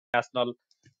National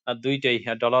दुईटै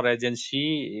dollar agency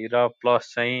र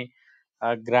plus चाहिँ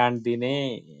ग्रान्ट दिने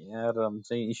र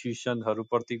चाहिँ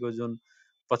इन्स्टिट्युसनहरूप्रतिको जुन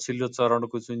पछिल्लो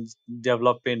चरणको जुन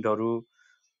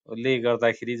डेभलपमेन्टहरूले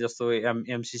गर्दाखेरि जस्तो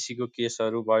एमसीसी को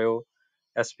केसहरू भयो,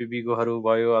 एसपीबी कोहरू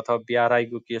भयो अथवा बीआरआई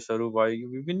को केसहरू भयो, यो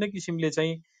विभिन्न किसिमले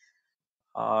चाहिँ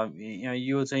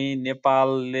यो चाहिँ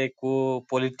नेपालको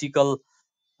पोलिटिकल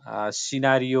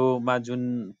सिनारियोमा जुन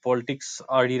पोलिटिक्स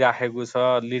अडिराखेको छ,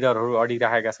 लिडरहरू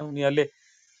अडिराखेका छन्, उनीहरूले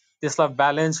त्यसलाई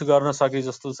ब्यालेन्स गर्न सके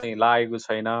जस्तो चाहिँ लागेको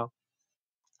छैन।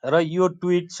 र यो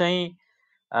ट्विट चाहिँ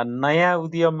नयाँ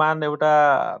उदीयमान एउटा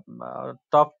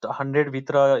टप 100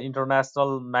 भित्र इन्टरनेसनल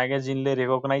म्यागजिनले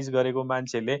रेकग्नाइज गरेको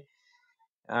मान्छेले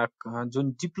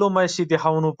जुन डिप्लोमेसी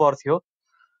देखाउनु पर्थ्यो,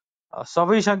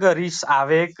 सबैसँग रिस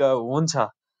आवेग हुन्छ,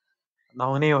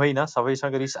 नहुने होइन,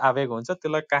 सबैसँग रिस आवेग हुन्छ,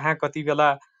 त्यसलाई कहाँ कति बेला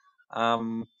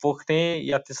पोख्ने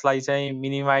या त्यसलाई चाहिँ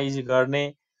मिनिमाइज गर्ने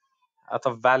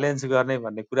अथवा ब्यालेन्स गर्ने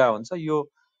भन्ने कुरा हुन्छ। यो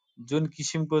जुन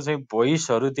किसिमको चाहिँ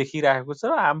भोइसहरू देखिरहेको छ,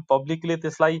 आम पब्लिकले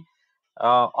त्यसलाई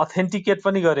अथेन्टिकेट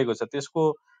पनि गरेको छ। त्यसको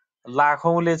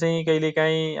लाखौंले चाहिँ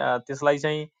कहिलेकाहीँ त्यसलाई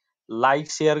चाहिँ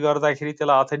लाइक सेयर गर्दाखेरि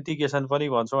त्यसलाई अथेन्टिकेसन पनि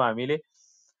भन्छौँ हामीले।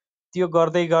 त्यो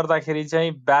गर्दै गर्दाखेरि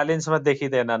चाहिँ ब्यालेन्समा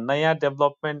देखिँदैन। नयाँ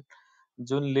डेभलपमेन्ट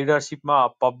जुन लिडरसिपमा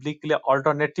पब्लिकले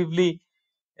अल्टरनेटिभली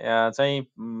चाहिँ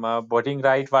भोटिङ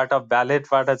राइटबाट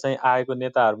ब्यालेटबाट चाहिँ आएको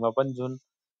नेताहरूमा पनि जुन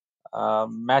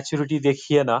म्याच्युरिटी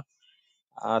देखिएन,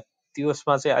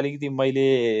 त्यसमा चाहिँ अलिकति मैले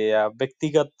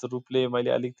व्यक्तिगत रूपले मैले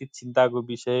अलिकति चिन्ताको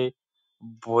विषय,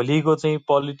 भोलिको चाहिँ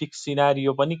पोलिटिक्स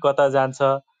सिनारियो पनि कता जान्छ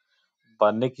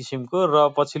भन्ने किसिमको, र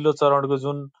पछिल्लो चरणको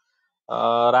जुन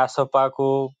रासपाको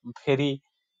फेरि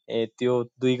त्यो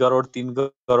 2 करोड 3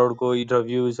 करोडको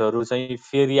इन्टरभ्युजहरू चाहिँ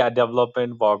फेरि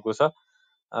डेभलपमेन्ट भएको छ।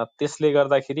 त्यसले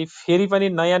गर्दाखेरि फेरि पनि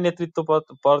नयाँ नेतृत्व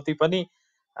प्रति पनि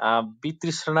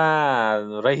वितृष्णा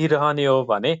रहिरहने हो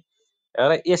भने,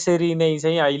 र यसरी नै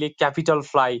चाहिँ अहिले capital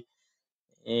fly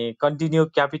continue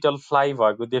capital fly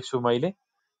भएको देख्छु मैले।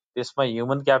 त्यसमा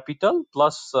human capital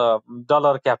plus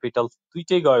dollar capital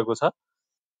दुईटै गएको छ।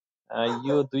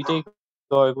 यो दुईटै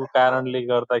गएको कारणले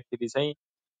गर्दाखेरि चाहिँ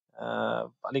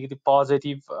अलिकति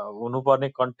पोजिटिभ हुनुपर्ने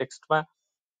कन्टेक्स्टमा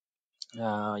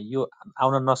यो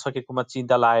आउन नसकेकोमा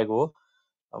चिन्ता लागेको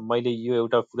हो। मैले यो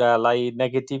एउटा कुरालाई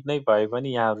नेगेटिभ नै भए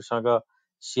पनि यहाँहरूसँग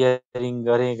सेयरिङ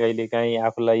गरेँ कहिलेकाहीँ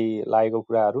आफूलाई लागेको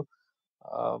कुराहरू।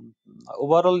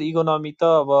 ओभरअल इकोनोमी त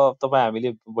अब तपाईँ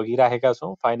हामीले भोगिराखेका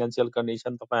छौँ, फाइनेन्सियल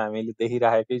कन्डिसन तपाईँ हामीले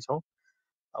देखिराखेकै छौँ,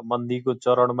 मन्दीको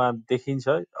चरणमा देखिन्छ।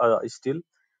 स्टिल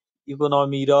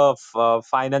इकोनोमी र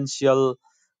फाइनेन्सियल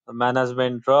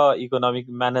म्यानेजमेन्ट र इकोनोमिक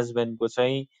म्यानेजमेन्टको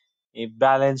चाहिँ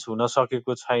ब्यालेन्स हुन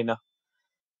सकेको छैन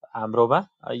हाम्रोमा।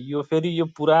 यो फेरि यो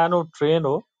पुरानो ट्रेन्ड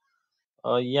हो।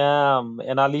 यहाँ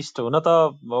एनालिस्ट हुन त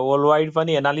वर्ल्ड वाइड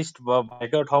पनि एनालिस्ट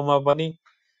भएको ठाउँमा पनि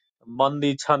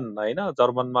मन्दी छन् हैन।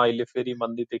 जर्मनमा अहिले फेरि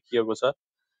मन्दी देखिएको छ,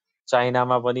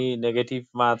 चाइनामा पनि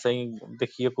नेगेटिभमा चाहिँ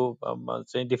देखिएको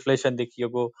चाहिँ डिफ्लेसन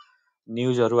देखिएको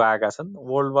न्युजहरू आएका छन्।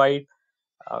 वर्ल्ड वाइड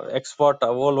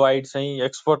वर्ल्ड वाइड चाहिँ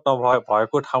एक्सपोर्ट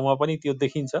नभएको ठाउँमा पनि त्यो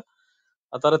देखिन्छ।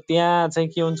 तर त्यहाँ चाहिँ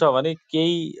के हुन्छ भने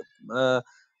केही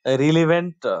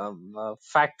रिलेभेन्ट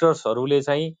फ्याक्टर्सहरूले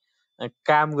चाहिँ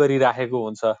काम गरिराखेको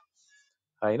हुन्छ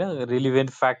हैन, रिलेभेन्ट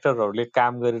फ्याक्टरहरूले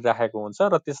काम गरिराखेको हुन्छ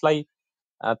र त्यसलाई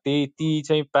ती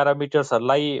चाहिँ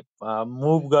प्यारामिटर्सहरूलाई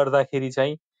मुभ गर्दाखेरि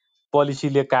चाहिँ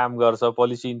पोलिसीले काम गर्छ,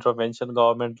 पोलिसी इन्टरभेन्सन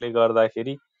गभर्मेन्टले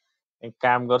गर्दाखेरि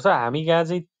काम गर्छ। हामी कहाँ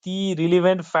चाहिँ ती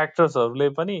रिलेभेन्ट फ्याक्टर्सहरूले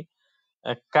पनि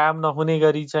काम नहुने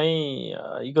गरी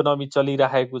चाहिँ इकोनोमी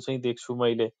चलिराखेको चाहिँ देख्छु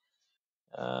मैले।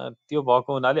 त्यो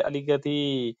भएको हुनाले अलिकति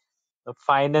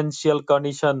फाइनेन्सियल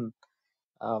कन्डिसन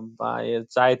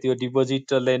चाहे त्यो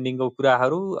डिपोजिट लेन्डिङको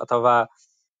कुराहरू अथवा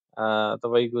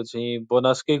तपाईको चाहिँ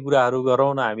बोनसकै कुराहरू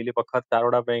गरौँ न, हामीले भर्खर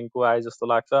 4वटा ब्याङ्कको आए जस्तो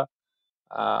लाग्छ,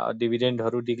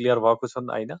 डिभिडेन्डहरू डिक्लेयर भएको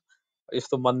छन् हैन।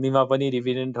 यस्तो मन्दीमा पनि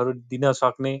डिभिडेन्डहरू दिन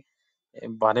सक्ने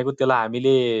भनेको त्यसलाई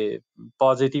हामीले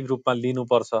पोजिटिभ रूपमा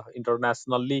लिनुपर्छ।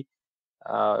 इन्टरनेसनल्ली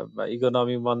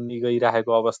इकोनोमी मन्दी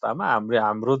गइरहेको अवस्थामा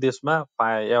हाम्रो देशमा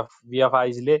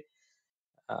बिएफआइजले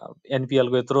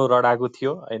एनपिएलको यत्रो रडाको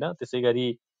थियो हैन। त्यसै गरी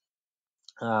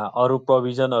अरू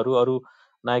प्रोभिजनहरू, अरू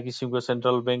नयाँ किसिमको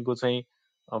सेन्ट्रल ब्याङ्कको चाहिँ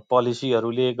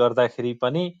पोलिसीहरूले गर्दाखेरि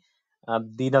पनि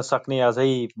दिन सक्ने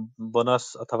अझै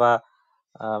बोनस अथवा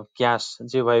क्यास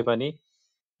जे भए पनि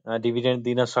डिभिडेन्ड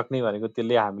दिन सक्ने भनेको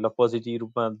त्यसले हामीलाई पोजिटिभ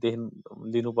रूपमा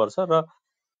लिनुपर्छ। र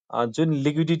जुन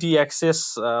लिक्विडिटी एक्सेस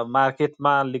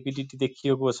मार्केटमा लिक्विडिटी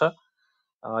देखिएको छ,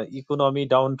 इकोनोमी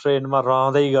डाउन ट्रेन्डमा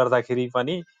रहँदै गर्दाखेरि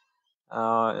पनि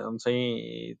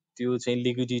चाहिँ त्यो चाहिँ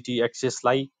लिक्विडिटी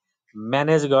एक्सेसलाई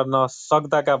म्यानेज गर्न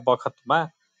सक्दाका बखतमा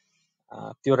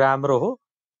त्यो राम्रो हो।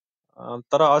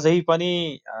 तर अझै पनि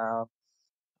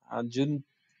जुन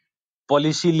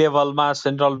पोलिसी लेभलमा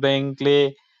सेन्ट्रल ब्याङ्कले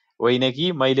होइन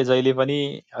कि मैले जहिले पनि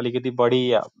अलिकति बढी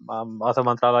अर्थ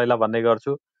मन्त्रालयलाई भन्ने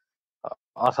गर्छु,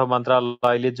 अर्थ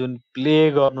मन्त्रालयले जुन प्ले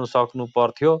गर्नु सक्नु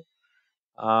पर्थ्यो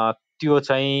त्यो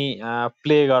चाहिँ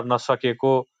प्ले गर्न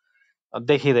सकेको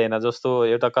देखिँदैन। जस्तो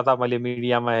एउटा कता मैले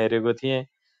मिडियामा हेरेको थिएँ,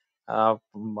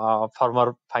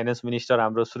 फर्मर फाइनेन्स मिनिस्टर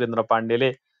हाम्रो सुरेन्द्र पाण्डेले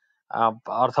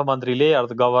अर्थमन्त्रीले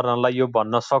गभर्नरलाई यो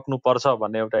भन्न सक्नुपर्छ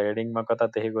भन्ने एउटा हेडिङमा कता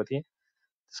देखेको थिएँ।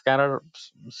 त्यसकारण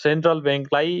सेन्ट्रल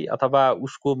ब्याङ्कलाई अथवा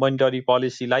उसको मोनिटरी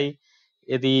पोलिसीलाई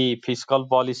यदि फिस्कल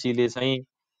पोलिसीले चाहिँ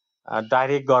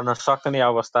डाइरेक्ट गर्न सक्ने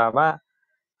अवस्थामा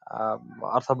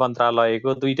अर्थ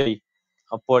मन्त्रालयको दुईटै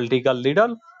पोलिटिकल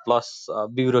लिडर प्लस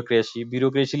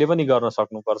ब्युरोक्रेसीले पनि गर्न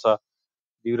सक्नुपर्छ।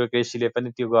 ब्युरोक्रेसीले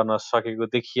पनि त्यो गर्न सकेको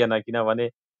देखिएन, किनभने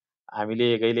हामीले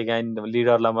कहिलेकाहीँ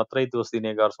लिडरलाई मात्रै दोष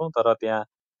दिने गर्छौँ, तर त्यहाँ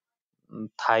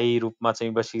थायी रूपमा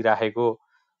चाहिँ बसिराखेको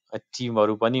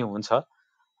टिमहरू पनि हुन्छ।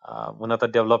 हुन त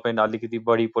डेभलपमेन्ट अलिकति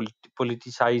बढी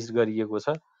पोलिटिसाइज गरिएको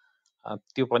छ,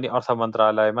 त्यो पनि अर्थ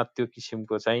मन्त्रालयमा त्यो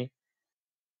किसिमको चाहिँ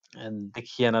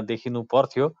देखिनु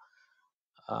पर्थ्यो।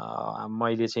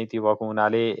 मैले चाहिँ त्यो भएको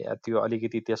हुनाले त्यो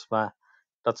अलिकति त्यसमा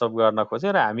टचअप गर्न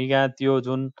खोजेँ र हामी कहाँ त्यो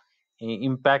जुन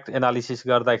इम्प्याक्ट एनालिसिस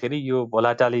गर्दाखेरि यो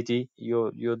भोलाटिलिटी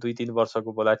यो 2-3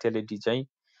 वर्षको भोलाटिलिटी चाहिँ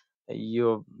यो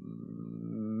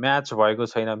म्याच भएको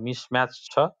छैन, मिसम्याच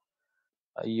छ।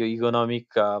 यो इकोनोमिक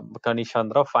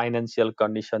कन्डिसन र फाइनेन्सियल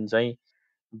कन्डिसन चाहिँ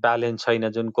ब्यालेन्स छैन।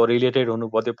 जुन कोरिलेटेड हुनु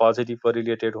पर्थ्यो, पोजिटिभ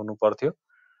कोरिलेटेड हुनु पर्थ्यो,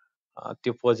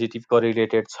 त्यो पोजिटिभ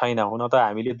कोरिलेटेड छैन। हुन त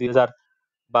हामीले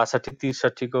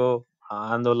 2062-63 को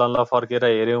आन्दोलनलाई फर्केर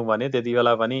हेऱ्यौँ भने त्यति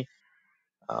बेला पनि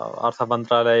अर्थ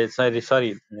मन्त्रालय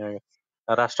चाहिँ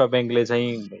राष्ट्र ब्याङ्कले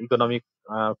चाहिँ इकोनोमिक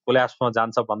कोल्याप्समा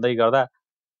जान्छ भन्दै गर्दा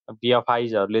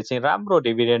बिएफआइजहरूले चाहिँ राम्रो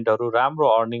डिभिडेन्डहरू, राम्रो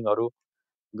अर्निङहरू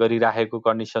गरिराखेको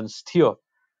कन्डिसन्स थियो।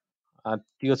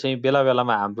 त्यो चाहिँ बेला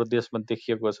बेलामा हाम्रो देशमा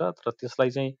देखिएको छ, तर त्यसलाई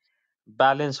चाहिँ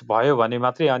ब्यालेन्स भयो भने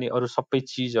मात्रै अनि अरू सबै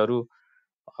चिजहरू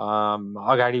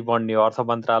अगाडि बढ्ने हो। अर्थ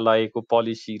मन्त्रालयको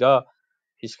पोलिसी र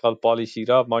फिस्कल पोलिसी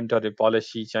र मोनिटरी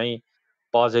पोलिसी चाहिँ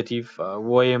पोजिटिभ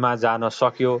वेमा जान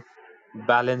सक्यो,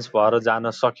 ब्यालेन्स भएर जान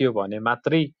सक्यो भने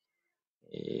मात्रै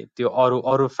त्यो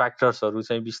अरू फ्याक्टर्सहरू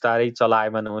चाहिँ बिस्तारै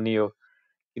चलायमान हुने हो।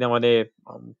 किनभने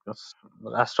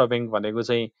राष्ट्र ब्याङ्क भनेको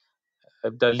चाहिँ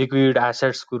एउटा लिक्विड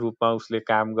एसेट्सको रूपमा उसले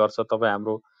काम गर्छ। तपाईँ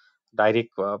हाम्रो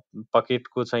डाइरेक्ट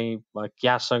पकेटको चाहिँ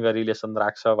क्याससँग रिलेसन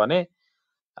राख्छ भने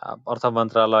अर्थ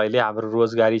मन्त्रालयले हाम्रो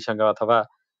रोजगारीसँग अथवा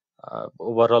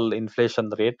overall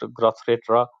inflation rate, growth rate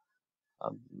र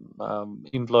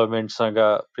इम्प्लोइमेन्टसँग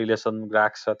रिलेसन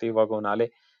राख्छ। त्यही भएको हुनाले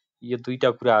यो दुईटा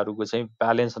कुराहरूको चाहिँ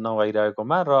ब्यालेन्स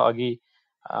नभइरहेकोमा र अघि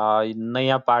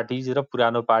नयाँ पार्टिज र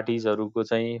पुरानो पार्टिजहरूको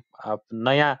चाहिँ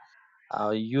नयाँ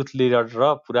युथ लिडर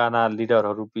र पुराना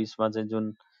लिडरहरू बिचमा चाहिँ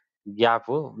जुन ग्याप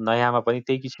हो, नयाँमा पनि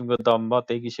त्यही किसिमको दम्ब,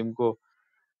 त्यही किसिमको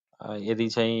यदि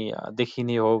चाहिँ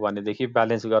देखिने हो भनेदेखि,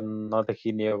 ब्यालेन्स गर्न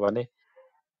नदेखिने हो भने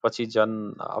पछि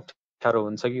झन् अप्ठ्यारो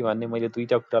हुन्छ कि भन्ने मैले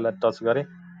दुईटा कुरालाई टच गरेँ।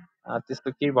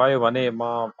 त्यस्तो केही भयो भने म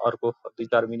अर्को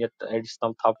 2-4 मिनट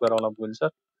एडिसनल थप गराउन मिल्छ,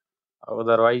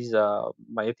 अदरवाइज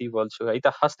म यति बोल्छु है त।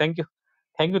 हस्,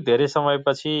 थ्याङ्क यू धेरै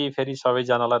समयपछि फेरि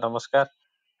सबैजनालाई नमस्कार।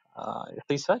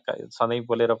 यस्तै छ, सधैँ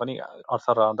बोलेर पनि अर्थ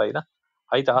रहँदैन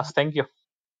है त। हस्, थ्याङ्क यू।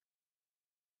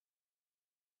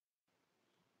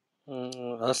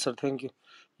 हस् सर, थ्याङ्क यू।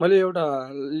 मैले एउटा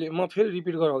म फेरि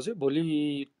रिपिट गराउँछु, भोलि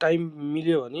टाइम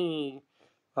मिल्यो भने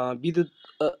विद्युत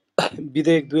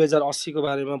विधेयक 2080 को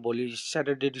बारेमा भोलि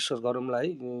स्याटरडे डिस्कस गरौँला है।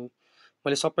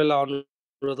 मैले सबैलाई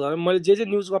अनुरोध गरेँ। मैले जे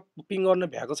न्युजमा पिङ गर्न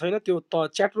भ्याएको छैन त्यो त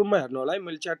च्याट रुममा हेर्नु होला है।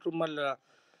 मैले च्याट रुममा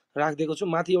राखिदिएको छु।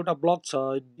 माथि एउटा ब्लग छ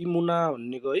डी मुना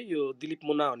भन्नेको है, यो दिलीप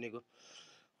मुना भन्नेको,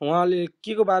 उहाँले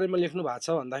के को बारेमा लेख्नु भएको छ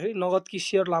भन्दाखेरि नगद कि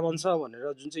सेयर लाभन्छ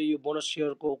भनेर, जुन चाहिँ यो बोनस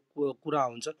सेयरको कुरा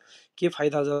हुन्छ, के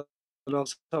फाइदाजनक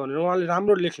छ भनेर उहाँले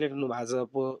राम्रो लेख्नु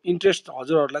भएको छ। इन्ट्रेस्ट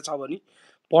हजुरहरूलाई छ भने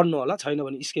पढ्नु होला, छैन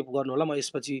भने स्किप गर्नु होला। म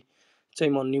यसपछि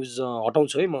चाहिँ म न्युज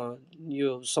हटाउँछु है। म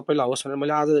यो सबैलाई होस् भनेर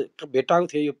मैले आज भेटाएको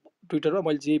थिएँ यो ट्विटरमा,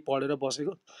 मैले जे पढेर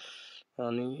बसेको।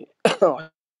 अनि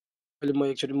अहिले म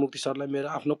एकचोटि मुक्ति सरलाई मेरो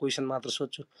आफ्नो क्वेसन मात्र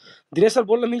सोध्छु। दिनेश सर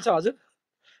बोल्न मिल्छ हजुर?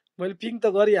 मैले पिङ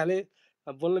त गरिहालेँ,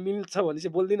 बोल्न मिल्छ भने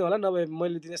चाहिँ बोलिदिनु होला, नभए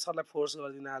मैले दिनेश सरलाई फोर्स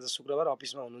गरिदिनु। आज शुक्रबार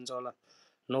अफिसमा हुनुहुन्छ होला,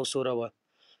 9:16 भयो।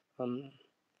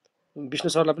 विष्णु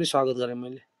सरलाई पनि स्वागत गरेँ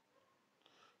मैले।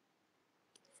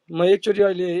 म एकचोटि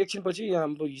अहिले एकछिनपछि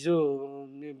हिजो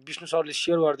विष्णु सरले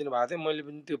सेयर गरिदिनु भएको थियो, मैले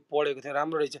पनि त्यो पढेको थिएँ,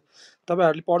 राम्रो रहेछ।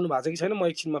 तपाईँहरूले पढ्नु भएको छ कि छैन म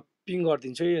एकछिनमा पिङ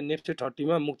गरिदिन्छु। यो नेप्से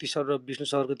 30मा मुक्ति सर र विष्णु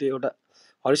सरको त्यो एउटा,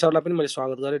 हरि सरलाई पनि मैले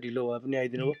स्वागत गरेँ, ढिलो भए पनि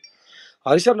आइदिनु भयो।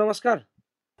 हरि सर नमस्कार।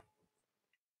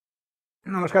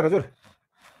 नमस्कार हजुर।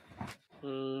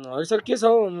 होइन सर, के छ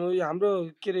हाम्रो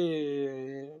के अरे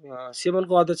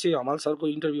सेभनको अध्यक्ष हमाल सरको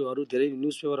इन्टरभ्यूहरू धेरै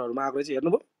न्युज पेपरहरूमा आएको रहेछ,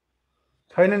 हेर्नुभयो?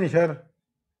 छैन नि सर,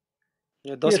 के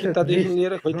छ दक्षिणतादेखि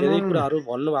लिएर खोइ धेरै सुनाउनु न। कुराहरू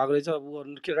भन्नुभएको रहेछ।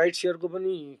 के राइट सेयरको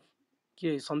पनि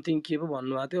के समथिङ के पो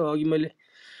भन्नुभएको थियो अघि। म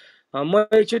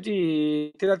एकचोटि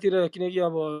त्यतातिर, किनकि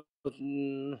अब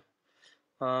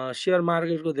सेयर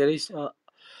मार्केटको धेरै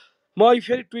म अहिले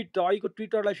फेरि अहिलेको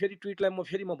ट्विटरलाई म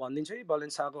फेरि भनिदिन्छु है। बलेन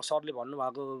शाहको सरले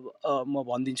भन्नुभएको म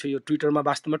भनिदिन्छु। यो ट्विटरमा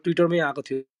वास्तवमा ट्विटरमै आएको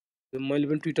थियो, मैले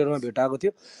पनि ट्विटरमा भेटाएको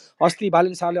थियो। अस्ति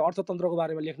बालेन शाहले अर्थतन्त्रको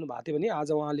बारेमा लेख्नु भएको थियो भने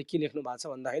आज उहाँले के लेख्नु भएको छ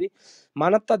भन्दाखेरि,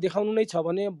 मानवता देखाउनु नै छ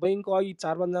भने बैङ्कको अघि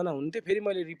 4-5 जना हुनुहुन्थ्यो, फेरि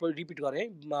मैले रिपिट गरेँ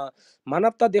है।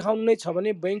 मानवता देखाउनु नै छ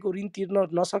भने बैङ्कको ऋण तिर्न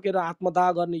नसकेर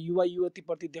आत्मदाह गर्ने युवा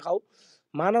युवतीप्रति देखाऊ।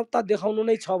 मानवता देखाउनु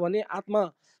नै छ भने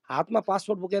हातमा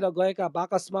पासपोर्ट बोकेर गएका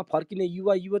बाकसमा फर्किने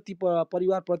युवा युवती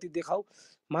परिवारप्रति देखाऊ।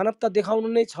 मानवता देखाउनु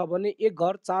नै छ भने एक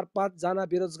घर 4-5 जना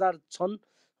बेरोजगार छन्,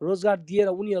 रोजगार दिएर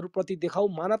उनीहरूप्रति देखाऊ।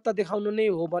 मानवता देखाउनु नै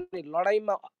हो भने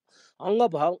लडाइँमा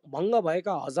भङ्ग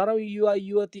भएका हजारौँ युवा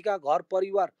युवतीका घर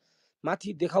परिवार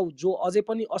माथि देखाऊ, जो अझै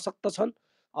पनि अशक्त छन्।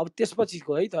 अब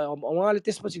त्यसपछिको है त, उहाँले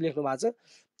त्यसपछि लेख्नु भएको छ,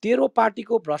 तेरो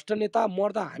पार्टीको भ्रष्ट नेता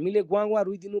मर्दा हामीले गुवा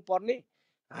रुइदिनु पर्ने,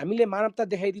 हामीले मानवता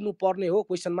देखाइदिनु पर्ने हो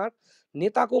क्वेसन मार्क।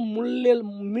 नेताको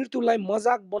मृत्युलाई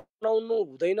मजाक बनाउनु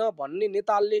हुँदैन भन्ने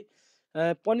नेताले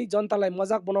पनि जनतालाई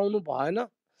मजाक बनाउनु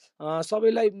भएन।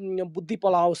 सबैलाई बुद्धि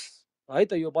पलाओस् है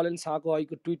त। यो बलेन शाहको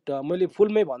अहिलेको ट्विट मैले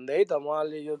फुलमै भन्दै है त,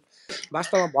 उहाँले यो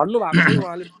वास्तवमा भन्नुभएको छ।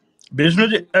 उहाँले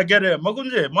विष्णुजी के अरे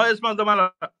मकुनजी, म यसमा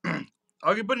तपाईँलाई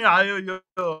अघि पनि आयो यो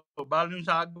बालिन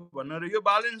शाहको भनेर, यो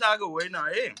बालिन शाहको होइन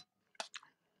है।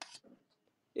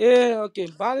 ए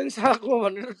ओके, बालेन शाहको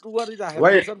भनेर टु गरिराखेको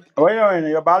होइन रहेछ।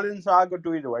 होइन, यो बालिन शाहको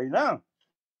ट्विट होइन।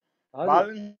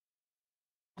 बालिन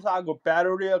शाहको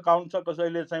प्यारोडी अकाउन्ट छ,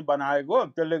 कसैले चाहिँ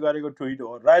बनाएको, त्यसले गरेको ट्विट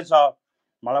हो रहेछ।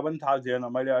 मलाई पनि थाहा थिएन,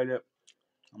 मैले अहिले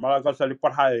मलाई कसैले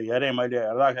पठायो, हेरेँ।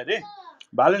 मैले हेर्दाखेरि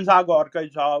बालिन शाहको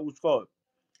अर्कै छ, उसको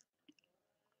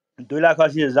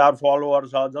 2,80,000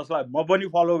 फलोवर छ, जसलाई म पनि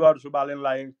फलो गर्छु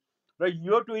बालिनलाई। र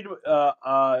यो ट्विट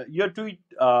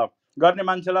गर्ने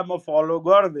मान्छेलाई म फलो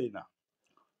गर्दैन।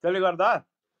 त्यसले गर्दा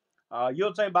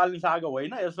यो चाहिँ बालिन शाहको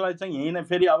होइन। यसलाई चाहिँ यहीँ नै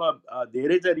फेरि अब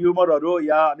धेरै चाहिँ र्युमरहरू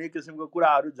या अनेक किसिमको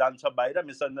कुराहरू जान्छ बाहिर,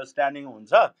 मिसअन्डरस्ट्यान्डिङ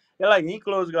हुन्छ। यसलाई यहीँ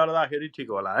क्लोज गर्दाखेरि ठिक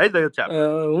होला है त यो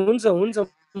च्याप्टर। हुन्छ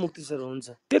मुक्ति सर,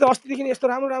 हुन्छ। त्यही त अस्तिदेखि यस्तो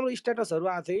राम्रो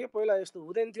स्ट्याटसहरू आएको थियो कि पहिला, यस्तो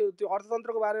हुँदैन थियो। त्यो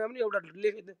अर्थतन्त्रको बारेमा पनि एउटा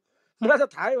लेखेको थियो, मलाई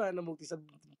त थाहै भएन मुक्ति सर।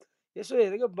 यसो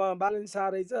हेरेको बालेन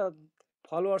शाह रहेछ,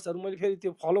 फलोवर्सहरू मैले फेरि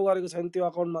त्यो फलो गरेको छैन त्यो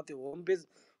अकाउन्टमा। त्यो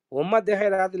होममा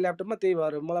देखाइरहेको थियो ल्यापटपमा, त्यही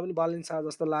भएर मलाई पनि बालेन शाह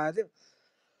जस्तो लागेको थियो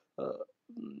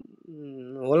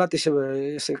होला। त्यसो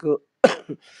भए यसैको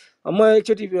म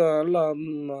एकचोटि ल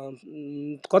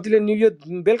कतिले यो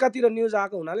बेलुकातिर न्युज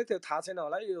आएको हुनाले त्यो थाहा छैन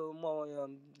होला। यो म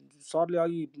सरले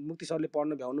अघि मुक्ति सरले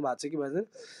पढ्न भ्याउनु भएको छ कि भएन,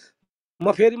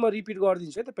 म फेरि रिपिट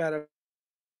गरिदिन्छु है त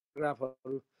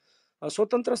प्याराग्राफहरू।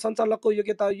 स्वतन्त्र सञ्चालकको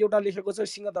योग्यता एउटा लेखेको छ,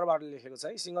 सिंहदरबारले लेखेको छ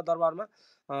है। सिंहदरबारमा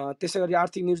त्यसै गरी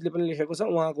आर्थिक न्युजले पनि लेखेको छ।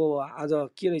 उहाँको आज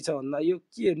के रहेछ भन्दा, यो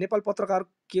के नेपाल पत्रकार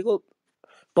के को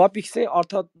टपिक चाहिँ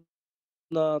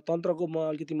अर्थतन्त्रको म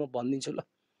अलिकति भनिदिन्छु ल।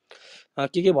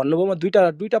 के भन्नुभयो, म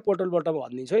दुईटा पोर्टलबाट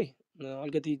भनिदिन्छु है।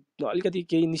 अलिकति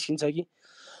केही निस्किन्छ कि।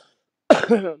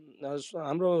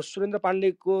 हाम्रो सुरेन्द्र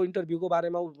पाण्डेको इन्टरभ्यूको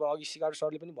बारेमा अघि सिकार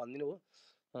सरले पनि भनिदिनु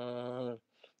भयो।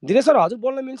 दिनेश सर, हजुर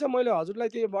बोल्न मिल्छ? मैले हजुरलाई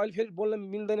त्यो अहिले फेरि बोल्न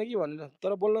मिल्दैन कि भनेर,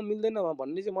 तर बोल्न मिल्दैन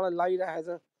भन्ने चाहिँ मलाई लागिरहेको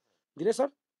छ। दिनेश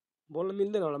सर बोल्न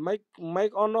मिल्दैन होला,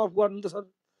 माइक अन अफ गर्नु त सर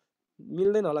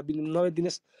मिल्दैन होला। नभए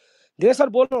दिनेश सर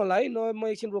बोल्नु होला है, नभए म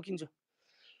एकछिन रोकिन्छु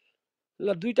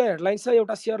ल। दुईटा हेडलाइन छ।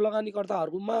 एउटा, सेयर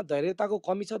लगानीकर्ताहरूमा धैर्यताको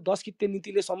कमी छ, 10 कित्ते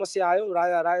नीतिले समस्या आयो।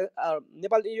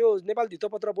 नेपाल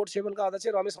धितोपत्र बोर्ड 7 का अध्यक्ष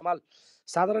रमेश हमाल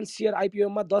साधारण सेयर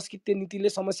आइपिओमा 10 कित्ते नीतिले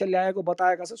समस्या ल्याएको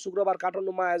बताएका छन्। शुक्रबार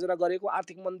काठमाडौँमा आयोजना गरेको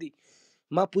आर्थिक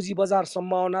मन्दीमा पुँजी बजार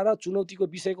सम्भावना र चुनौतीको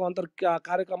विषयको अन्तर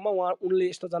कार्यक्रममा उनले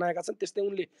यस्तो जनाएका छन्। त्यस्तै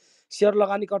उनले सेयर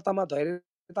लगानीकर्तामा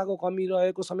धैर्यताको कमी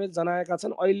रहेको समेत जनाएका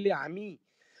छन्। अहिले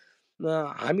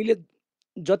हामीले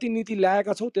जति नीति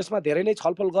ल्याएका छौँ त्यसमा धेरै नै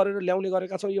छलफल गरेर ल्याउने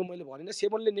गरेका छौँ। यो मैले भनिनँ।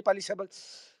 सेबनले नेपाली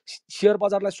सेयर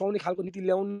बजारलाई सुहाउने खालको नीति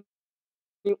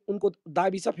ल्याउने उनको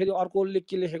दाबी छ। फेरि अर्कोले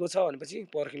के लेखेको छ भनेपछि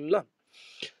पर्खिनु ल।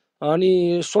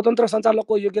 अनि स्वतन्त्र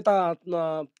सञ्चालकको योग्यता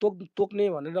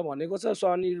तोक्ने भनेर भनेको छ।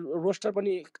 अनि रोस्टर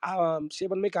पनि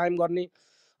सेबनमै कायम गर्ने।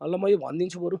 ल म यो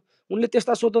भनिदिन्छु बरु। उनले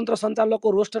त्यस्ता स्वतन्त्र सञ्चालकको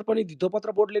रोस्टर पनि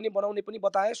धितोपत्र बोर्डले नै बनाउने पनि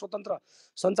बताए। स्वतन्त्र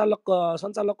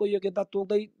सञ्चालकको योग्यता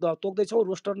तोक्दैछौँ,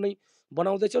 रोस्टर नै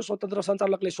बनाउँदैछौँ। स्वतन्त्र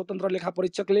सञ्चालकले स्वतन्त्र लेखा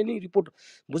परीक्षकले नै रिपोर्ट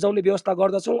बुझाउने व्यवस्था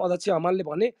गर्दछौँ, अध्यक्ष हमालले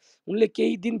भने। उनले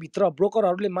केही दिनभित्र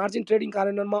ब्रोकरहरूले मार्जिन ट्रेडिङ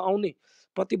कार्यान्वयनमा आउने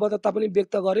प्रतिबद्धता पनि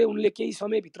व्यक्त गरे। उनले केही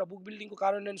समयभित्र बुक बिल्डिङको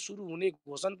कार्यान्वयन सुरु हुने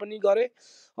घोषणा पनि गरे।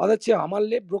 अध्यक्ष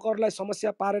हमालले ब्रोकरलाई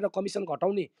समस्या पारेर कमिसन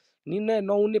घटाउने निर्णय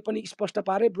नहुने पनि स्पष्ट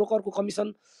पारे। ब्रोकरको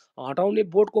कमिसन हटाउने,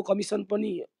 बोर्डको कमिसन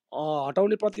पनि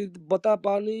हटाउने प्रतिबद्धता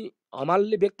पनि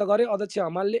हमालले व्यक्त गरे। अध्यक्ष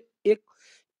हमालले एक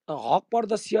हक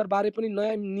पर्द सेयर बारे पनि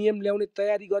नयाँ नियम ल्याउने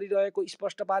तयारी गरिरहेको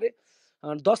स्पष्ट पारे।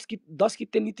 10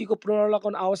 कित्ते नीतिको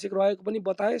पुनरावलोकन आवश्यक रहेको पनि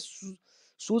बताए।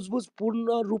 सुझबुझ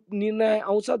पूर्ण रूप निर्णय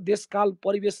आउँछ, देशकाल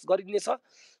परिवेश गरिनेछ।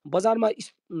 बजारमा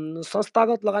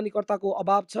संस्थागत लगानीकर्ताको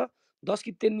अभाव छ। 10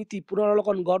 कित्ते नीति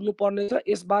पुनरावलोकन गर्नुपर्नेछ,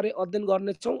 यसबारे अध्ययन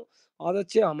गर्नेछौँ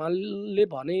अध्यक्ष हमालले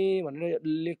भने भनेर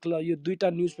लेख्ल। यो दुईटा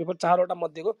न्युज पेपर, 4वटा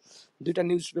मध्येको दुईटा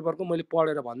न्युज पेपरको मैले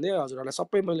पढेर भन्दै हजुरहरूलाई,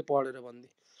 सबै मैले पढेर भन्दै।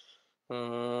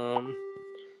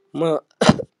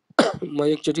 म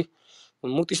एकचोटि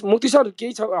मुक्ति सर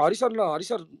केही छ? हरि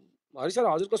सर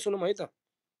हजुरको सुनौँ है त,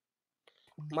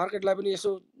 मार्केटलाई पनि यसो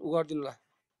उ गरिदिनु ल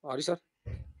हरि सर।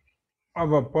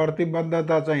 अब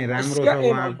प्रतिबद्धता चाहिँ राम्रो छ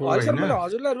उहाँको हरि सर, हैन। मैले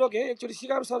हजुरलाई रोकेँ, एकचोटि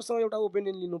सिकार सरसँग एउटा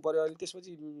ओपिनियन लिनु पर्यो अहिले,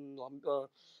 त्यसपछि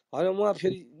होइन उहाँ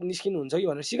फेरि निस्किनुहुन्छ कि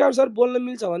भनेर। सिकार सर बोल्न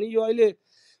मिल्छ भने यो अहिले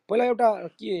पहिला एउटा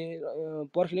के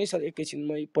पर्खिनु है सर एकैछिन,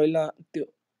 म पहिला त्यो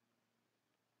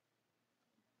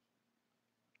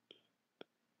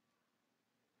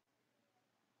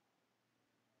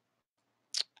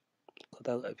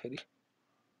कता गयो फेरि।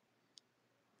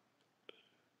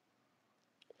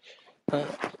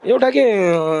 एउटा के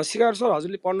सिकार सर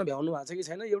हजुरले पढ्न भ्याउनु भएको छ कि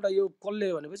छैन, एउटा यो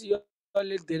कसले भनेपछि यो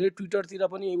अहिले धेरै ट्विटरतिर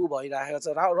पनि उ भइरहेको छ।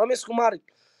 रमेश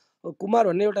कुमार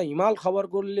भन्ने एउटा हिमाल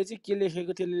खबरकोले चाहिँ के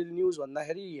लेखेको थियो न्युज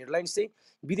भन्दाखेरि हेडलाइन्स चाहिँ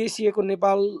विदेशिएको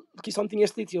नेपाल कि समथिङ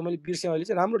यस्तै थियो, मैले बिर्सेँ अहिले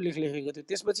चाहिँ, राम्रो लेखेको थियो।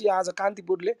 त्यसपछि आज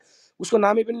कान्तिपुरले उसको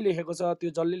नामै पनि लेखेको छ, त्यो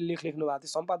जसले लेख्नु भएको थियो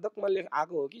सम्पादकमा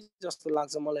आएको हो कि जस्तो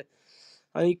लाग्छ मलाई।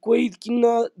 अनि कोही किन्न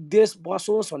देश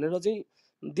बसोस् भनेर चाहिँ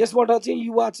देशबाट चाहिँ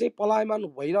युवा चाहिँ पलायमान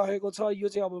भइरहेको छ। यो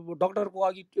चाहिँ अब डक्टरको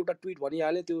अघि एउटा ट्विट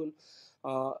भनिहाले, त्यो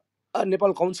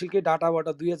नेपाल काउन्सिलकै डाटाबाट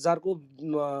 2000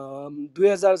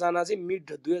 जना चाहिँ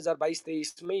मिड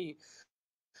 2022-23मै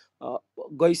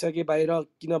गइसके बाहिर,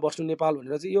 किन बस्नु नेपाल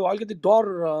भनेर चाहिँ। यो अलिकति डर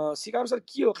सिकार सर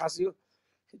के हो खास? यो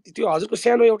त्यो हजुरको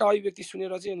सानो एउटा अभिव्यक्ति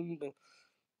सुनेर चाहिँ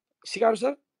सिकार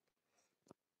सर।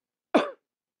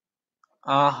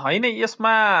 होइन,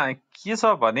 यसमा के छ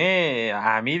भने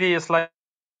हामीले यसलाई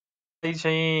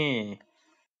चाहिँ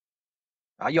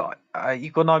यो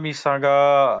इकोनोमीसँग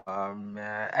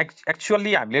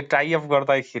एक्चुअली हामीले ट्राई अफ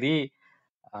गर्दाखेरि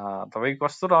तपाईँको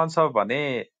कस्तो रहन्छ भने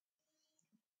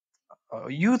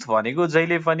युथ भनेको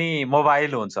जहिले पनि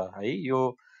मोबाइल हुन्छ है,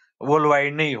 यो वर्ल्ड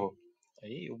वाइड नै हो है।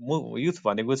 युथ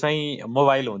भनेको चाहिँ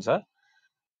मोबाइल हुन्छ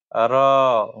र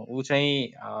ऊ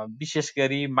चाहिँ विशेष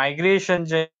गरी माइग्रेसन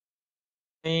चाहिँ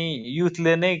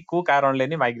युथले नै को कारणले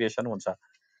नै माइग्रेसन हुन्छ।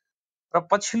 र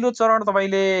पछिल्लो चरण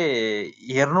तपाईँले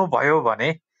हेर्नुभयो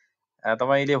भने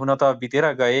तपाईँले हुन त बितेर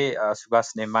गए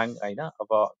सुभाष नेमाङ होइन, अब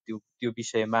त्यो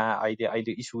विषयमा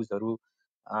अहिले इस्युजहरू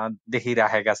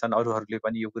देखिरहेका छन्, अरूहरूले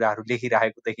पनि यो कुराहरू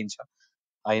लेखिरहेको देखिन्छ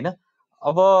होइन।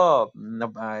 अब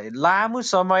लामो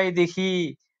समयदेखि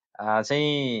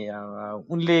चाहिँ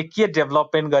उनले के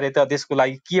डेभलपमेन्ट गरे त, त्यसको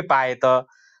लागि के पाए त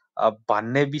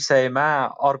भन्ने विषयमा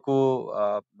अर्को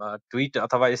ट्विट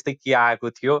अथवा यस्तै के आएको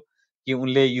थियो कि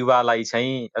उनले युवालाई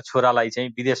चाहिँ, छोरालाई चाहिँ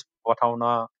विदेश पठाउन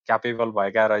क्यापेबल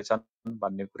भएका रहेछन्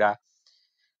भन्ने कुरा।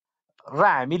 र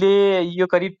हामीले यो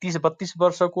करिब 30-32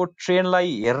 वर्षको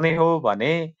ट्रेन्डलाई हेर्ने हो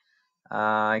भने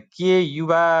के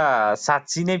युवा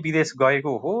साँच्ची नै विदेश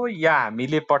गएको हो या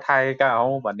हामीले पठाएका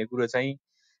हौं भन्ने कुरो चाहिँ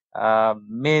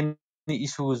मेन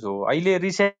इस्युज हो। अहिले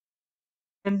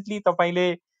रिसेन्टली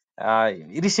तपाईँले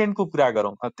रिसेन्टको कुरा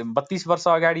गरौँ, 32 वर्ष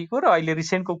अगाडिको र अहिले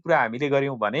रिसेन्टको कुरा हामीले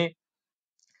गऱ्यौँ भने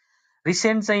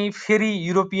रिसेन्ट चाहिँ फेरि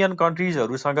युरोपियन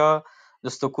कन्ट्रिजहरूसँग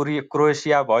जस्तो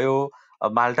क्रोएसिया भयो,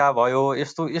 माल्टा भयो,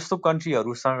 यस्तो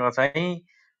कन्ट्रीहरूसँग चाहिँ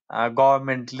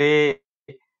गभर्मेन्टले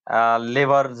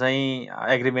लेबर चाहिँ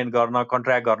एग्रिमेन्ट गर्न,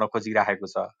 कन्ट्र्याक्ट गर्न खोजिरहेको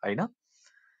छ होइन।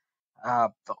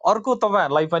 अर्को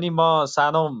तपाईँहरूलाई पनि म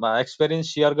सानो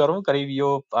एक्सपिरियन्स सेयर गरौँ, करिब यो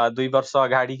 2 वर्ष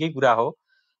अगाडिकै कुरा हो।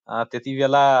 त्यति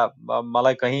बेला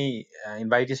मलाई कहीँ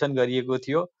इन्भाइटेसन गरिएको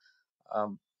थियो।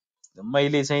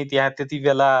 मैले चाहिँ त्यहाँ त्यति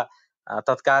बेला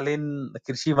तत्कालीन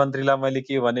कृषि मन्त्रीलाई मैले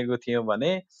के भनेको थिएँ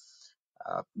भने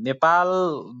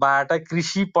नेपालबाट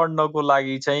कृषि पढ्नको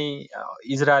लागि चाहिँ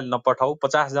इजरायल नपठाऊ,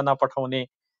 50 जना पठाउने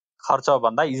खर्च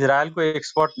भन्दा इजरायलको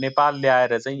एक्सपर्ट नेपाल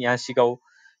ल्याएर चाहिँ यहाँ सिकाऊ,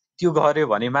 त्यो गर्यो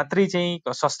भने मात्रै चाहिँ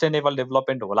सस्टेनेबल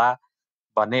डेभलपमेन्ट होला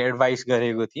भन्ने एडभाइस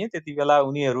गरेको थिएँ। त्यति बेला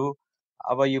उनीहरू,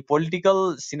 अब यो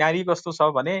पोलिटिकल सिनारी कस्तो छ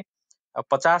भने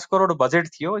 50 करोड बजेट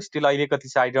थियो, स्टिल अहिले कति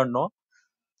छ आई डोन्ट नो।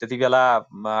 त्यति बेला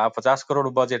 50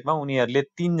 करोड बजेटमा उनीहरूले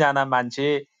 3 जना मान्छे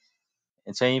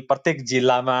चाहिँ प्रत्येक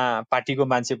जिल्लामा पार्टीको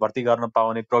मान्छे भर्ती गर्न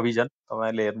पाउने प्रोभिजन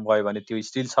तपाईले हेर्नुभयो भने त्यो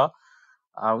स्टिल छ।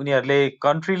 उनीहरूले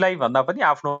कन्ट्रीलाई भन्दा पनि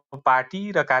आफ्नो पार्टी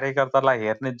र कार्यकर्तालाई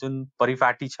हेर्ने जुन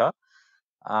परिपाटी छ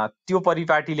त्यो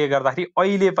परिपाटीले गर्दाखेरि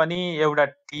अहिले पनि एउटा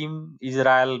टिम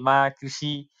इजरायलमा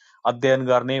कृषि अध्ययन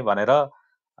गर्ने भनेर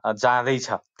जाँदैछ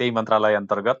त्यही मन्त्रालय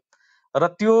अन्तर्गत र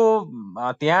त्यो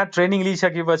त्यहाँ ट्रेनिङ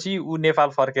लिइसकेपछि ऊ नेपाल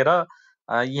फर्केर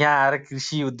यहाँ आएर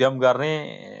कृषि उद्यम गर्ने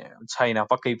छैन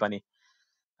पक्कै पनि।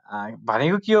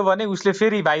 भनेको के हो भने उसले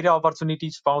फेरि बाहिर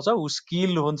अपर्च्युनिटिज पाउँछ, ऊ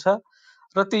स्किल हुन्छ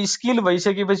र त्यो स्किल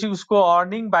भइसकेपछि उसको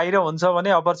अर्निङ बाहिर हुन्छ भने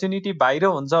अपर्च्युनिटी बाहिर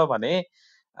हुन्छ भने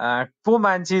को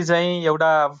मान्छे चाहिँ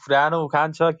एउटा पुरानो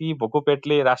उखान छ कि भोको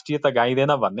पेटले राष्ट्रियता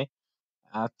गाइँदैन भन्ने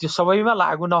त्यो सबैमा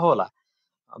लागु नहोला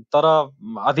तर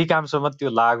अधिकांशमा त्यो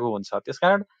लागु हुन्छ।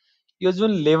 त्यसकारण यो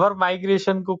जुन लेबर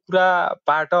माइग्रेसनको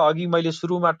कुराबाट अघि मैले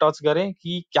सुरुमा टच गरेँ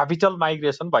कि क्यापिटल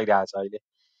माइग्रेसन भइरहेछ अहिले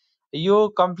यो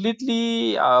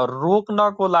कम्प्लिटली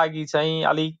रोक्नको लागि चाहिँ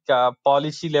अलिक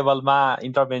पोलिसी लेभलमा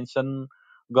इन्टरभेन्सन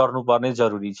गर्नुपर्ने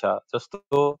जरुरी छ।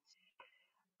 जस्तो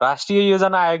राष्ट्रिय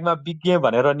योजना आयोगमा विज्ञ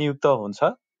भनेर नियुक्त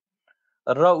हुन्छ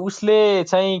र उसले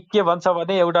चाहिँ के भन्छ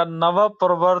भने एउटा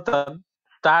नवप्रवर्तन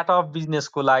स्टार्टअप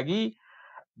बिजनेसको लागि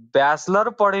ब्याचलर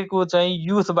पढेको चाहिँ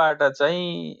युथबाट चाहिँ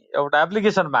एउटा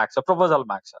एप्लिकेसन माग्छ, प्रपोजल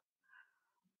माग्छ।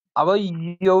 अब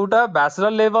एउटा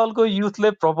ब्याचलर लेभलको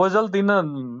युथले प्रपोजल दिन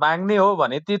माग्ने हो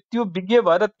भने त्यो विज्ञ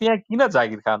भएर त्यहाँ किन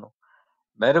जागिर खानु?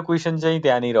 मेरो क्वेसन चाहिँ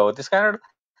त्यहाँनिर हो। त्यसकारण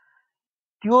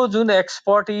त्यो जुन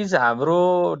एक्सपर्टिज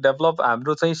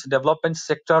हाम्रो चाहिँ डेभलपमेन्ट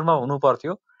सेक्टरमा हुनु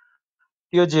पर्थ्यो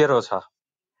त्यो जेरो छ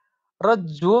र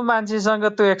जो मान्छेसँग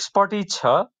त्यो एक्सपर्टिज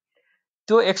छ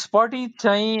त्यो एक्सपर्टिज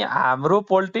चाहिँ हाम्रो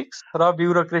पोलिटिक्स र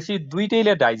ब्युरोक्रेसी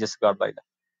दुईटैले डाइजेस्ट गर्दैन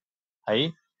है।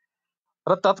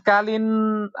 र तत्कालीन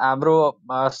हाम्रो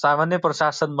सामान्य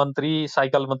प्रशासन मन्त्री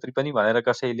साइकल मन्त्री पनि भनेर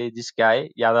कसैले जिस्काए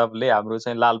यादवले हाम्रो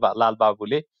चाहिँ लाल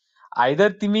बाबुले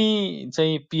आइदर तिमी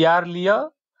चाहिँ पिआर लिय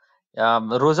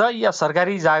रोज या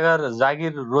सरकारी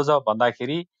जागिर रोज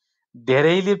भन्दाखेरि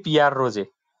धेरैले पिआर रोजे।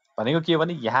 भनेको के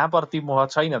भने यहाँप्रति मोह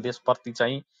छैन, देशप्रति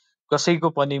चाहिँ कसैको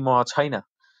पनि मोह छैन।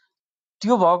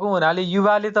 त्यो भएको हुनाले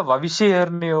युवाले त भविष्य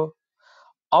हेर्ने हो।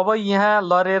 अब यहाँ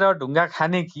लरेर ढुङ्गा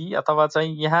खाने कि अथवा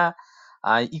चाहिँ यहाँ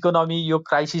इकोनोमी यो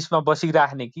क्राइसिसमा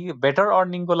बसिराख्ने कि बेटर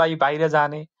अर्निङको लागि बाहिर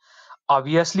जाने,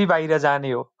 अभियसली बाहिर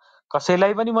जाने हो।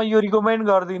 कसैलाई पनि म यो रिकमेन्ड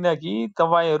गर्दिनँ कि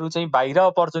तपाईहरू चाहिँ बाहिर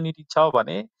अपर्च्युनिटी छ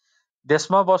भने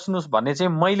देशमा बस्नुस् भन्ने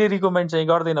चाहिँ मैले रिकमेन्ड चाहिँ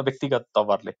गर्दैन व्यक्तिगत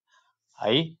तवरले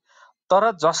है।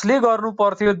 तर जसले गर्नु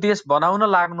पर्थ्यो देश बनाउन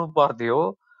लाग्नु पर्थ्यो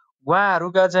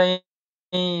उहाँहरूका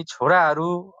चाहिँ छोराहरू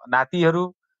नातिहरू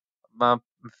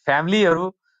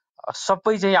फ्यामिलीहरू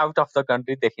सबै चाहिँ आउट अफ द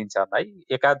कन्ट्री देखिन्छन् है।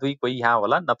 एका दुई कोही यहाँ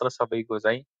होला नत्र सबैको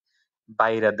चाहिँ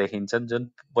बाहिर देखिन्छन् जुन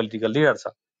पोलिटिकल लिडर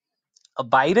छ।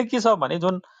 बाहिर के छ भने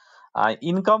जुन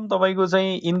इन्कम तपाईको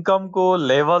चाहिँ इन्कमको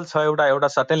लेभल छ एउटा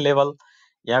सर्टेन लेभल।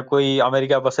 यहाँ कोही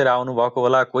अमेरिका बसेर आउनु भएको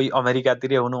होला, कोही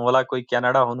अमेरिकातिर हुनु होला, कोही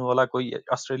क्यानाडा हुनु होला, कोही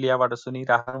अस्ट्रेलियाबाट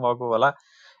सुनिराख्नु भएको होला।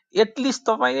 एटलिस्ट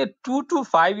तपाईले 2 to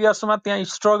 5 इयर्समा त्यहाँ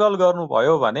स्ट्रगल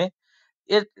गर्नुभयो भने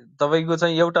तपाईको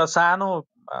चाहिँ एउटा सानो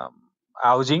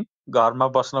हाउजिङ घरमा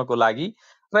बस्नको लागि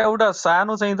र एउटा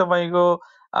सानो चाहिँ तपाईको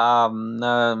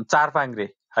चारपाङ्ग्रे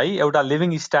है एउटा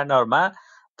लिभिङ स्ट्यान्डर्डमा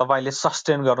तपाईले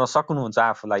सस्टेन गर्न सक्नुहुन्छ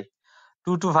आफूलाई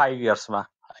 2 to 5 इयर्समा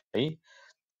है।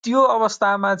 त्यो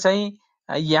अवस्थामा चाहिँ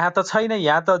यहाँ त छैन।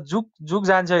 यहाँ त जुग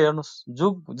जान्छ। हेर्नुस्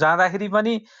जुग जाँदाखेरि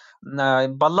पनि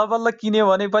बल्ल बल्ल किन्यो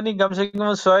भने पनि कमसेकम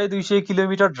 100-200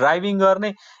 किलोमिटर ड्राइभिङ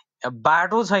गर्ने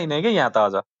बाटो छैन के यहाँ त।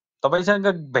 अझ तपाईसँग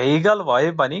भेहिकल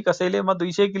भए पनि कसैले म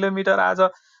 200 किलोमिटर आज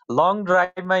लङ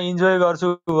ड्राइभमा इन्जोय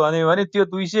गर्छु भने त्यो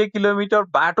 200 किलोमिटर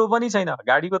बाटो पनि छैन।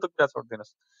 गाडीको त कुरा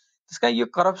छोड्दिनुस्। त्यसकारण यो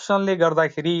करप्सनले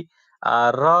गर्दाखेरि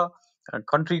र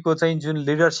कन्ट्रीको चाहिँ जुन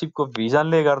लिडरशिपको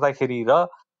भिजनले गर्दाखेरि र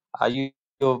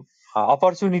यो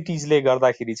अपर्च्युनिटिजले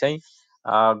गर्दाखेरि चाहिँ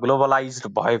ग्लोबलाइज्ड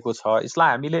भएको छ। यसलाई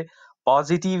हामीले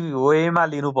पोजिटिभ वेमा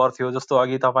लिनु पर्थ्यो। जस्तो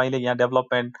अघि तपाईले यहाँ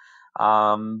डेभलपमेन्ट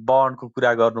बन्डको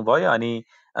कुरा गर्नुभयो अनि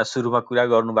सुरुमा कुरा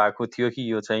गर्नुभएको थियो कि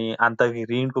यो चाहिँ आन्तरिक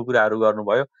ऋणको कुराहरू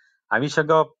गर्नुभयो।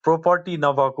 हामीसँग प्रोपर्टी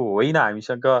नभएको होइन,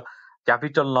 हामीसँग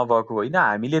क्यापिटल नभएको होइन,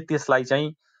 हामीले त्यसलाई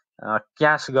चाहिँ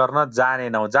क्यास गर्न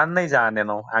जान्नै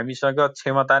जानेनौँ। हामीसँग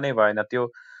क्षमता नै भएन,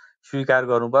 त्यो स्वीकार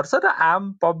गर्नुपर्छ। र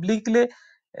आम पब्लिकले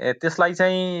त्यसलाई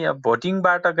चाहिँ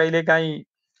भोटिङबाट कहिलेकाहीँ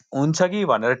हुन्छ कि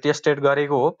भनेर टेस्टेड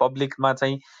गरेको हो। पब्लिकमा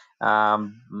चाहिँ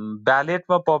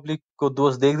ब्यालेटमा पब्लिकको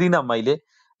दोष देख्दिनँ मैले।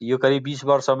 यो करिब 20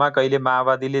 वर्षमा कहिले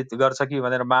माओवादीले गर्छ कि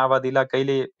भनेर माओवादीलाई,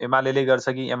 कहिले एमाले गर्छ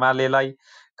कि एमालेलाई,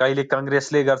 कहिले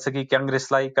कांग्रेसले गर्छ कि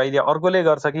कांग्रेसलाई, कहिले अर्कोले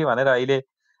गर्छ कि भनेर अहिले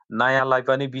नयाँलाई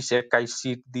पनि 20-21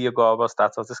 सिट दिएको अवस्था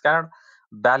छ। त्यसकारण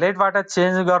ब्यालेटबाट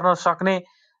चेन्ज गर्न सक्ने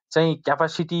चाहिँ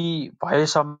क्यापासिटी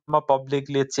भएसम्म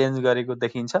पब्लिकले चेन्ज गरेको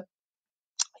देखिन्छ।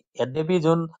 यद्यपि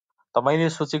जुन तपाईले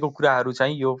सोचेको कुराहरू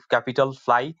चाहिँ यो क्यापिटल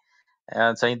फ्लाइ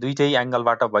चाहिँ दुईटै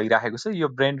एंगलबाट भइराखेको छ। यो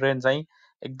ब्रेन ड्रेन चाहिँ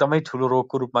एकदमै ठुलो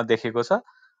रोगको रूपमा देखेको छ।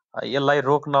 यसलाई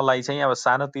रोक्नलाई चाहिँ अब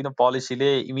सानोतिनो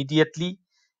पोलिसीले इमिडिएटली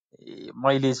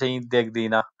मैले चाहिँ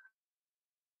देख्दिन।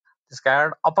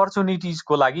 त्यसकारण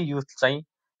अपर्च्युनिटिजको लागि युथ चाहिँ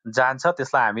जान्छ,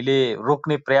 त्यसलाई हामीले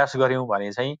रोक्ने प्रयास गर्यौं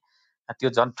भने चाहिँ त्यो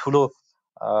झन् ठुलो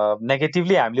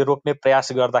नेगेटिभली हामीले रोक्ने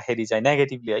प्रयास गर्दाखेरि चाहिँ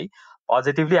नेगेटिभली है,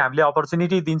 पोजिटिभली हामीले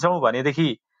अपर्च्युनिटी दिन्छौं भनेदेखि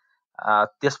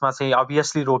त्यसमा चाहिँ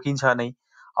अभियसली रोकिन्छ नै।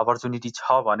 अपर्च्युनिटी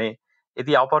छ भने,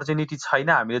 यदि अपर्च्युनिटी छैन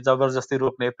हामीले जबरजस्ती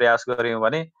रोक्ने प्रयास गर्यौं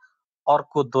भने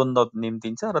अर्को द्वन्द्व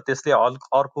निम्तिन्छ र त्यसले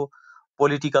अर्को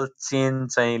पोलिटिकल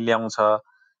चेन्ज चाहिँ ल्याउँछ।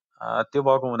 त्यो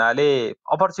भएको हुनाले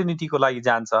अपर्च्युनिटीको लागि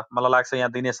जान्छ। मलाई लाग्छ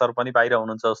यहाँ दिनेश सर पनि बाहिर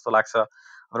हुनुहुन्छ जस्तो लाग्छ,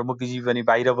 हाम्रो मुक्तिजी पनि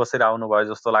बाहिर बसेर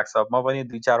आउनुभयो जस्तो लाग्छ। म पनि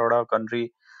दुई चारवटा कन्ट्री,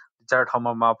 दुई चार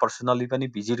ठाउँमा पर्सनली पनि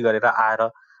भिजिट गरेर आएर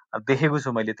देखेको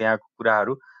छु मैले त्यहाँको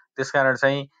कुराहरू। त्यसकारण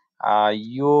चाहिँ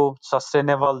यो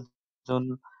सस्टेनेबल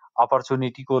जुन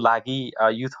अपर्च्युनिटीको लागि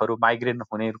युथहरू माइग्रेट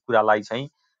हुने कुरालाई चाहिँ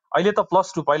अहिले त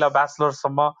 +2 पहिला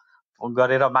ब्याचलरसम्म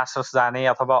गरेर मास्टर्स जाने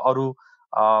अथवा अरू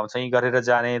चाहिँ गरेर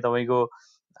जाने, तपाईँको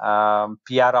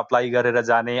पिआर अप्लाई गरेर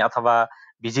जाने अथवा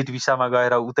भिजिट भिसामा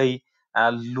गएर उतै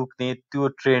लुक्ने त्यो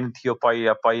ट्रेन्ड थियो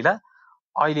पहिला।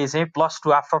 अहिले चाहिँ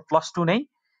 +2 आफ्टर +2 नै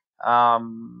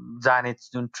जाने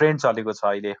जुन ट्रेन्ड चलेको छ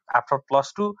अहिले। आफ्टर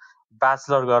 +2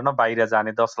 ब्याचलर गर्न बाहिर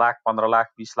जाने 10 लाख 15 लाख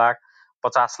 20 लाख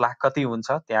 50 लाख कति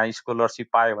हुन्छ, त्यहाँ स्कलरसिप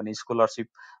पायो भने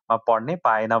स्कलरसिपमा पढ्ने,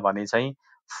 पाएन भने चाहिँ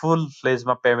फुल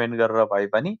फ्लेजमा पेमेन्ट गरेर भए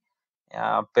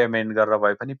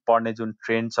पनि पढ्ने जुन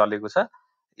ट्रेन्ड चलेको छ।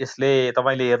 यसले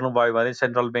तपाईले हेर्नुभयो भने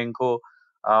सेन्ट्रल ब्याङ्कको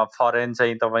फरेन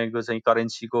चाहिँ तपाईको चाहिँ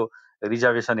करेन्सीको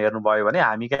रिजर्भेसन हेर्नुभयो भने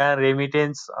हामी कहाँ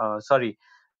रेमिटेन्स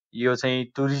यो चाहिँ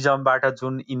टुरिज्मबाट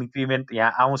जुन इन्क्रिमेन्ट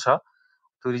यहाँ आउँछ,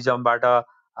 टुरिज्मबाट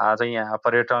चाहिँ यहाँ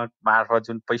पर्यटन मार्फत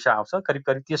जुन पैसा आउँछ करिब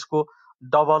करिब त्यसको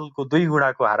डबलको 2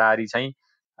 गुणाको हाराहारी चाहिँ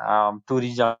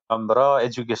टुरिज्म र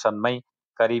एजुकेसनमै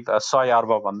करिब 100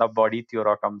 अर्ब भन्दा बढी त्यो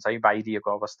रकम चाहिँ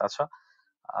बाहिरिएको अवस्था छ।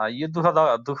 यो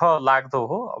दुःख लाग्दो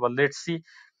हो। अब लेट्स सी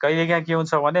कहिलेकाहीँ के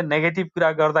हुन्छ भने नेगेटिभ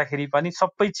कुरा गर्दाखेरि पनि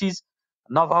सबै चिज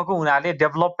नभएको हुनाले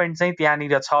डेभलपमेन्ट चाहिँ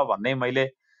त्यहाँनिर छ भन्ने मैले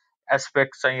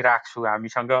एस्पेक्ट चाहिँ राख्छु।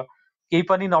 हामीसँग केही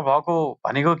पनि नभएको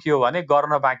भनेको के हो भने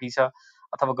गर्न बाँकी छ,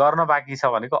 अथवा गर्न बाँकी छ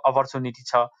भनेको अपर्च्युनिटी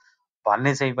छ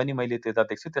भन्ने चाहिँ पनि मैले त्यता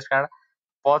देख्छु। त्यसकारण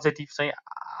पोजिटिभ चाहिँ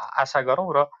आशा गरौँ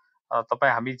र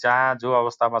तपाईँ हामी जहाँ जो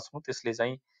अवस्थामा छौँ त्यसले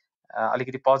चाहिँ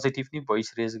अलिकति पोजिटिभ नि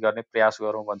भोइस रेज गर्ने प्रयास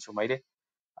गरौँ भन्छु मैले।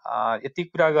 यति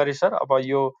कुरा गरे सर। अब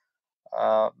यो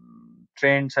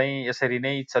ट्रेन्ड चाहिँ यसरी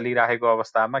नै चलिरहेको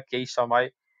अवस्थामा केही समय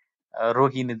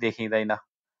रोकिने देखिँदैन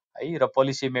है, र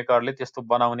पोलिसी मेकरले त्यस्तो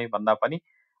बनाउने भन्दा पनि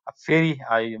फेरि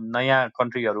नयाँ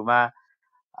कन्ट्रीहरूमा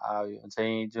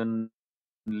चाहिँ जुन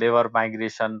लेबर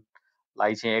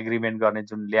माइग्रेसनलाई चाहिँ एग्रिमेन्ट गर्ने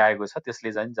जुन ल्याएको छ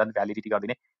त्यसले चाहिँ झन् भ्यालिडिटी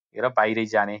गरिदिने र बाहिरै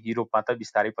जाने। युरोपमा त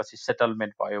बिस्तारै पछि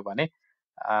सेटलमेन्ट भयो भने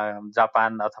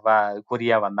जापान अथवा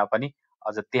कोरिया भन्दा पनि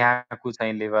अझ त्यहाँको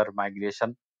चाहिँ लेबर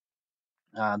माइग्रेसन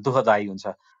दुःखदायी हुन्छ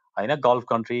हैन। गल्फ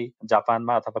कन्ट्री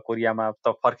जापानमा अथवा कोरियामा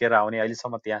त फर्केर आउने,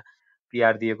 अहिलेसम्म त्यहाँ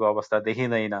पिआर दिएको अवस्था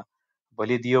देखिँदैन।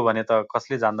 भोलि दियो भने त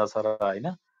कसले जान्दछ र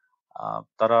हैन।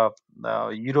 तर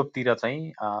युरोपतिर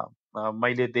चाहिँ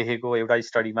मैले देखेको एउटा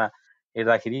स्टडीमा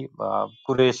हेर्दाखेरि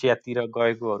क्रोएसियातिर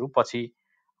गएकोहरू पछि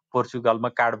पोर्चुगलमा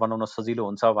कार्ड बनाउन सजिलो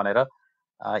हुन्छ भनेर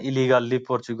इलिगल्ली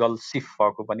पोर्चुगल सिफ्ट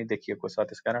भएको पनि देखिएको छ।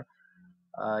 त्यसकारण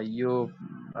यो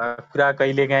कुरा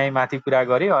कहिलेकाहीँ माथि कुरा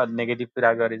गर्यो नेगेटिभ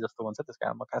कुरा गरे जस्तो हुन्छ।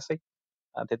 त्यसकारण म खासै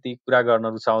त्यति कुरा गर्न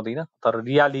रुचाउँदिनँ, तर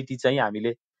रियालिटी चाहिँ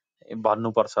हामीले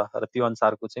भन्नुपर्छ र त्यो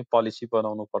अनुसारको चाहिँ पोलिसी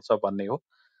बनाउनु पर्छ भन्ने हो।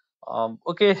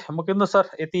 ओके मुकेन्द्र सर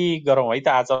यति गरौँ है त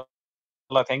आज।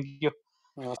 ल थ्याङ्क यू,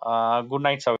 गुड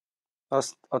नाइट सबै।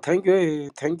 हस् थ्याङ्क यू है,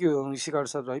 थ्याङ्क यू शिखर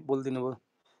सर है, बोलिदिनु भयो,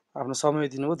 आफ्नो समय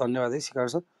दिनुभयो, धन्यवाद है शिखर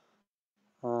सर।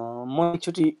 म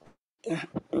एकचोटि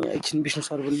एकछिन विष्णु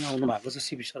सर पनि आउनु भएको छ,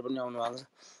 सिबी सर पनि आउनु भएको छ।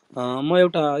 म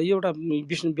एउटा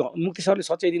विष्णु मुक्ति सरले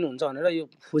सच्याइदिनुहुन्छ भनेर यो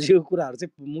खोजेको कुराहरू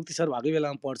चाहिँ मुक्ति सर भएकै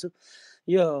बेलामा पढ्छु।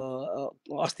 यो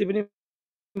अस्ति पनि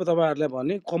म तपाईँहरूलाई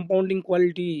भने कम्पाउन्डिङ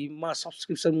क्वालिटीमा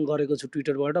सब्सक्रिप्सन गरेको छु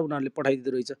ट्विटरबाट, उनीहरूले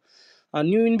पठाइदिँदो रहेछ।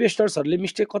 न्यू इन्भेस्टर्सहरूले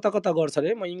मिस्टेक कता कता गर्छ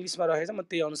अरे, म इङ्ग्लिसमा राखेको छ, म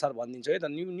त्यही अनुसार भनिदिन्छु है त।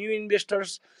 न्यू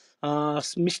इन्भेस्टर्स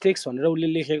मिस्टेक्स भनेर उसले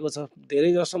लेखेको छ,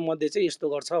 धेरै जसो मध्ये चाहिँ यस्तो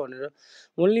गर्छ भनेर।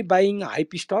 Only buying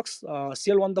hype स्टक्स,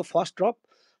 sale on the first drop,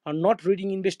 not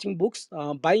reading investing books,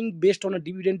 buying based on a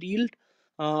dividend yield,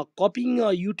 cupping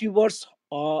YouTubers,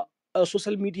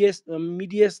 social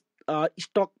media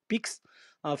stock pics,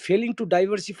 failing to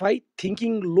diversify,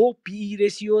 thinking low PE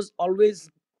ratios always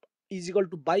is equal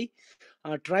to buy,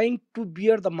 trying to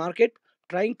bear the market,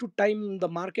 trying to time the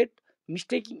market,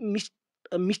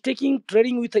 mistaking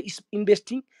trading with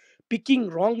investing, picking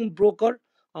wrong broker,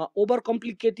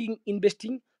 overcomplicating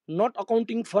investing, not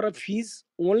accounting for a fees,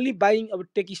 only buying अब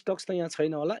take स्टक्स त यहाँ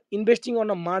छैन होला, investing on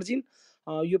a margin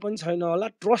यो पनि छैन होला,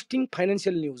 trusting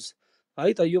financial news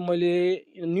है त। यो मैले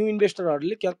न्यू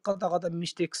इन्भेस्टरहरूले कता कता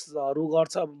मिस्टेक्सहरू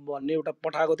गर्छ भन्ने एउटा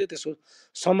पठाएको थिएँ, त्यसको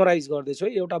समराइज गर्दैछु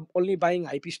है। एउटा only buying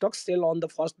hyphae स्टक्स, sale on the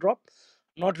first drop,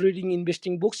 not reading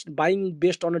investing books, buying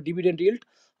based on a dividend yield,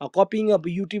 copying of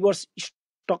YouTubers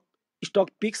stock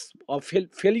picks,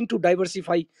 failing to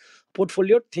diversify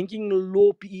portfolio, thinking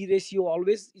low PE ratio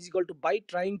always is equal to buy,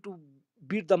 trying to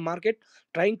beat the market,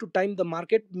 trying to time the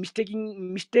market,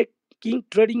 mistaking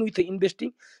trading with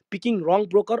investing, picking wrong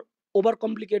broker,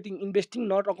 overcomplicating investing,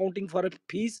 not accounting for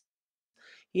fees,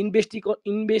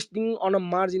 investing on a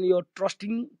margin, यो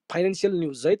trusting financial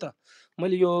news है त।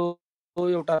 मैले यो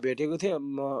एउटा भेटेको थिएँ,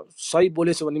 सही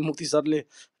बोलेछु भने मुक्ति सरले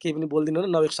केही पनि बोलिदिनु न,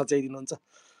 नभए सच्याइदिनुहुन्छ।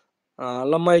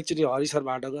 ल म एकचोटि हरि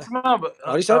सरबाट गएँ।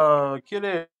 हरि सर के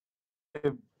अरे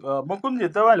मुकुन्दजी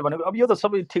तपाईँले भनेको अब यो त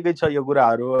सबै ठिकै छ यो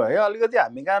कुराहरू है, अलिकति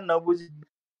हामी कहाँ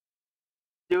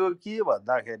नबुझ्यो के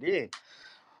भन्दाखेरि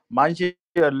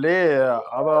मान्छेहरूले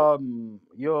अब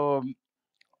यो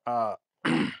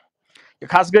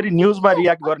खास गरी न्युजमा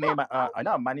रियाक्ट गर्ने होइन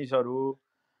मानिसहरू,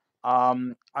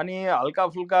 अनि हल्का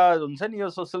फुल्का हुन्छ नि यो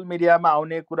सोसियल मिडियामा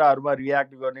आउने कुराहरूमा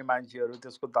रियाक्ट गर्ने मान्छेहरू,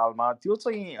 त्यसको तालमा त्यो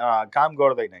चाहिँ काम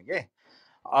गर्दैन के।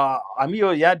 हामी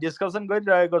यो यहाँ डिस्कसन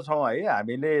गरिरहेको छौँ है,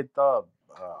 हामीले त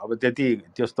अब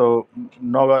त्यस्तो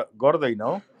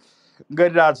गर्दैनौँ,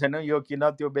 गरिरहेको छैनौँ, यो किन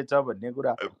त्यो बेच भन्ने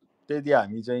कुरा त्यति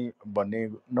हामी चाहिँ भन्ने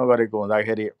नगरेको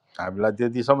हुँदाखेरि हामीलाई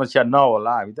त्यति समस्या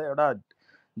नहोला। हामी त एउटा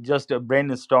just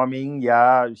brain storming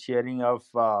yeah sharing of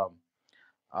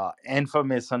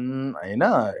information होइन,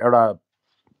 एउटा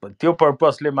त्यो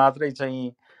पर्पसले मात्रै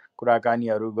चाहिँ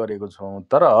कुराकानीहरू गरेको छौँ।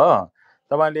 तर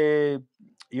तपाईँले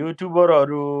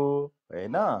युट्युबरहरू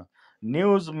होइन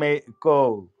न्युजको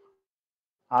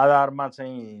आधारमा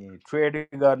चाहिँ ट्रेड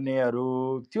गर्नेहरू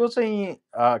त्यो चाहिँ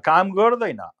काम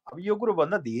गर्दैन। अब यो कुरो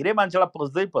भन्दा धेरै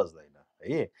मान्छेलाई पस्दैन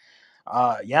है।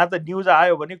 यहाँ त न्युज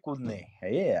आयो भने कुद्ने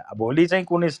है, भोलि चाहिँ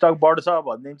कुन स्टक बढ्छ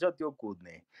भनिदिन्छ त्यो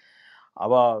कुद्ने,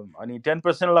 अब अनि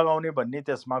 10% लगाउने भन्ने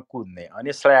त्यसमा कुद्ने,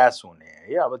 अनि स्ल्यास हुने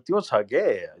है। अब त्यो छ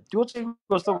के, त्यो चाहिँ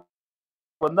कस्तो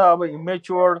भन्दा अब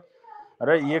इमेच्योर र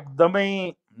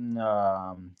एकदमै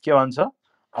के भन्छ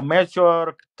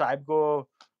अमेच्योर टाइपको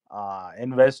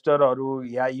इन्भेस्टरहरू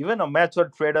या इभन अमेच्योर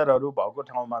ट्रेडरहरू भएको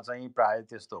ठाउँमा चाहिँ प्रायः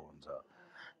त्यस्तो हुन्छ।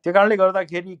 त्यो कारणले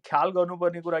गर्दाखेरि ख्याल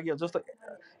गर्नुपर्ने कुरा के, जस्तो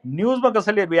न्युजमा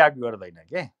कसैले रियाक्ट गर्दैन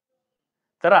के,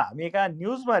 तर हामी कहाँ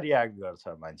न्युजमा रियाक्ट गर्छ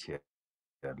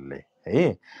मान्छेहरूले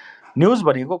है। न्युज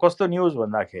भनेको कस्तो न्युज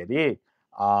भन्दाखेरि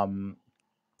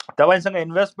तपाईँसँग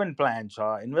इन्भेस्टमेन्ट प्लान छ,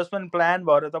 इन्भेस्टमेन्ट प्लान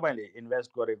भएर तपाईँले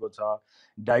इन्भेस्ट गरेको छ,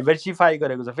 डाइभर्सिफाई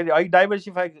गरेको छ। फेरि अहिले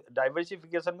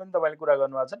डाइभर्सिफिकेसन पनि तपाईँले कुरा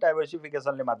गर्नुभएको छ,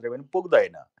 डाइभर्सिफिकेसनले मात्रै पनि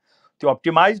पुग्दैन, त्यो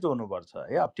अप्टिमाइज्ड हुनुपर्छ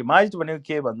है। अप्टिमाइज्ड भनेको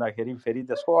के भन्दाखेरि फेरि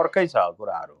त्यसको अर्कै छ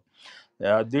कुराहरू।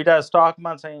 दुईवटा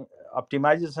स्टकमा चाहिँ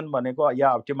अप्टिमाइजेसन भनेको या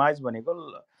अप्टिमाइज भनेको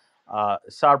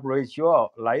सार्प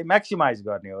रेसियोलाई म्याक्सिमाइज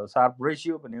गर्ने हो। सार्प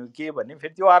रेसियो भनेको के भने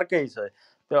फेरि त्यो अर्कै छ,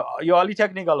 त्यो यो अलिक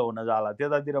टेक्निकल हुन जाला,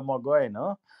 त्यतातिर म गएन।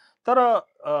 तर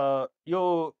यो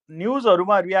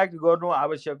न्युजहरूमा रियाक्ट गर्नु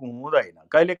आवश्यक हुँदैन।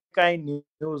 कहिलेकाहीँ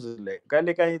न्युजले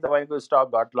कहिलेकाहीँ तपाईँको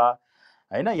स्टक घट्ला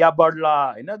होइन या बढ्ला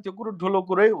होइन, त्यो कुरो ठुलो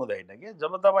कुरै हुँदैन कि।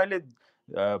 जब तपाईँले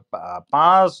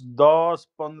 5, 10,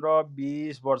 15,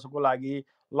 20 वर्षको लागि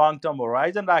लङ टर्म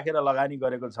होराइजन राखेर लगानी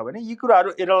गरेको छ भने यी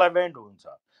कुराहरू इरेलेभेन्ट हुन्छ।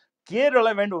 के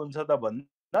रेलेभेन्ट हुन्छ त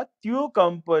भन्दा त्यो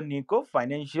कम्पनीको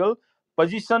फाइनेन्सियल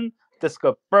पोजिसन,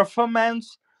 त्यसको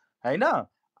पर्फर्मेन्स होइन,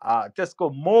 त्यसको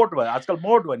मोड आजकल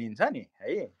मोड भनिन्छ नि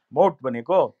है। मोड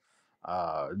भनेको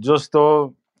जस्तो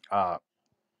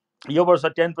यो वर्ष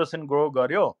 10% ग्रो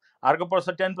गर्यो, अर्को वर्ष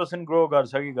 10% ग्रो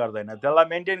गर्छ कि गर्दैन, त्यसलाई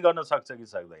मेन्टेन गर्न सक्छ कि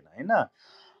सक्दैन होइन।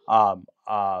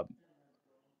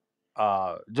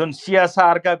 जुन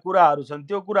सिएसआरका कुराहरू छन्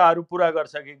त्यो कुराहरू पुरा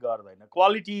गर्छ कि गर्दैन,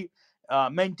 क्वालिटी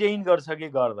मेन्टेन गर्छ कि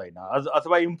गर्दैन,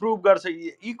 अथवा इम्प्रुभ गर्छ,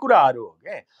 यी कुराहरू हो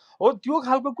क्या। हो त्यो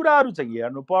खालको कुराहरू चाहिँ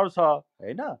हेर्नुपर्छ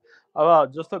होइन।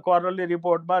 अब जस्तो क्वार्टरली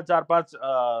रिपोर्टमा 4-5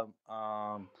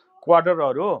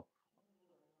 क्वार्टरहरू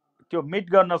त्यो मिट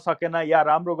गर्न सकेन या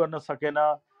राम्रो गर्न सकेन,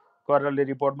 क्वार्टरली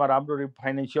रिपोर्टमा राम्रो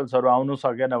फाइनेन्सियल्सहरू आउनु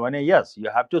सकेन भने yes you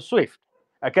have to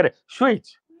switch.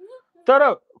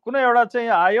 तर कुनै एउटा चाहिँ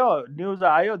आयो, न्युज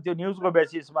आयो, त्यो न्युजको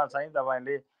बेसिसमा चाहिँ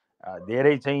तपाईँले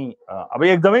धेरै चाहिँ अब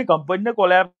एकदमै कम्पनी नै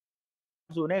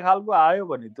कोल्याप्स हुने खालको आयो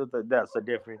भने त्यो त द्याट्स अ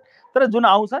डिफरेन्ट। तर जुन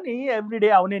आउँछ नि एभ्री डे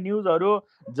आउने न्युजहरू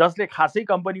जसले खासै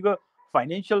कम्पनीको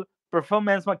फाइनेन्सियल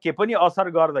पर्फर्मेन्समा के पनि असर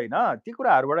गर्दैन ती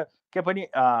कुराहरूबाट के पनि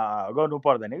गर्नु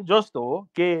पर्दैन। जस्तो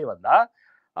के भन्दा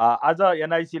आज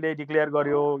एनआइसीले डिक्लेयर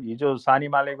गर्यो, हिजो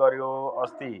सानिमाले गर्यो,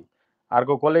 अस्ति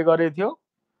अर्को कसले गरेको थियो,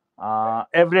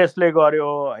 एभरेस्टले गर्यो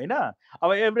होइन।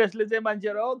 अब एभरेस्टले चाहिँ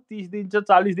मान्छेहरू 30 दिन्छ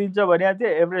 40 दिन्छ भनेको थियो,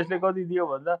 एभरेस्टले कति दियो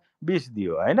भन्दा 20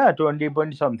 दियो होइन,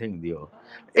 20.something दियो।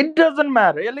 इट डजन्ट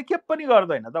म्याटर, यसले के पनि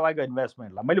गर्दैन तपाईँको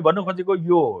इन्भेस्टमेन्टलाई। मैले भन्नु खोजेको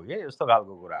यो हो कि यस्तो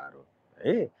खालको कुराहरू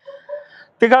है।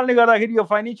 त्यही कारणले गर्दाखेरि यो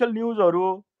फाइनेन्सियल न्युजहरू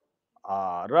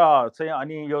र चाहिँ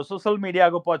अनि यो सोसल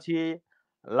मिडियाको पछि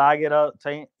लागेर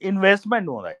चाहिँ इन्भेस्टमेन्ट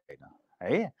हुँदैन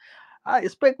है।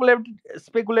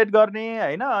 स्पेकुलेट गर्ने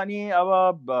होइन। अनि अब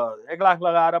 1 लाख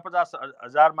लगाएर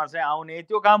 50,000मा चाहिँ आउने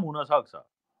त्यो काम हुनसक्छ है,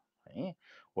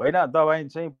 होइन तपाईँ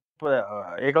चाहिँ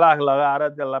 1 लाख लगाएर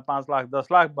त्यसलाई 5 लाख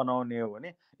 10 लाख बनाउने हो भने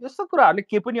यस्तो कुराहरूले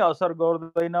के पनि असर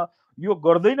गर्दैन। यो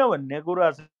गर्दैन भन्ने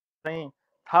कुरा चाहिँ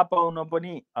थाहा पाउन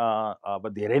पनि अब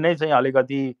धेरै नै चाहिँ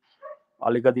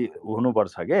अलिकति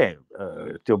हुनुपर्छ के,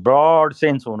 त्यो ब्रड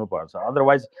सेन्स हुनुपर्छ।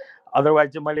 अदरवाइज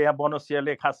चाहिँ मैले यहाँ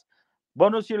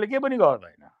बोनसियरले के पनि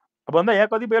गर्दैन भन्दा यहाँ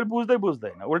कति बेला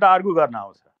बुझ्दैन, उल्टा आर्गु गर्न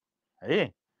आउँछ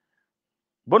है।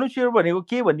 बोनसियर भनेको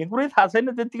के भन्ने कुरै थाहा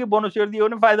छैन, त्यतिकै बोनसियर दियो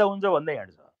भने फाइदा हुन्छ भन्दै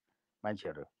हिँड्छ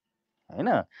मान्छेहरू होइन।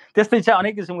 त्यस्तै छ,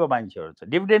 अनेक किसिमको मान्छेहरू छ।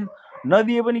 डिभिडेन्ड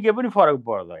नदिए पनि के पनि फरक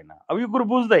पर्दैन। अब यो कुरो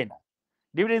बुझ्दैन,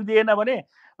 डिभिडेन्ड दिएन भने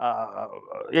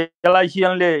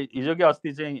एलआइसिएनले हिजो कि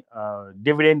अस्ति चाहिँ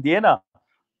डिभिडेन्ड दिएन,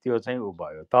 त्यो चाहिँ ऊ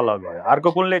भयो, तल गयो।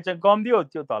 अर्को कुनले चाहिँ कम दियो,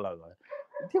 त्यो तल गयो।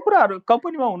 त्यो कुराहरू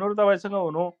कम्पनीमा हुनु र तपाईँसँग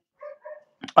हुनु।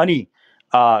 अनि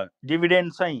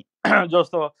डिभिडेन्ड चाहिँ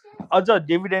जस्तो अझ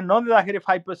डिभिडेन्ड नदिँदाखेरि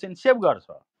 5% सेभ गर्छ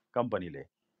कम्पनीले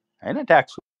होइन,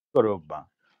 ट्याक्सको रूपमा।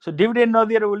 सो डिभिडेन्ड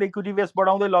नदिएर उसले इक्विटी बेस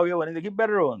बढाउँदै लग्यो भनेदेखि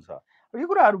बेटर हुन्छ। यो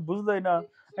कुराहरू बुझ्दैन।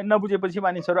 नबुझेपछि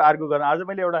मानिसहरू आर्गु गर्न। आज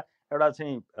मैले एउटा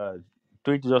चाहिँ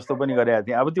ट्विट जस्तो पनि गरेको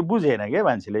थिएँ। अब त्यो बुझेन के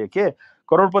मान्छेले, के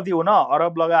करोडपति हुन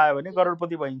अरब लगायो भने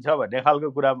करोडपति भइन्छ भन्ने खालको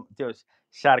कुरा त्यो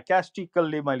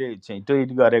सार्कास्टिकल्ली मैले चाहिँ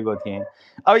ट्विट गरेको थिएँ।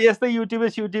 अब यस्तै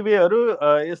युट्युबेहरू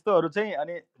यस्तोहरू चाहिँ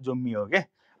अनि जुम्मियो के।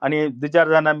 अनि 2-4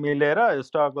 जना मिलेर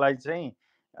स्टकलाई चाहिँ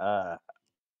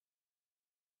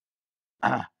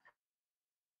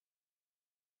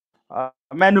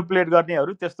म्यानुपुलेट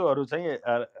गर्नेहरू त्यस्तोहरू चाहिँ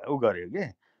उ गर्यो कि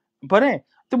भने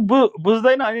त्यो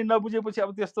बुझ्दैन। अनि नबुझेपछि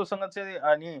अब त्यस्तोसँग चाहिँ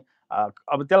अनि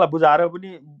अब त्यसलाई बुझाएर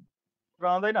पनि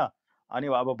रहँदैन, अनि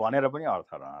अब भनेर पनि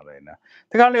अर्थ रहँदैन।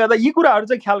 त्यही कारणले गर्दा यी कुराहरू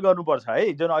चाहिँ ख्याल गर्नुपर्छ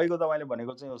है। जुन अहिलेको तपाईँले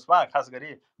भनेको चाहिँ उसमा खास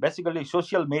गरी बेसिकली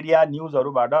सोसियल मिडिया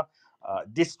न्युजहरूबाट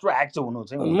डिस्ट्र्याक्ट हुनु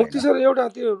चाहिँ हुँदैन। मुक्ति सर एउटा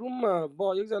त्यो रुममा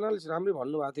एकजनाले राम्रै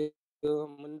भन्नुभएको थियो,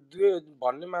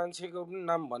 भन्ने मान्छेको पनि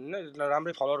नाम भन्ने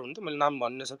राम्रै फलोवर हुन्थ्यो, मैले नाम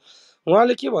भन्ने सर।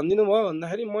 उहाँले के भनिदिनु भयो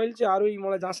भन्दाखेरि मैले चाहिँ आरोही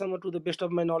मलाई जहाँसम्म to the best of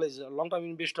my knowledge long term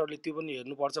इन्भेस्टरले त्यो पनि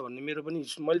हेर्नुपर्छ भन्ने मेरो पनि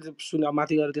मैले सुने,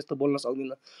 माथि गएर त्यस्तो बोल्न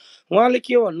सक्दिनँ। उहाँले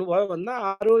के भन्नुभयो भन्दा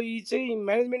आरोही चाहिँ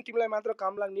म्यानेजमेन्ट टिमलाई मात्र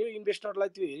काम लाग्ने हो, इन्भेस्टरलाई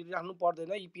त्यो हेरिराख्नु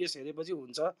पर्दैन, इपिएस हेरेपछि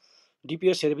हुन्छ,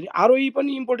 डिपिएस हेरेपछि। आरोही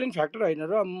पनि इम्पोर्टेन्ट फ्याक्टर होइन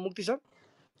र मुक्ति सर?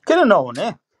 किन नहुने?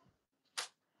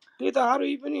 त्यही त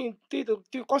आरोही पनि त्यही त,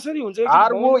 त्यो कसरी हुन्छ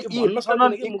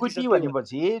इक्विटी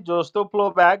भनेपछि जस्तो फ्लो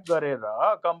ब्याक गरेर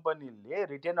कम्पनीले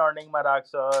रिटेन अर्निङमा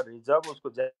राख्छ, रिजर्भ उसको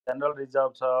जेनरल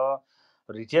रिजर्भ छ,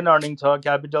 रिटेन अर्निङ छ,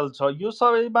 क्यापिटल छ, यो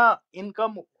सबैमा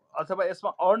इन्कम अथवा यसमा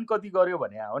अर्न कति गर्यो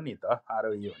भने हो नि त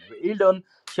आरोही भनेको। Yield on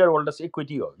share holders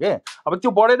equity हो के। अब त्यो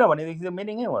बढेन भनेदेखि त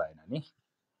मिनिङै हुँदैन नि।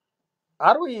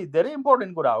 आरोही धेरै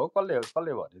इम्पोर्टेन्ट कुरा हो।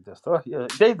 कसले भन्यो त्यस्तो?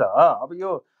 त्यही त। अब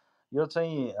यो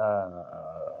चाहिँ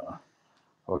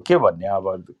के भन्ने, अब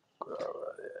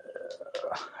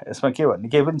यसमा के भन्ने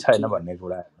केही पनि छैन भन्ने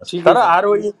कुरा। तर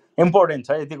आरोही इम्पोर्टेन्ट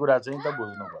छ, यति कुरा चाहिँ त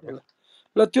बुझ्नु पर्यो।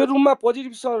 ल त्यो रुममा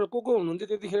पोजिटिभ सर को हुनुहुन्थ्यो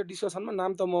त्यतिखेर डिस्कसनमा?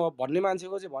 नाम त म भन्ने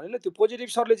मान्छेको चाहिँ भनेन। त्यो पोजिटिभ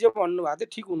सरले जे भन्नुभएको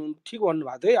थियो ठिक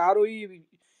भन्नुभएको थियो है। आरोही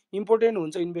इम्पोर्टेन्ट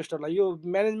हुन्छ इन्भेस्टरलाई। यो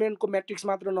म्यानेजमेन्टको म्याट्रिक्स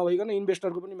मात्र नभइकन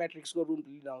इन्भेस्टरको पनि म्याट्रिक्सको रूप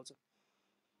लिन आउँछ।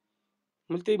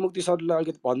 मैले त्यही मुक्ति सरले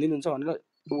अलिकति भनिदिनुहुन्छ भनेर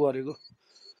उ गरेको।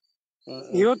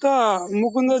 यो त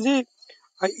मुकुन्दजी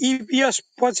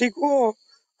इपिएस पछिको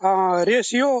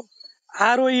रेसियो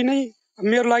आरओई नै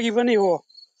मेरो लागि पनि हो।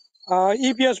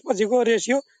 इपिएस पछिको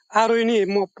रेसियो आरओई नै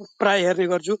म प्राय हेर्ने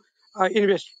गर्छु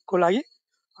इन्भेस्टको लागि।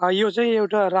 यो चाहिँ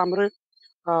एउटा राम्रो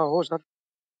हो सर।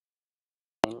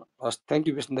 हस्, थ्याङ्क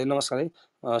यू विष्णु दाइ, नमस्कार है।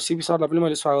 सिपी सरलाई पनि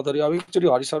मैले स्वागत गरेँ। अब एकचोटि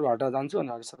हरि सरबाट जान्छु अनि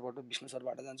हरि सरबाट विष्णु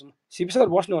सरबाट जान्छु। सिपी सर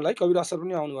बस्नु होला है, कविराज सर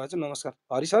पनि आउनु भएको छ। नमस्कार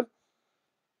Hari sir.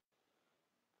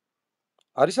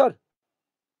 Hari sir,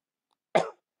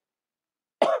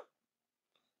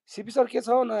 CP sir के छ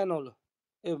हौ नयाँ नौलो?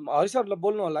 ए हरि सरलाई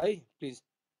बोल्नु होला है प्लिज।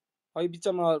 अहिले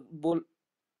बिचमा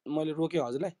मैले रोकेँ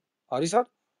हजुरलाई। हरि सर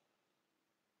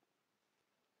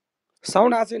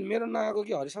साउन्ड आएको छैन। मेरो नआएको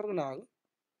कि हरि सरको नआएको?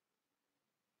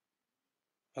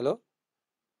 हेलो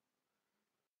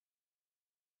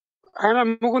होइन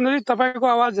मुकुन्दजी तपाईँको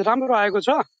आवाज राम्रो आएको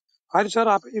छ। हरि सर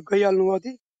आफै गइहाल्नु भयो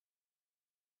ती।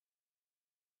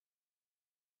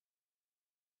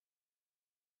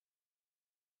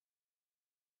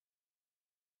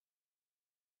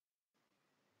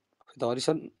 त हरि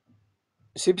सर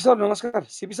सिपी सर नमस्कार।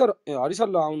 सिपी सर हरि सर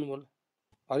ल आउनु बोल।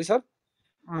 हरि सर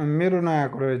मेरो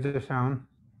नआएको रहेछ साउन्ड।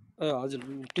 ए हजुर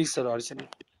प्लिज सर हरि सर।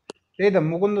 त्यही त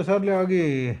मुकुन्द सरले अघि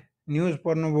न्युज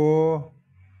पढ्नुभयो।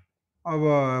 अब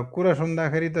कुरा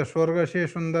सुन्दाखेरि त स्वर्ग से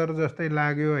सुन्दर जस्तै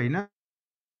लाग्यो होइन।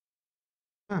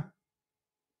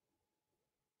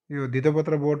 यो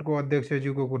धितोपत्र बोर्डको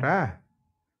अध्यक्षज्यूको कुरा,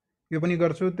 यो पनि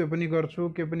गर्छु त्यो पनि गर्छु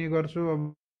के पनि गर्छु।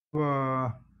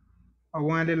 अब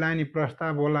उहाँले लाने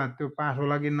प्रस्ताव होला त्यो पास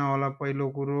होला कि नहोला पहिलो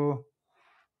कुरो।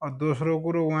 दोस्रो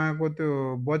कुरो उहाँको त्यो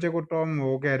बचेको टर्म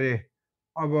हो क्या अरे,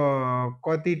 अब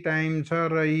कति टाइम छ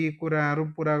र यी कुराहरू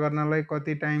पुरा गर्नलाई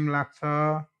कति टाइम लाग्छ,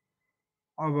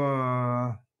 अब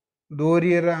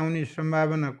दोहोरिएर आउने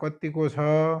सम्भावना कतिको छ।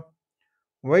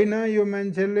 होइन यो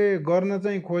मान्छेले गर्न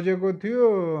चाहिँ खोजेको थियो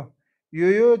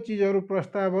यो चिजहरू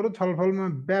प्रस्तावहरू छलफलमा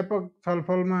व्यापक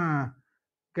छलफलमा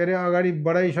के अरे अगाडि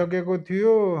बढाइसकेको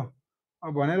थियो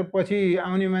भनेर पछि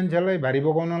आउने मान्छेलाई भारी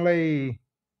बोकाउनलाई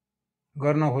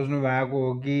गर्न खोज्नु भएको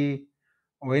हो कि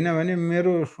होइन भने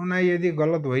मेरो सुनाइ यदि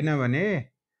गलत होइन भने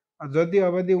जति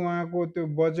अवधि उहाँको त्यो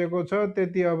बचेको छ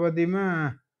त्यति अवधिमा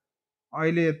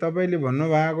अहिले तपाईँले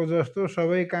भन्नुभएको जस्तो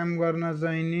सबै काम गर्न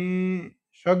चाहिँ नि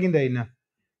सकिँदैन।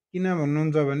 किन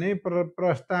भन्नुहुन्छ भने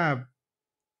प्रस्ताव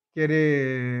के अरे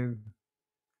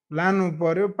लानु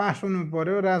पर्यो, पास हुनु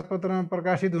पर्यो, राजपत्रमा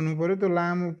प्रकाशित हुनु पर्यो, त्यो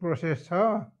लामो प्रोसेस छ।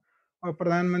 अब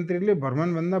प्रधानमन्त्रीले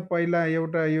भ्रमणभन्दा पहिला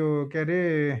एउटा यो के अरे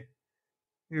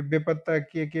यो बेपत्ता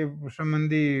के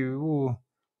सम्बन्धी ऊ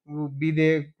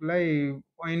विधेयकलाई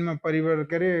ऐनमा परिवर्तन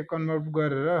के अरे कन्भर्ट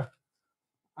गरेर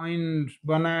ऐन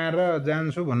बनाएर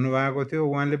जान्छु भन्नुभएको थियो,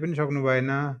 उहाँले पनि सक्नु भएन।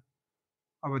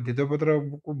 अब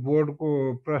धितोपत्रको बोर्डको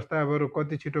प्रस्तावहरू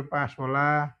कति छिटो पास होला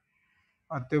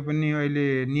त्यो पनि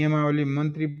अहिले नियमावली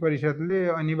मन्त्री परिषदले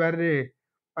अनिवार्य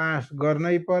पास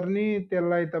गर्नै पर्ने,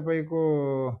 त्यसलाई तपाईँको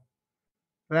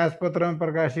राजपत्रमा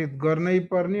प्रकाशित गर्नै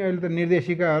पर्ने। अहिले त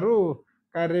निर्देशिकाहरू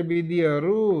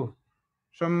कार्यविधिहरू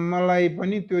सम्मलाई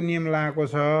पनि त्यो नियम लागेको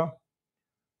छ।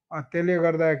 त्यसले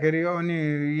गर्दाखेरि अनि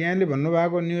यहाँले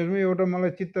भन्नुभएको न्युजमा एउटा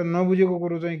मलाई चित्त नबुझेको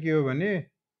कुरो चाहिँ के हो भने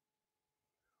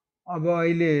अब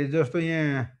अहिले जस्तो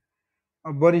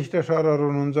यहाँ वरिष्ठ सरहरू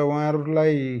हुनुहुन्छ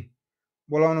उहाँहरूलाई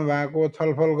बोलाउनु भएको,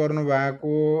 छलफल गर्नु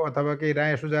भएको अथवा केही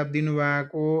राय सुझाव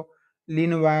दिनुभएको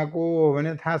लिनु भएको हो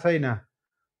भने थाहा छैन।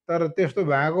 तर त्यस्तो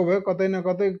भएको भए कतै न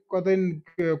कतै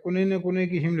कुनै न कुनै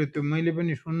किसिमले त्यो मैले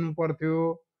पनि सुन्नु पर्थ्यो।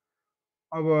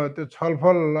 अब त्यो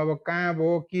छलफल अब कहाँ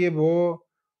भयो के भयो,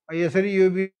 यसरी यो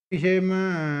विषयमा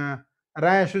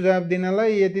राय सुझाव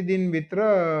दिनलाई यति दिनभित्र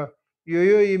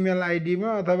यो इमेल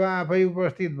आइडीमा अथवा आफै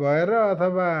उपस्थित भएर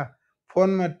अथवा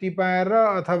फोनमा टिपाएर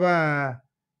अथवा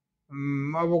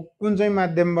अब कुन चाहिँ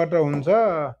माध्यमबाट हुन्छ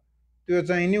त्यो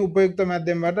चाहिँ नि उपयुक्त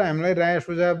माध्यमबाट हामीलाई राय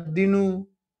सुझाव दिनु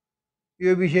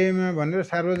यो विषयमा भनेर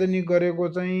सार्वजनिक गरेको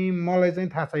चाहिँ मलाई चाहिँ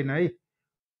थाहा छैन है।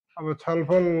 अब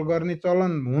छलफल गर्ने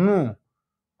चलन हुनु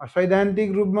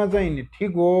सैद्धान्तिक रूपमा चाहिँ नि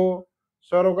ठिक हो,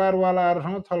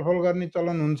 सरोकारवालाहरूसँग छलफल गर्ने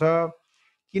चलन हुन्छ।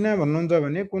 किन भन्नुहुन्छ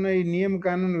भने कुनै नियम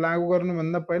कानुन लागू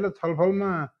गर्नुभन्दा पहिला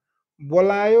छलफलमा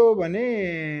बोलायो भने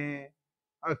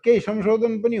केही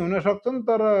संशोधन पनि हुन सक्छन्,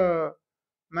 तर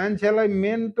मान्छेलाई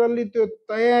मेन्टल्ली त्यो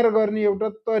तयार गर्ने एउटा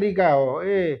तरिका हो।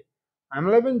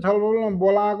 हामीलाई पनि छलफलमा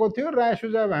बोलाएको थियो, राय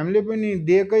सुझाव हामीले पनि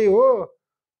दिएकै हो,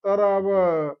 तर अब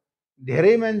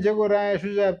धेरै मान्छेको राय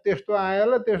सुझाव त्यस्तो आयो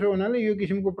होला, त्यसो हुनाले यो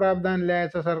किसिमको प्रावधान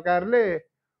ल्याएछ सरकारले,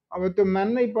 अब त्यो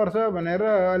मान्नै पर्छ भनेर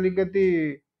अलिकति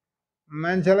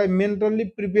मान्छेलाई मेन्टल्ली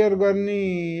प्रिपेयर गर्ने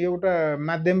एउटा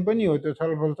माध्यम पनि हो त्यो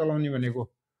छलफल चलाउने भनेको।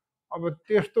 अब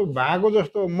त्यस्तो भएको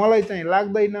जस्तो मलाई चाहिँ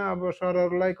लाग्दैन। अब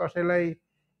सरहरूलाई कसैलाई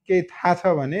केही थाहा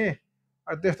छ भने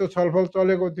त्यस्तो छलफल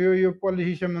चलेको थियो यो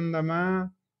पोलिसी सम्बन्धमा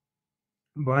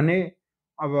भने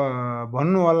अब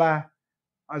भन्नु होला।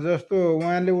 जस्तो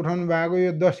उहाँले उठाउनु भएको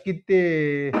यो 10 कित्ते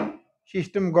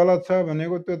सिस्टम गलत छ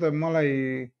भनेको त्यो त मलाई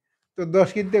त्यो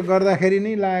 10 कित्ते गर्दाखेरि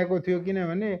नै लागेको थियो।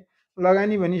 किनभने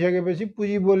लगानी भनिसकेपछि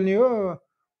पुँजी बोल्ने हो,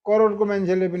 करोडको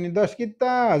मान्छेले पनि 10 कित्ता,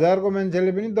 हजारको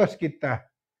मान्छेले पनि 10 कित्ता।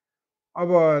 अब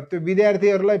त्यो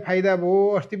विद्यार्थीहरूलाई फाइदा भयो।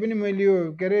 अस्ति पनि मैले यो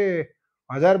के अरे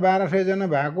 1200 जना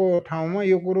भएको ठाउँमा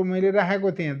यो कुरो मैले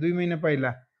राखेको थिएँ 2 महिना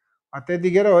पहिला।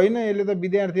 त्यतिखेर होइन यसले त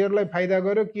विद्यार्थीहरूलाई फाइदा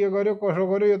गर्यो, के गर्यो कसो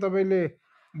गर्यो, यो तपाईँले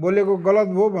बोलेको गलत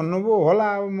भयो भन्नुभयो होला।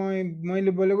 अब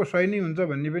मैले बोलेको सही नै हुन्छ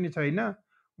भन्ने पनि छैन,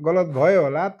 गलत भयो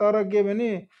होला। तर के भने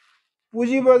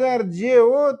पुँजी बजार जे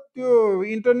हो त्यो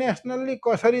इन्टरनेसनल्ली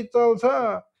कसरी चल्छ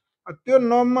त्यो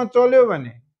नममा चल्यो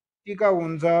भने टिकाउ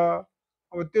हुन्छ।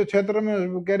 अब त्यो क्षेत्रमा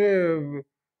के अरे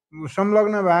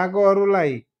संलग्न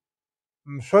भएकोहरूलाई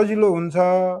सजिलो हुन्छ।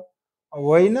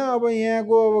 होइन अब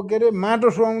यहाँको अब के अरे माटो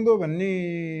सुहाउँदो भन्ने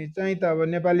चाहिँ त अब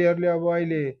नेपालीहरूले अब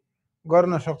अहिले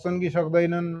गर्न सक्छन् कि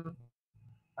सक्दैनन्।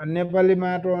 नेपाली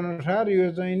माटो अनुसार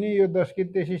यो चाहिँ नि यो 10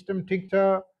 कित्ते सिस्टम ठिक छ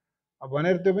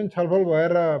भनेर त्यो पनि छलफल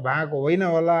भएर भएको होइन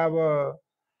होला। अब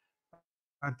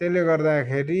त्यसले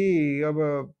गर्दाखेरि अब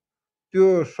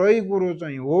त्यो सही कुरो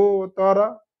चाहिँ हो, तर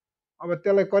अब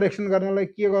त्यसलाई करेक्सन गर्नलाई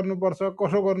के गर्नुपर्छ,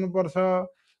 कसो गर्नुपर्छ,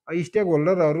 स्टेक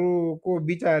होल्डरहरूको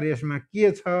विचार यसमा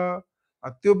के छ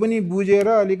त्यो पनि बुझेर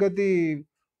अलिकति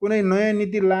कुनै नयाँ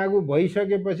नीति लागू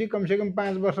भइसकेपछि कमसेकम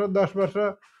 5 वर्ष 10 वर्ष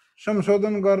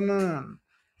संशोधन गर्न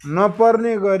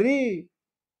नपर्ने गरी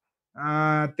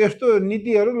त्यस्तो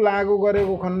नीतिहरू लागू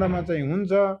गरेको खण्डमा चाहिँ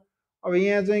हुन्छ। अब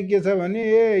यहाँ चाहिँ के छ भने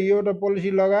एउटा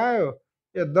पोलिसी लगायो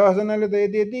 10 जनाले त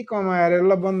यति यति कमाएर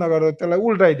ल बन्द गर्यो त्यसलाई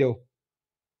उल्टाइदेऊ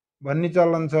भन्ने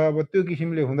चलन छ। अब त्यो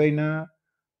किसिमले हुँदैन।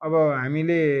 अब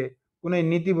हामीले कुनै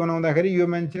नीति बनाउँदाखेरि यो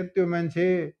मान्छे त्यो मान्छे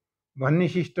भन्ने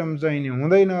सिस्टम चाहिँ नि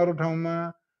हुँदैन अरू ठाउँमा।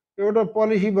 एउटा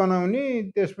पोलिसी बनाउने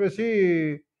त्यसपछि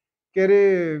के अरे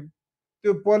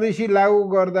त्यो पोलिसी लागू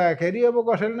गर्दाखेरि अब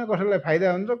कसैले न कसैलाई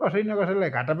फाइदा हुन्छ, कसै न कसैलाई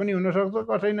घाटा पनि हुनसक्छ,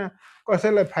 कसै न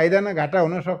कसैलाई फाइदा न घाटा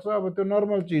हुनसक्छ। अब त्यो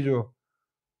नर्मल चिज हो।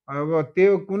 अब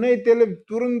त्यो कुनै त्यसले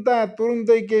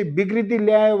तुरुन्तै केही विकृति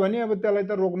ल्यायो भने अब त्यसलाई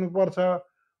त रोक्नुपर्छ।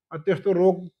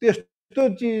 त्यस्तो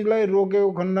चिजलाई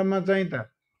रोकेको खण्डमा चाहिँ त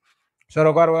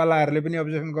सरकारवालाहरूले पनि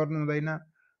अब्जेक्सन गर्नु हुँदैन।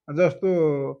 जस्तो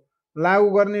लागू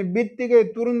गर्ने बित्तिकै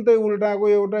तुरुन्तै उल्टाको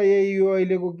एउटा यही यो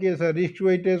अहिलेको के छ रिस्क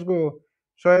वेटेजको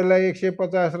 100लाई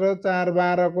 150 र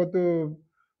 412 को त्यो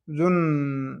जुन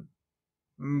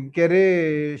के अरे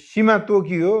सीमा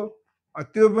तोकियो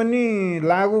त्यो पनि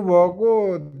लागू भएको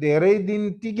धेरै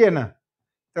दिन टिकेन।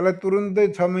 त्यसलाई तुरुन्तै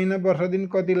 6 महिना वर्ष दिन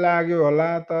कति लाग्यो होला,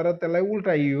 तर त्यसलाई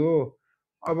उल्टाइयो।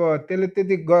 अब त्यसले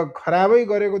त्यति खराबै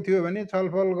गरेको थियो भने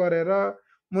छलफल गरेर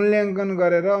मूल्याङ्कन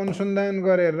गरेर अनुसन्धान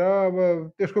गरेर अब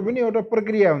त्यसको पनि एउटा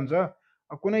प्रक्रिया हुन्छ।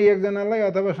 कुनै एकजनालाई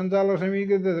अथवा सञ्चालक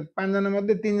समितिको 5 जना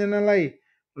मध्ये 3 जनालाई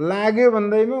लाग्यो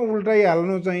भन्दैमा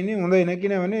उल्टाइहाल्नु चाहिँ नि हुँदैन।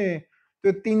 किनभने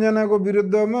त्यो 3 जनाको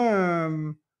विरुद्धमा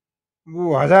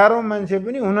हजारौं मान्छे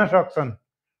पनि हुन सक्छन्।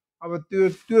 अब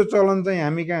त्यो चलन चाहिँ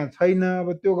हामी कहाँ छैन।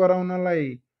 अब त्यो गराउनलाई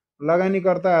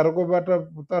लगानीकर्ताहरूको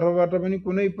तर्फबाट पनि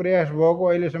कुनै प्रयास भएको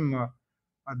अहिलेसम्म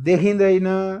देखिँदैन।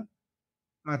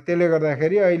 त्यसले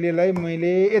गर्दाखेरि अहिलेलाई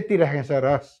मैले यति राखेँ सर।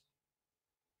 हस्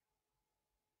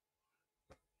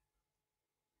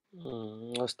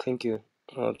हस्, thank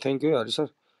you Hari sir.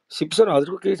 CP sir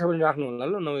हजुरको केही छ भने राख्नु होला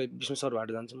ल, नभए विष्णु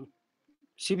सरबाट जान्छु म।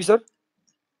 CP sir.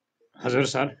 हजुर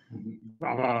सर।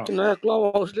 अब नयाँ क्लब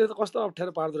हाउसले त कस्तो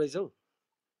अप्ठ्यारो पार्दो रहेछ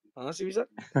हौ CP sir.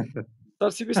 Sir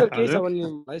CP sir केही छ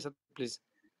भने भाइ सर प्लिज।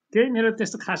 केही मेरो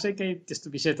त्यस्तो खासै केही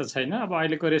त्यस्तो विषय त छैन। अब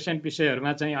अहिलेको रेसेन्ट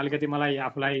विषयहरूमा चाहिँ अलिकति मलाई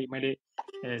आफूलाई मैले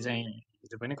चाहिँ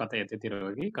हिजो पनि कता यतातिर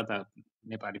हो कि कता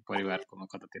नेपाली परिवारकोमा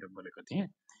कतातिर बोलेको थिएँ।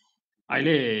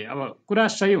 अहिले अब कुरा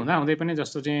सही हुँदा हुँदै पनि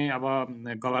जस्तो चाहिँ अब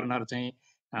गभर्नर चाहिँ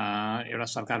एउटा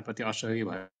सरकारप्रति असहयोगी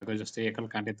भएको जस्तै एकल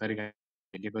काँटे तरिका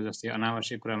हिँडेको जस्तै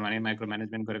अनावश्यक कुरामा माइक्रो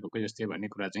म्यानेजमेन्ट गरेको जस्तै भन्ने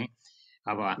कुरा चाहिँ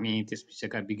अब हामी त्यस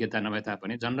विषयका विज्ञता नभए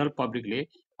तापनि जनरल पब्लिकले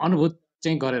अनुभूत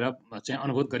चाहिँ गरेर चाहिँ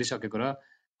अनुभूत गरिसकेको र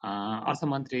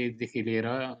अर्थमन्त्रीदेखि लिएर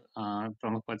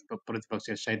प्रमुख प्रतिपक्ष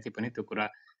साहित्य पनि त्यो कुरा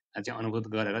चाहिँ अनुभूत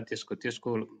गरेर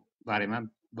त्यसको बारेमा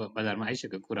बजारमा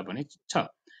आइसकेको कुरा पनि छ।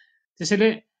 त्यसैले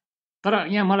तर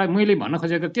यहाँ मैले भन्न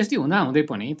खोजेको त्यति हुँदा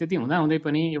हुँदै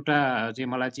पनि एउटा चाहिँ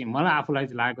मलाई आफूलाई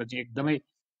लागेको चाहिँ एकदमै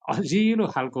अजिलो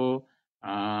खालको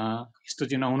यस्तो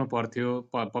चाहिँ नहुनु पर्थ्यो,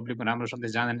 पब्लिकमा राम्रो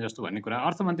सन्देश जाँदैन जस्तो भन्ने कुरा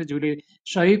अर्थमन्त्रीज्यूले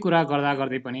सही कुरा गर्दा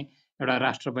गर्दै पनि एउटा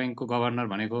राष्ट्र बैङ्कको गभर्नर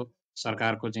भनेको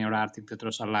सरकारको चाहिँ एउटा आर्थिक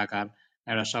क्षेत्र सल्लाहकार,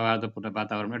 एउटा सौहार्दपूर्ण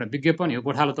वातावरण, एउटा विज्ञापन हो,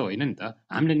 गोठालो त होइन नि त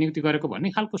हामीले नियुक्ति गरेको भन्ने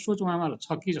खालको सोच उहाँमा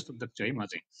छ कि जस्तो देख्छु है म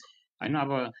चाहिँ। होइन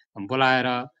अब बोलाएर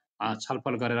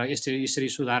छलफल गरेर यसरी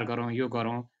सुधार गरौँ, यो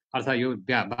गरौँ, अर्थात् यो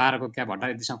 12को क्याप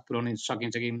हटाएर दिशामा पुर्याउन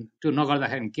सकिन्छ कि त्यो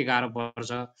नगर्दाखेरि के गाह्रो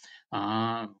पर्छ,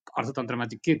 अर्थतन्त्रमा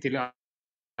चाहिँ के त्यसले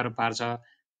गाह्रो पार्छ,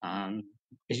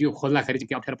 यो खोल्दाखेरि चाहिँ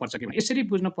के अप्ठ्यारो पर्छ कि यसरी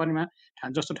बुझ्नु पर्नेमा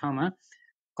जस्तो ठाउँमा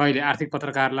कहिले आर्थिक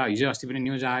पत्रकारलाई हिजो अस्ति पनि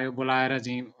न्युज आयो बोलाएर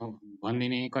चाहिँ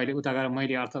भनिदिने, कहिले उता गएर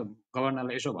मैले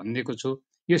गभर्नरलाई यसो भनिदिएको छु,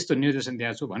 यस्तो निर्देशन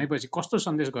दिएको छु भनेपछि कस्तो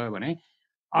सन्देश गयो भने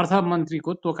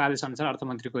अर्थमन्त्रीको तोक आदेश अनुसार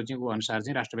अर्थमन्त्रीको चाहिँ ऊ अनुसार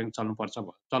चाहिँ राष्ट्र ब्याङ्क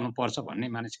चल्नुपर्छ भन्ने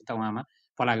मानसिकता उहाँमा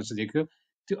पलाएको जस्तो देखियो।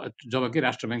 त्यो जबकि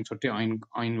राष्ट्र ब्याङ्क छुट्टै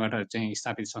ऐनबाट चाहिँ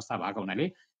स्थापित संस्था भएको हुनाले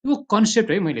त्यो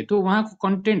कन्सेप्ट है मैले त्यो उहाँको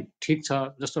कन्टेन्ट ठिक छ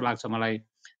जस्तो लाग्छ मलाई।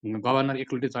 गभर्नर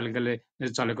एक्लुटी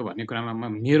चलेको भन्ने कुरामा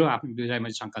मेरो आफ्नो विचारमा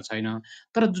शङ्का छैन।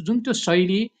 तर जुन त्यो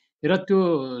शैली र त्यो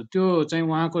त्यो चाहिँ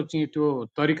उहाँको चाहिँ त्यो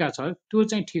तरिका छ त्यो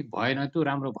चाहिँ ठिक भएन, त्यो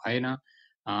राम्रो भएन।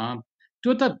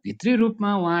 त्यो त भित्री रूपमा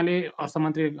उहाँले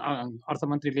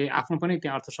अर्थमन्त्रीले आफ्नो पनि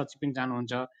त्यहाँ अर्थ सचिव पनि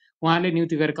जानुहुन्छ, उहाँले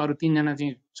नियुक्ति गरेका अरू 3 जना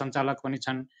चाहिँ सञ्चालक पनि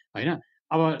छन् होइन।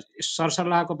 अब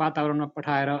सरसल्लाहको वातावरणमा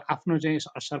पठाएर आफ्नो चाहिँ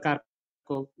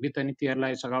सरकारको वित्त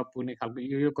नीतिहरूलाई सघाउ पुग्ने खालको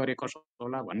यो गरे कसो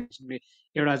होला भन्ने किसिमले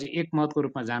एउटा चाहिँ एकमतको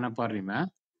रूपमा जान पर्नेमा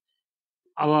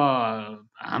अब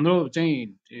हाम्रो चाहिँ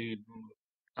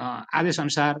आदेश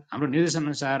अनुसार हाम्रो निर्देशन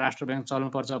अनुसार राष्ट्र ब्याङ्क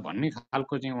चल्नुपर्छ भन्ने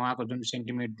खालको चाहिँ उहाँको जुन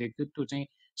सेन्टिमेन्ट देख्यो त्यो चाहिँ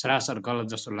सरासर गलत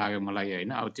जस्तो लाग्यो मलाई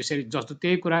होइन। अब त्यसरी जस्तो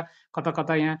त्यही कुरा कता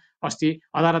कता यहाँ अस्ति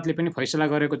अदालतले पनि फैसला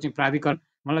गरेको चाहिँ प्राधिकरण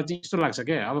मलाई चाहिँ यस्तो लाग्छ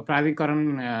क्या, अब प्राधिकरण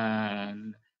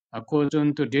को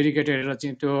जुन त्यो डेडिकेटेड र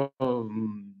चाहिँ त्यो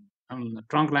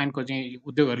ट्रङ्क लाइनको चाहिँ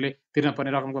उद्योगहरूले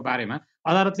तिर्नुपर्ने रकमको बारेमा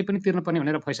अदालतले पनि तिर्नुपर्ने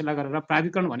भनेर फैसला गरेर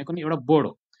प्राधिकरण भनेको नि एउटा बोर्ड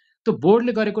हो, त्यो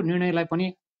बोर्डले गरेको निर्णयलाई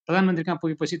पनि प्रधानमन्त्री कहाँ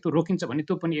पुगेपछि त्यो रोकिन्छ भने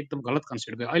त्यो पनि एकदम गलत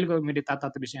कन्सिडर भयो। अहिलेको मैले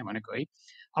तातो विषय भनेको है,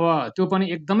 अब त्यो पनि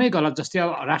एकदमै गलत। जस्तै अब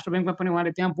राष्ट्र ब्याङ्कमा पनि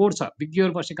उहाँले त्यहाँ बोर्ड छ,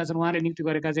 विज्ञहरू बसेका छन्, उहाँले नियुक्ति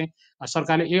गरेका चाहिँ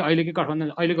सरकारले अहिलेकै गठबन्धन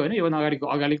अहिलेको होइन, योभन्दा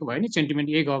अगाडिको भयो नि, सेन्टिमेन्ट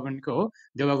यही गभर्मेन्टको हो,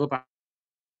 देउबाको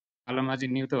पालामा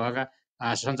चाहिँ नियुक्त भएका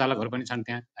सञ्चालकहरू पनि छन्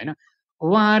त्यहाँ होइन।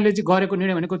 उहाँहरूले चाहिँ गरेको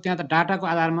निर्णय भनेको त्यहाँ त डाटाको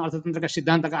आधारमा अर्थतन्त्रका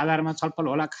सिद्धान्तका आधारमा छलफल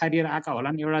होला, खारिएर आएका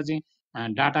होलान्, एउटा चाहिँ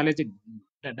डाटाले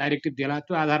चाहिँ डाइरेक्टिभ दिएला,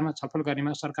 त्यो आधारमा छलफल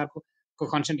गर्नेमा सरकारको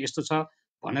कन्सेन्ट यस्तो छ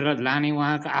भनेर लाने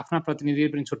उहाँका आफ्ना प्रतिनिधि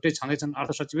पनि छुट्टै छँदैछन्,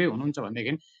 अर्थ सचिवै हुनुहुन्छ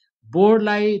भनेदेखि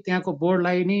बोर्डलाई त्यहाँको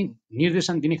बोर्डलाई नै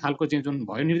निर्देशन दिने खालको चाहिँ जुन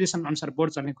भयो, निर्देशन अनुसार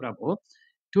बोर्ड चल्ने कुरा भयो,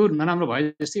 त्यो नराम्रो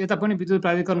भयो। जस्तै यता पनि विद्युत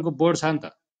प्राधिकरणको बोर्ड छ नि त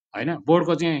होइन,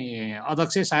 बोर्डको चाहिँ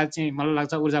अध्यक्ष सायद चाहिँ मलाई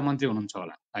लाग्छ ऊर्जा मन्त्री हुनुहुन्छ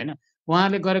होला होइन।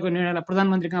 उहाँले गरेको निर्णयलाई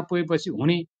प्रधानमन्त्री कहाँ पुगेपछि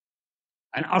हुने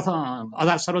होइन,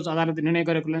 सर्वोच्च अदालतले निर्णय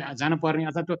गरेको जानुपर्ने,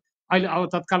 अर्थात् त्यो अहिले अब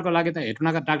तत्कालको लागि त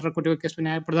हेटुनाका डाक्टर कोटेको केस पनि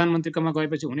आयो, प्रधानमन्त्रीकोमा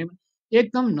गएपछि हुने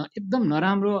एकदम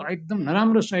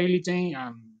नराम्रो शैली चाहिँ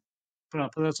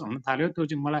प्रदर्शन हुन थाल्यो। त्यो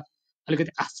चाहिँ मलाई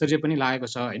अलिकति आश्चर्य पनि लागेको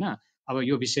छ होइन। अब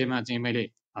यो विषयमा चाहिँ मैले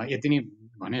यति नै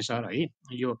भने सर है,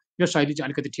 यो शैली चाहिँ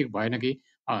अलिकति ठिक भएन कि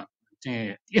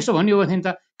चाहिँ यसो भन्ने हो भने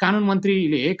त कानुन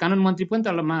मन्त्री पनि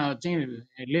त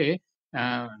चाहिँ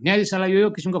न्यायाधीशलाई यो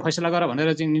किसिमको फैसला गर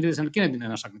भनेर चाहिँ निर्देशन किन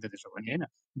दिन नसक्ने त त्यसो भने होइन।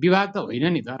 विभाग त होइन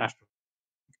नि त राष्ट्र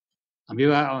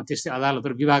विभाग, त्यस्तै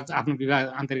अदालतहरू विभाग आफ्नो विभाग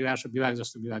आन्तरिक राष्ट्र विभाग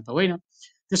जस्तो विभाग त होइन।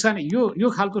 त्यस कारण यो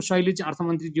खालको शैली चाहिँ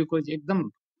अर्थमन्त्रीज्यूको एकदम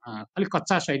अलिक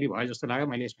कच्चा शैली भयो जस्तो लाग्यो,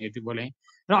 मैले यसमा यति बोलेँ।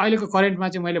 र अहिलेको करेन्टमा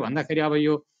चाहिँ मैले भन्दाखेरि अब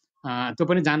यो त्यो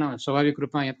पनि जान स्वाभाविक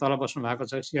रूपमा यहाँ तल बस्नु भएको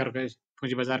छ, सेयरकै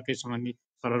पुँजी बजारकै सम्बन्धी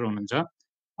सरहरू हुनुहुन्छ।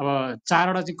 अब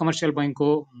 4वटा चाहिँ कमर्सियल बैङ्कको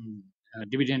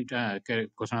डिभिडेन्ड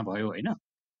घोषणा भयो होइन।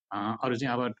 अरू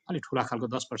चाहिँ अब अलिक ठुला खालको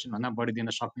 10% भन्दा बढी दिन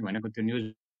सक्ने भनेको त्यो न्युज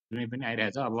पनि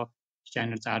आइरहेछ। अब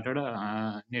स्ट्यान्डर्ड चार्टर्ड,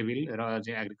 नेभिल र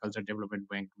चाहिँ एग्रिकल्चर डेभलपमेन्ट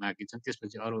ब्याङ्क बाँकी छन्,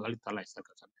 त्यसपछि अरू अलिक तल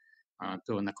स्तरका छन्,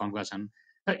 त्योभन्दा कमका छन्।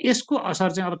 र यसको असर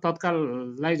चाहिँ अब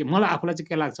तत्काललाई मलाई आफूलाई चाहिँ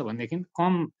के लाग्छ भनेदेखि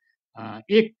कम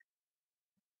एक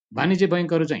वाणिज्य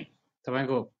बैङ्कहरू चाहिँ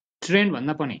तपाईँको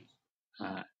ट्रेन्डभन्दा पनि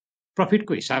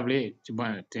प्रफिटको हिसाबले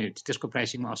त्यसको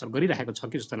प्राइसिङमा असर गरिरहेको छ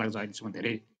कि जस्तो लाग्छ अहिलेसम्म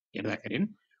धेरै हेर्दाखेरि।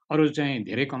 अरू चाहिँ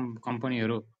धेरै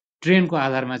कम्पनीहरू ट्रेन्डको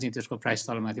आधारमा चाहिँ त्यसको प्राइस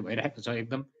तलमाथि भइरहेको छ,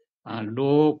 एकदम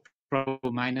लो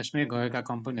माइनसमै गएका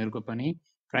कम्पनीहरूको पनि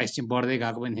प्राइस चाहिँ बढ्दै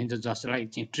गएको पनि देखिन्छ, जसलाई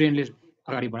चाहिँ ट्रेन्डले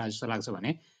अगाडि बढाए जस्तो लाग्छ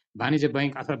भने वाणिज्य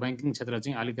बैङ्क अथवा ब्याङ्किङ क्षेत्र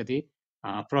चाहिँ अलिकति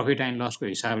प्रफिट एन्ड लसको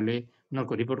हिसाबले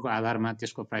उनीहरूको रिपोर्टको आधारमा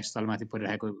त्यसको प्राइस तलमाथि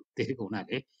परिरहेको देखेको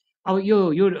हुनाले अब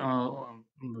यो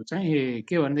चाहिँ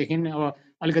के भनेदेखि अब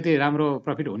अलिकति राम्रो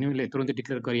प्रफिट हुनेले तुरन्तै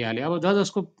डिक्लेयर गरिहाल्यो। अब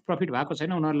जसको प्रफिट भएको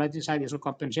छैन उनीहरूलाई चाहिँ सायद यसको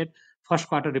कम्पेन्सेट फर्स्ट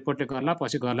क्वार्टर रिपोर्टले गर्ला,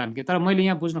 पछि गर्लान् कि। तर मैले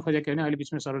यहाँ बुझ्न खोजेको होइन, अहिले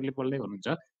बिचमा सरहरूले बोल्दै हुनुहुन्छ,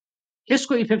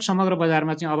 यसको इफेक्ट समग्र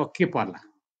बजारमा चाहिँ अब के पर्ला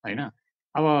होइन।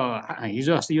 अब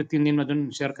हिजो अस्ति यो 3 दिनमा जुन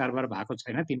सेयर कारोबार भएको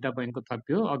छैन, 3टा बैङ्कको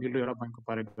थप्यो, अघिल्लो एउटा बैङ्कको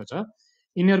परेको छ,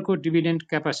 यिनीहरूको डिभिडेन्ड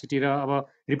क्यापासिटी र अब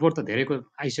रिपोर्ट त धेरैको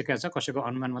आइसकेको छ, कसैको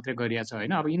अनुमान मात्रै गरिएको छ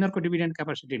होइन। अब यिनीहरूको डिभिडेन्ड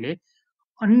क्यापासिटीले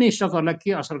अन्य स्टकहरूलाई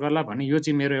के असर गर्ला भन्ने यो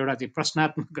चाहिँ मेरो एउटा चाहिँ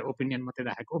प्रश्नात्मक ओपिनियन मात्रै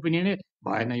राखेको, ओपिनियनै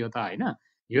भएन यो त होइन।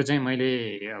 यो चाहिँ मैले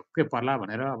के पर्ला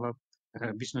भनेर अब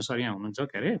विष्णु सर यहाँ हुनुहुन्छ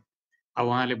के अरे, अब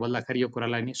उहाँले बोल्दाखेरि यो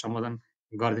कुरालाई नि सम्बोधन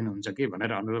गरिदिनुहुन्छ कि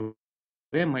भनेर अनुरोध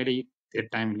गरेँ। मैले धेरै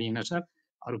टाइम लिइनँ सर,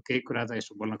 अरू केही कुरा त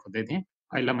यसो बोल्न खोज्दै थिएँ,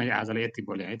 अहिले मैले आजलाई यति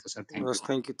बोलेँ है त sir.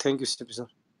 Thank you CP sir.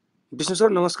 Vishnu sir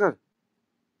नमस्कार।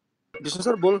 विष्णु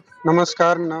सर बोल।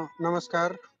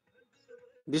 नमस्कार।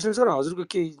 विष्णु सर हजुरको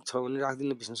केही छ भने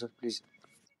राखिदिनु विष्णु सर प्लिज।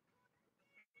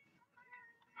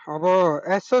 अब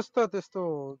एसएस त त्यस्तो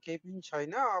केही पनि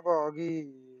छैन। अब अघि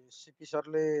सिपी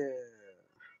सरले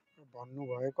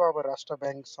भन्नुभएको अब राष्ट्र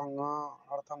ब्याङ्कसँग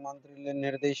अर्थमन्त्रीले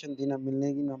निर्देशन दिन मिल्ने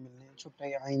कि नमिल्ने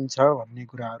छुट्टै ऐन छ भन्ने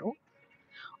कुराहरू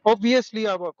ओभियसली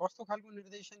अब कस्तो खालको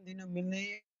निर्देशन दिन मिल्ने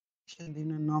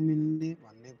दिन नमिल्ने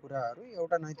भन्ने कुराहरू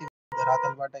एउटा नैतिक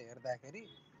धरातलबाट हेर्दाखेरि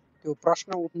त्यो प्रश्न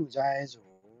उठ्नु जायज हो।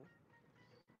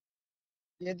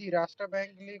 यदि राष्ट्र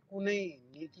ब्याङ्कले कुनै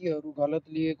नीतिहरू गलत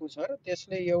लिएको छ र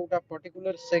त्यसले एउटा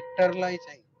पर्टिकुलर सेक्टरलाई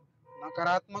चाहिँ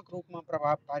नकारात्मक रूपमा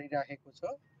प्रभाव पारिराखेको छ,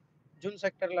 जुन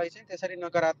सेक्टरलाई चाहिँ त्यसरी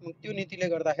नकारात्मक त्यो नीतिले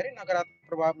गर्दाखेरि नकारात्मक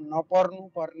प्रभाव नपर्नु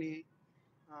पर्ने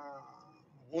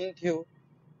हुन्थ्यो,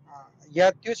 या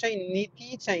त्यो चाहिँ नीति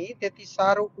चाहिँ त्यति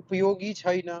साह्रो उपयोगी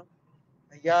छैन,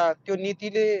 या त्यो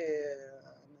नीतिले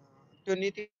त्यो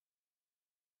नीतिको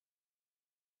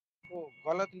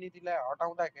गलत नीतिलाई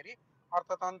हटाउँदाखेरि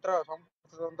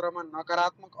अर्थतन्त्रमा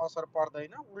नकारात्मक असर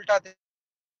पर्दैन, उल्टा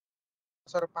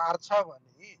असर पार्छ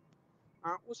भने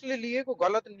उसले लिएको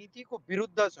गलत नीतिको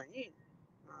विरुद्ध चाहिँ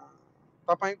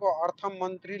तपाईको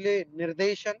अर्थमन्त्रीले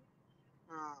निर्देशन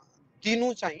दिनु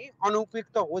चाहिँ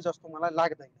अनुपयुक्त हो जस्तो मलाई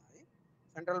लाग्दैन है।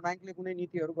 सेन्ट्रल ब्याङ्कले कुनै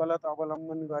नीतिहरू गलत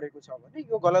अवलम्बन गरेको छ भने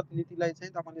यो गलत नीतिलाई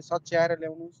चाहिँ तपाईँले सच्याएर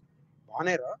ल्याउनुहोस्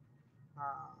भनेर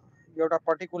एउटा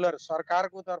पर्टिकुलर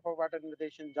सरकारको तर्फबाट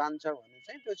निर्देशन जान्छ भने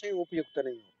चाहिँ त्यो चाहिँ उपयुक्त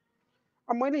नै हो।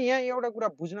 अब मैले यहाँ एउटा कुरा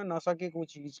बुझ्न नसकेको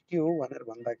चिज के हो भनेर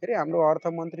भन्दाखेरि हाम्रो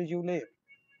अर्थमन्त्रीज्यूले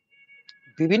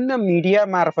विभिन्न मिडिया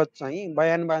मार्फत चाहिँ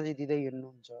बयानबाजी दिँदै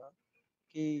हिँड्नुहुन्छ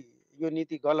कि यो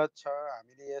नीति गलत छ,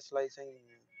 हामीले यसलाई चाहिँ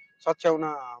सच्याउन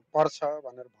पर्छ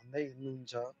भनेर भन्दै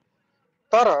हिँड्नुहुन्छ,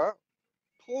 तर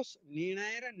ठोस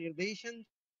निर्णय र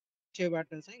निर्देशनबाट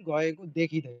चाहिँ गएको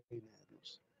देखिँदैन।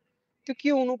 हेर्नुहोस् त्यो के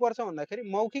हुनुपर्छ भन्दाखेरि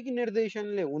मौखिक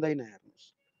निर्देशनले हुँदैन। हेर्नुहोस्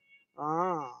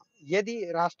यदि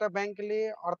राष्ट्र ब्याङ्कले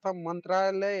अर्थ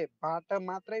मन्त्रालयबाट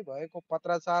मात्रै भएको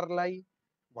पत्राचारलाई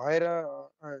भएर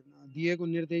दिएको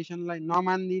निर्देशनलाई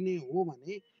नमानिदिने हो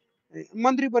भने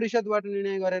मन्त्री परिषदबाट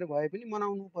निर्णय गरेर भए पनि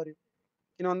मनाउनु पर्यो।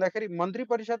 किन भन्दाखेरि मन्त्री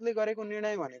परिषदले गरेको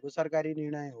निर्णय भनेको सरकारी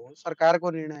निर्णय हो,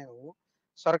 सरकारको निर्णय हो,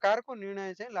 सरकारको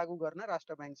निर्णय चाहिँ लागू गर्न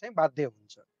राष्ट्र ब्याङ्क चाहिँ बाध्य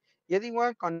हुन्छ। यदि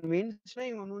उहाँ कन्भिन्स नै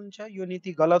हुनुहुन्छ यो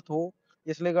नीति गलत हो,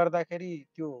 यसले गर्दाखेरि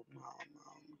त्यो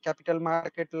क्यापिटल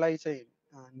मार्केटलाई चाहिँ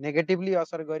नेगेटिभली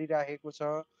असर गरिरहेको छ,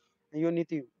 यो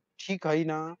नीति ठिक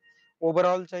होइन,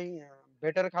 ओभरअल चाहिँ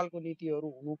बेटर खालको नीतिहरू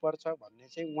हुनुपर्छ भन्ने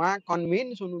चाहिँ उहाँ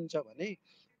कन्भिन्स हुनुहुन्छ भने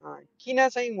किन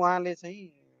चाहिँ उहाँले चाहिँ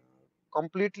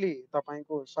कम्प्लिटली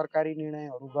तपाईँको सरकारी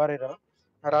निर्णयहरू गरेर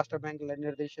राष्ट्र ब्याङ्कलाई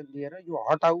निर्देशन दिएर यो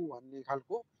हटाऊ भन्ने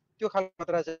खालको त्यो खालको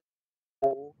मात्रा चाहिँ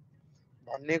हो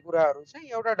भन्ने कुराहरू चाहिँ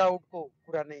एउटा डाउटको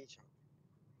कुरा नै छ।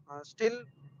 स्टिल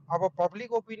अब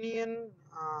पब्लिक ओपिनियन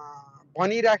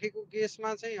बनिराखेको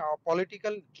केसमा चाहिँ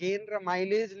पोलिटिकल गेन र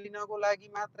माइलेज लिनको लागि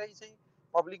मात्रै चाहिँ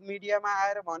पब्लिक मिडियामा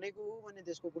आएर भनेको हो भने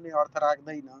त्यसको कुनै अर्थ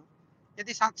राख्दैन।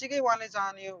 यदि साँच्चीकै उहाँले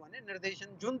चाहने हो भने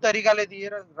निर्देशन जुन तरिकाले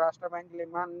दिएर राष्ट्र ब्याङ्कले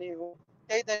मान्ने हो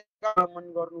त्यही तरिका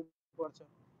अवलम्बन गर्नुपर्छ,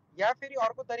 या फेरि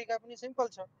अर्को तरिका पनि सिम्पल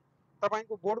छ,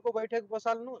 तपाईँको बोर्डको बैठक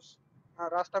बसाल्नुहोस्,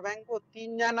 राष्ट्र ब्याङ्कको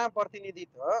 3 जना प्रतिनिधि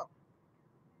त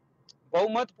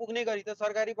बहुमत पुग्ने गरी त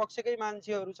सरकारी पक्षकै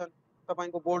मान्छेहरू छन्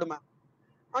तपाईँको बोर्डमा,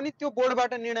 अनि त्यो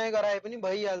बोर्डबाट निर्णय गराए पनि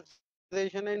भइहाल्छ,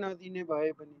 निर्देशनै नदिने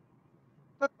भए पनि।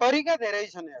 त तरिका धेरै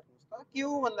छन्। हेर्नुहोस् त के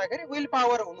हो भन्दाखेरि विल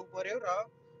पावर हुनु पर्यो र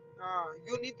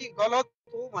यो नीति गलत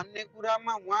हो भन्ने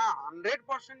कुरामा उहाँ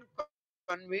 100%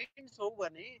 कन्भिन्स हो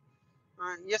भने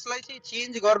यसलाई चाहिँ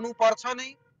चेन्ज गर्नुपर्छ नै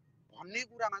भन्ने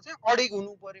कुरामा चाहिँ अडिग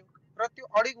हुनु पर्यो, र त्यो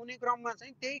अडिग हुने क्रममा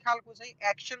चाहिँ त्यही खालको चाहिँ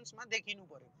एक्सन्समा देखिनु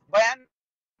पर्यो। बयान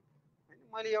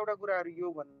मैले एउटा कुराहरू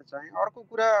यो भन्न चाहेँ। अर्को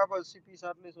कुरा अब सिपी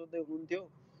सरले सोध्दै हुनुहुन्थ्यो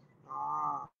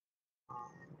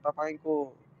तपाईँको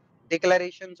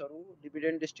डिक्लेरेसन्सहरू,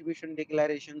 डिभिडेन्ड डिस्ट्रिब्युसन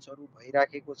डिक्लेरेसन्सहरू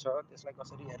भइराखेको छ, त्यसलाई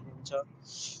कसरी हेर्नुहुन्छ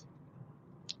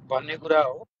भन्ने कुरा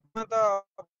हो। त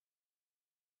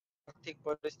आर्थिक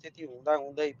परिस्थिति हुँदा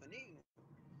हुँदै पनि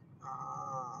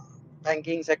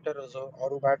ब्याङ्किङ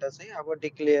सेक्टरहरूबाट चाहिँ अब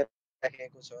डिक्लेयर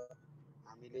राखेको छ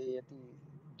हामीले यति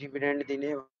डिभिडेन्ड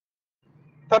दिने।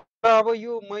 तर अब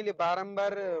यो मैले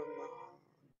बारम्बार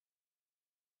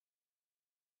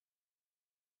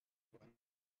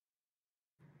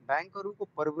ब्याङ्कहरूको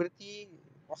प्रवृत्ति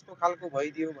कस्तो खालको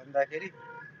भइदियो भन्दाखेरि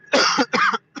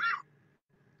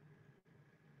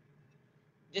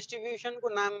डिस्ट्रिब्युसनको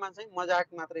नाममा चाहिँ मजाक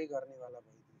मात्रै गर्नेवाला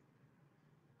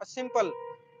भइदियो। सिम्पल,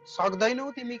 सक्दैनौ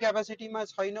तिमी क्यापेसिटीमा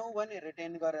छैनौ भने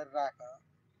रिटेन गरेर राख।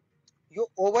 यो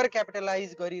ओभर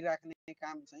क्यापिटलाइज गरिराख्ने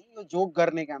काम चाहिँ, यो जोक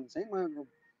गर्ने काम चाहिँ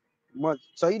म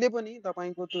जहिले पनि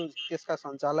तपाईँको त्यो त्यसका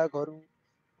सञ्चालकहरू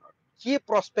के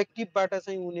पर्सपेक्टिभबाट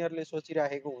चाहिँ उनीहरूले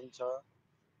सोचिराखेको हुन्छ,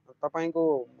 तपाईँको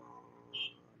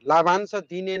लाभांश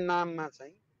दिने नाममा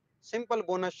चाहिँ सिम्पल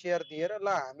बोनस सेयर दिएर ल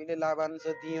हामीले लाभांश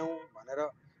दियौँ भनेर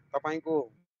तपाईँको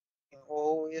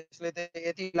ओ यसले त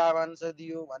यति लाभांश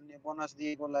दियो भन्ने बोनस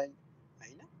दिएकोलाई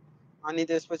हैन। अनि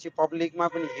त्यसपछि पब्लिकमा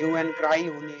पनि ह्यू एन्ड क्राई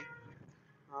हुने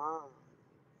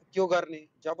त्यो गर्ने,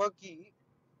 जबकि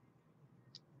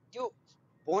त्यो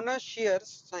बोनस सेयर्स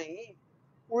चाहिँ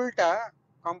उल्टा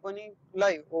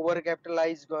कम्पनीलाई ओभर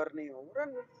क्यापिटलाइज गर्ने हो र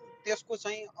त्यसको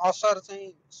चाहिँ असर चाहिँ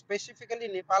स्पेसिफिकली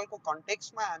नेपालको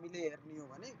कन्टेक्स्टमा हामीले हेर्ने हो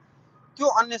भने त्यो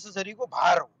अननेसेसरीको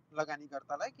भार हो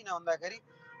लगानीकर्तालाई। किन भन्दाखेरि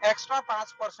एक्स्ट्रा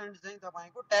 5% चाहिँ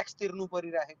तपाईँको ट्याक्स तिर्नु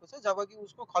परिरहेको छ, जबकि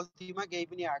उसको खल्तीमा केही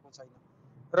पनि आएको छैन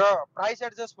र प्राइस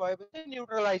एडजस्ट भएपछि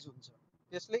न्युट्रलाइज हुन्छ।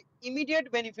 त्यसले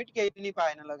इमिडिएट बेनिफिट केही पनि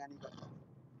पाएन लगानीकर्ता।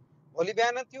 भोलि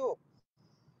बिहान त्यो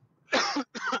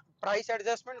प्राइस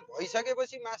एडजस्टमेन्ट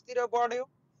भइसकेपछि मासतिर बढ्यो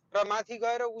र माथि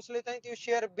गएर उसले चाहिँ त्यो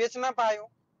सेयर बेच्न पायो,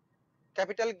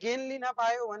 क्यापिटल गेन लिन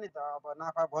पायो भने त अब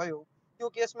नाफा भयो। त्यो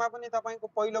केसमा पनि तपाईँको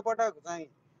पहिलो पटक चाहिँ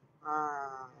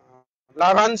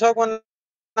लाभांशको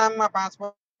नाममा 5%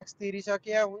 ट्याक्स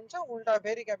तिरिसकिया हुन्छ, उल्टा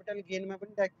फेरि क्यापिटल गेनमा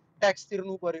पनि ट्याक्स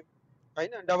तिर्नु पर्यो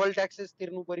हैन, डबल ट्याक्सेस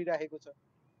तिर्नु परिरहेको छ।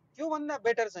 त्योभन्दा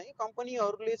बेटर चाहिँ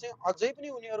कम्पनीहरूले चाहिँ अझै पनि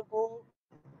उनीहरूको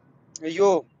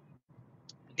यो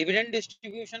डिभिडेन्ड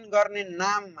डिस्ट्रिब्युसन गर्ने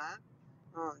नाममा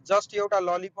जस्ट एउटा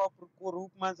ललिपपको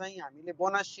रूपमा चाहिँ हामीले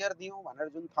बोनस सेयर दियौँ भनेर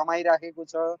जुन थमाइराखेको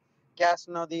छ क्यास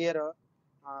नदिएर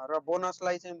र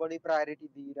बोनसलाई चाहिँ बढी प्रायोरिटी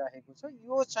दिइराखेको छ,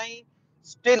 यो चाहिँ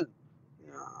स्टिल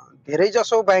धेरै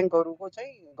जसो ब्याङ्कहरूको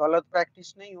चाहिँ गलत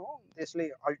प्र्याक्टिस नै हो। त्यसले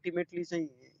अल्टिमेटली चाहिँ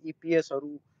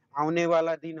इपिएसहरू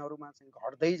आउनेवाला दिनहरूमा चाहिँ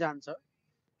घट्दै जान्छ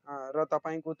र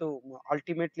तपाईँको त्यो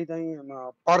अल्टिमेटली चाहिँ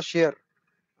पर सेयर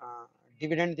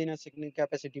डिभिडेन्ड दिन सक्ने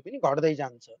क्यापेसिटी पनि घट्दै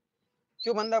जान्छ।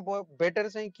 त्योभन्दा बेटर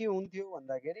चाहिँ के हुन्थ्यो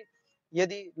भन्दाखेरि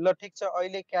यदि ल ठिक छ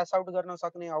अहिले क्यास आउट गर्न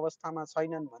सक्ने अवस्थामा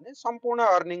छैनन् भने सम्पूर्ण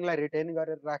अर्निङलाई रिटेन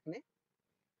गरेर राख्ने,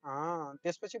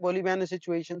 त्यसपछि भोलि बिहान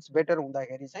सिचुएसन्स बेटर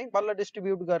हुँदाखेरि चाहिँ बल्ल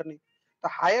डिस्ट्रिब्युट गर्ने। त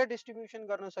हायर डिस्ट्रिब्युसन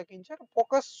गर्न सकिन्छ र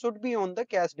focus should be on the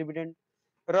cash dividend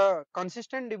र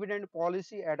कन्सिस्टेन्ट डिभिडेन्ड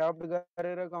पोलिसी एडप्ट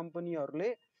गरेर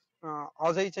कम्पनीहरूले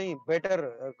अझै चाहिँ बेटर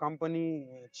कम्पनी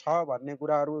छ भन्ने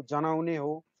कुराहरू जनाउने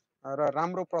हो र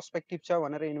राम्रो पर्सपेक्टिभ छ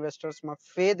भनेर इन्भेस्टर्समा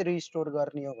फेद रिस्टोर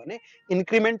गर्ने हो भने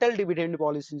इन्क्रिमेन्टल डिभिडेन्ड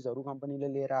पोलिसिजहरू कम्पनीले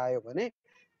लिएर आयो भने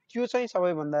त्यो चाहिँ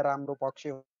सबैभन्दा राम्रो पक्ष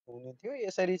हुने थियो।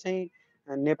 यसरी चाहिँ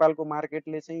नेपालको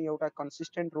मार्केटले चाहिँ एउटा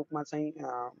कन्सिस्टेन्ट रूपमा चाहिँ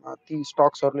ती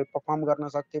स्टक्सहरूले पर्फर्म गर्न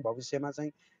सक्थ्यो, भविष्यमा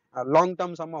चाहिँ लङ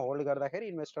टर्मसम्म होल्ड गर्दाखेरि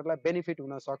इन्भेस्टरलाई बेनिफिट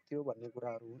हुन सक्थ्यो भन्ने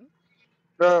कुराहरू हुन्।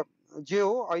 र जे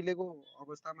हो अहिलेको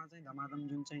अवस्थामा चाहिँ धमाधम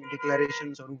जुन चाहिँ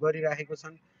डिक्लेरेसन्सहरू गरिराखेको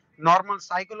छन् नर्मल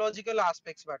साइकोलोजिकल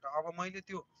एस्पेक्ट्सबाट, अब मैले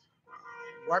त्यो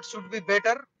वाट सुड बी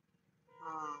बेटर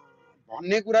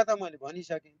भन्ने कुरा त मैले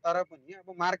भनिसकेँ, तर पनि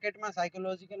अब मार्केटमा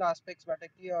साइकोलोजिकल एस्पेक्ट्सबाट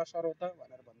के असर हो त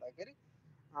भनेर भन्दाखेरि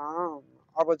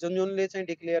अब जुन जुनले चाहिँ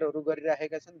डिक्लेयरहरू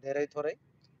गरिराखेका छन् धेरै थोरै,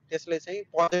 त्यसले चाहिँ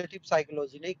पोजिटिभ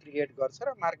साइकोलोजी नै क्रिएट गर्छ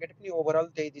र मार्केट पनि ओभरअल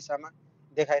त्यही दिशामा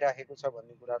देखाइराखेको छ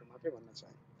भन्ने कुराहरू मात्रै भन्न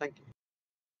चाहे। Thank you.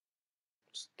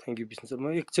 Thank you Vishnu sir.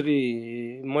 म एक्चुअली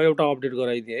म एउटा अपडेट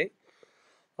गराइदिएँ है।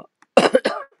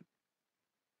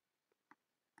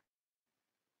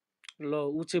 ल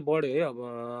ऊ चाहिँ बढ्यो है। अब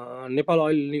नेपाल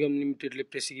अइल निगम लिमिटेडले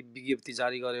प्रेस विज्ञप्ति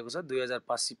जारी गरेको छ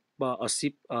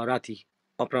 2080 राति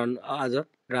अपराह्न आज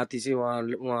राति चाहिँ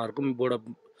उहाँहरूको बोर्ड अफ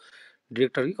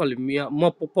डिरेक्टर कि कसले म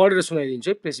पढेर सुनाइदिन्छु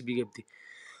है प्रेस विज्ञप्ति।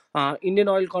 इन्डियन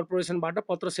अइल कर्पोरेसनबाट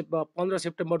 15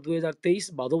 सेप्टेम्बर 2023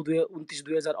 भदौ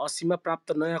 29/2080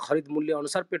 प्राप्त नयाँ खरिद मूल्य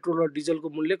अनुसार पेट्रोल र डिजलको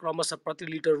मूल्य क्रमशः प्रति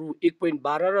लिटर रु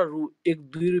 1.12 र रु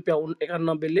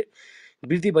 2.91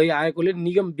 वृद्धि भइ आएकोले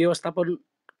निगम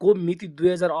व्यवस्थापनको मिति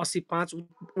 2080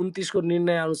 5/29 को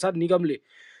निर्णय अनुसार निगमले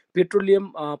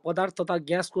पेट्रोलियम पदार्थ तथा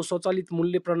ग्यासको स्वचालित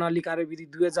मूल्य प्रणाली कार्यविधि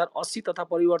 2080 तथा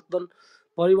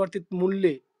परिवर्तित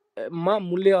मूल्यमा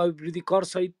मूल्य अभिवृद्धि कर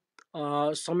सहित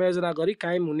संयोजना गरी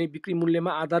कायम हुने बिक्री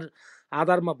मूल्यमा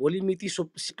आधारमा भोलि मिति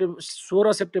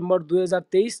 16 सेप्टेम्बर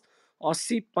 2023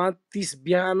 80:35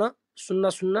 बिहान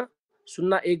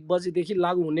 00:01 बजेदेखि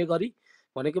लागू हुने गरी,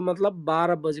 भनेको मतलब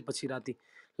 12 बजेपछि राति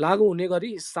लागू हुने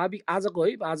गरी साबिक आजको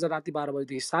है, आज राति 12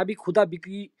 बजेदेखि साबिक खुदा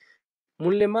बिक्री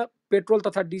मूल्यमा पेट्रोल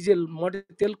तथा डिजेल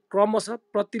मटेरियल क्रमशः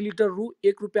प्रति लिटर रु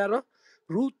 1 रुपियाँ र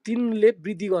रु 3 ले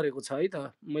वृद्धि गरेको छ है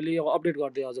त। मैले यो अपडेट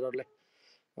गरिदिएँ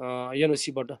हजुरहरूलाई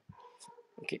एनओसीबाट।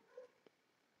 ओके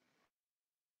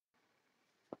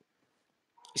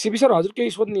सिपी सर हजुर केही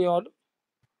सोध्ने हो?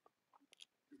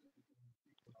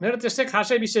 मेरो त्यस्तै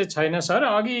खासै विषय छैन सर।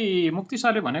 अघि मुक्ति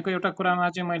सरले भनेको एउटा कुरामा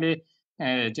चाहिँ मैले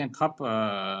चाहिँ थप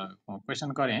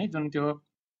क्वेसन गरेँ है, जुन त्यो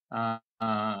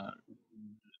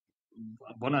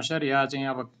बोनसर या चाहिँ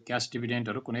अब क्यास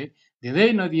डिभिडेन्टहरू कुनै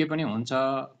दिँदै नदिए पनि हुन्छ,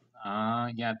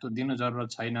 या त्यो दिनु जरुरत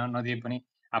छैन, नदिए पनि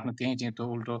आफ्नो त्यहीँ चाहिँ त्यो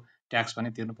उल्टो ट्याक्स पनि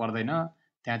तिर्नु पर्दैन,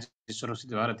 त्यहाँ चाहिँ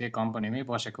सुरक्षित भएर त्यही कम्पनीमै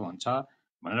बसेको हुन्छ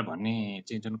भनेर भन्ने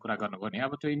चाहिँ जुन कुरा गर्नुभयो नि,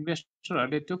 अब त्यो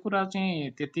इन्भेस्टरहरूले त्यो कुरा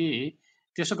चाहिँ त्यति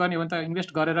त्यसो गर्ने हो भने त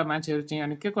इन्भेस्ट गरेर मान्छेहरू चाहिँ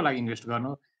अनि के को लागि इन्भेस्ट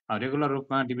गर्नु, रेगुलर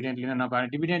रूपमा डिभिडेन्ड लिन नपाए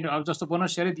डिभिडेन्ड अब जस्तो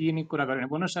बोनस सेयरै दिने कुरा गऱ्यो भने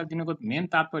बोनस सेयर दिनुको मेन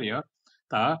तात्पर्य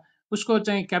त उसको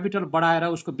चाहिँ क्यापिटल बढाएर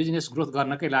उसको बिजनेस ग्रोथ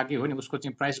गर्नकै लागि हो नि, उसको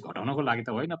चाहिँ प्राइस घटाउनको लागि त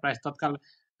होइन। प्राइस तत्काल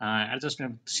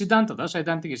एडजस्टमेन्ट सिद्धान्त त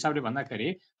सैद्धान्तिक हिसाबले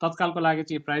भन्दाखेरि तत्कालको लागि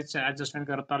चाहिँ प्राइस चाहिँ एडजस्टमेन्ट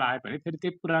गरेर तल आयो भने फेरि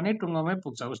त्यही पुरानै टुङ्गोमै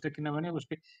पुग्छ उसले, किनभने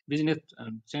उसले बिजनेस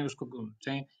चाहिँ उसको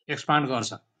चाहिँ एक्सपान्ड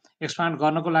गर्छ। एक्सपान्ड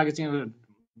गर्नको लागि चाहिँ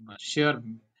सेयर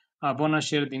बोनस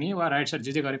सेयर दिने वा राइट सेयर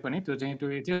जे गरे पनि त्यो चाहिँ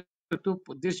त्यो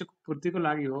उद्देश्यको पूर्तिको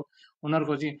लागि हो।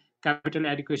 उनीहरूको चाहिँ क्यापिटल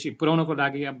एडिक्वेसी पुर्याउनको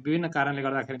लागि अब विभिन्न कारणले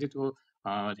गर्दाखेरि चाहिँ त्यो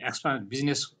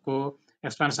बिजनेसको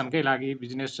एक्सपान्सनकै लागि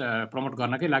बिजनेस प्रमोट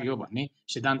गर्नकै लागि हो भन्ने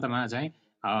सिद्धान्तमा चाहिँ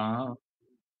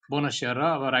बोनस सेयर र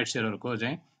अब राइट सेयरहरूको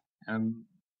चाहिँ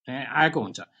आएको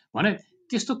हुन्छ भने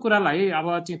त्यस्तो कुरालाई अब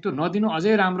चाहिँ त्यो नदिनु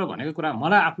अझै राम्रो भनेको कुरा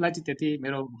मलाई आफूलाई चाहिँ त्यति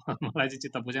मलाई चाहिँ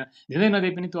चित्त बुझेन। दिँदै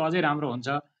नदिए पनि त्यो अझै राम्रो हुन्छ,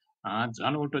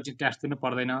 झन् उल्टो चाहिँ ट्याक्स दिनु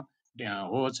पर्दैन हो।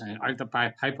 अहिले त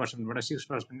 5%बाट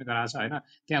 6% गराएको छ होइन,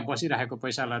 त्यहाँ बसिरहेको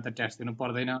पैसालाई त ट्याक्स दिनु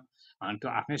पर्दैन, त्यो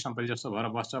आफ्नै सम्पत्ति जस्तो भएर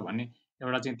बस्छ भन्ने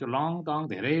एउटा चाहिँ त्यो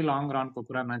धेरै लङ रनको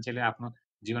कुरा मान्छेले आफ्नो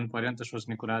जीवन पर्यन्त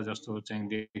सोच्ने कुरा जस्तो चाहिँ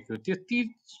देखियो।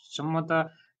 त्यतिसम्म त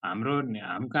हाम्रो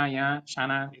कहाँ यहाँ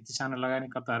यति साना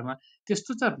लगानीकर्ताहरूमा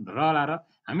त्यस्तो त रहला र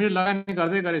हामीले लगानी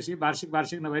गर्दै गरेपछि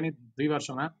वार्षिक नभए नि 2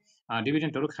 वर्षमा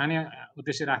डिभिडेन्टहरू खाने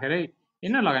उद्देश्य राखेरै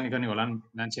किन लगानी गर्ने होला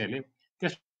मान्छेहरूले।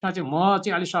 त्यसमा चाहिँ म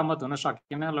चाहिँ अलिक सहमत हुन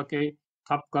सकिनँ। ल केही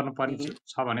थप गर्नुपर्ने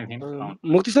छ भने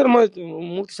मुक्ति सर,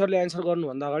 मुक्ति सरले एन्सर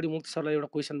गर्नुभन्दा अगाडि मुक्ति सरलाई एउटा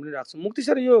क्वेसन पनि राख्छु। मुक्ति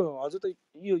सर, यो हजुर त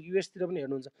यो युएसतिर पनि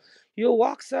हेर्नुहुन्छ, यो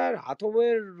वाक्सार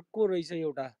हाथवेयरको रहेछ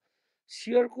एउटा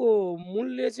सेयरको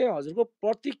मूल्य चाहिँ हजुरको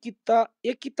प्रति किता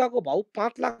एक किताको भाउ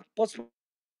 5,55,000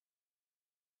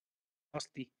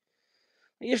 अस्ति।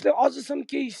 यसले अझसम्म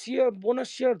केही सेयर बोनस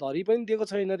सेयर धरी पनि दिएको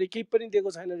छैन रे, केही पनि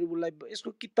दिएको छैन रे उसलाई।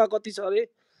 यसको किता कति छ अरे,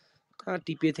 कहाँ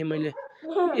टिपेको थिएँ मैले।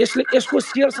 यसको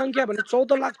सेयर सङ्ख्या भने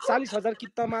 14,40,000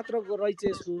 किता मात्र रहेछ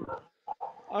यसको।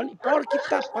 अनि पर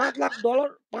किता $5,00,000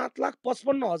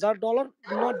 $5,55,000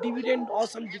 न डिभिडेन्ड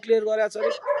अझसम्म डिक्लेयर गरेको छ अरे।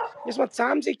 यसमा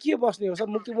चाम चाहिँ के बस्ने हो सर?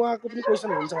 मुक्ति उहाँको पनि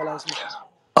क्वेसन हुन्छ होला यसमा।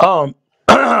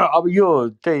 अब यो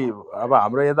चाहिँ अब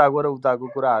हाम्रो यताको र उताको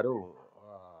कुराहरू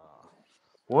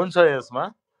हुन्छ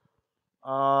यसमा।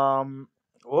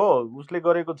 हो, उसले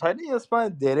गरेको छैन यसमा।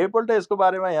 धेरैपल्ट यसको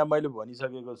बारेमा यहाँ मैले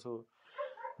भनिसकेको छु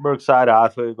बर्कसायर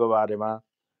हाथवेको बारेमा।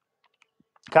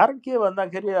 कारण के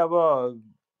भन्दाखेरि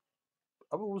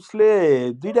अब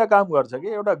उसले दुईटा काम गर्छ कि,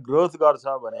 एउटा ग्रोथ गर्छ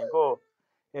भनेको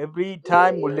एभ्री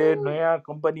टाइम उसले नयाँ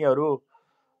कम्पनीहरू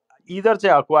इदर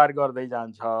चाहिँ अक्वायर गर्दै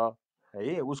जान्छ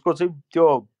है। उसको चाहिँ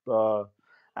त्यो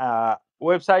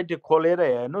वेबसाइट खोलेर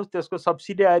हेर्नुहोस्, त्यसको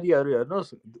सब्सिडियरीहरू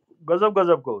हेर्नुहोस्,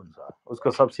 गजबको हुन्छ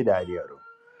उसको सब्सिडियरीहरू।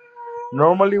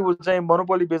 नर्मली ऊ चाहिँ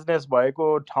मोनोपोली बिजनेस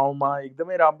भएको ठाउँमा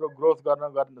एकदमै राम्रो ग्रोथ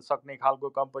गर्न सक्ने खालको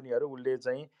कम्पनीहरू उसले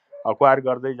चाहिँ अक्वायर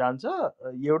गर्दै जान्छ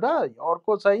एउटा।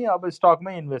 अर्को चाहिँ अब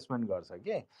स्टकमै इन्भेस्टमेन्ट गर्छ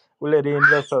कि उसले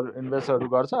इन्भेस्टहरू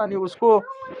गर्छ। अनि उसले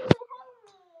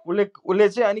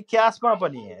चाहिँ अनि क्यासमा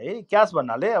पनि है, क्यास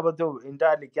भन्नाले अब त्यो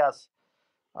इन्टायरली क्यास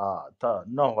त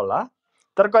नहोला,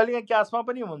 तर कहिलेकाहीँ क्यासमा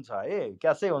पनि हुन्छ है,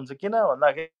 क्यासै हुन्छ। किन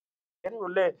भन्दाखेरि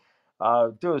उसले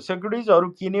त्यो सेक्युरिटिजहरू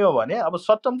किन्यो भने अब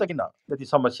सर्ट टर्म त किन त्यति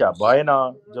समस्या भएन।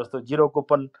 जस्तो जिरो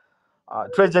कुपन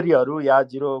ट्रेजरीहरू या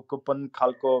जिरो कुपन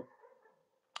खालको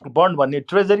बन्ड भन्ने,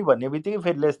 ट्रेजरी भन्ने बित्तिकै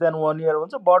फेरि लेस देन 1 इयर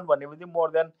हुन्छ, बन्ड भन्ने बित्तिकै मोर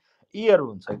देन इयर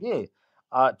हुन्छ कि।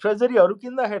 ट्रेजरीहरू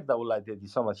किन्दाखेरि त उसलाई त्यति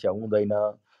समस्या हुँदैन,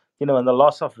 किन भन्दा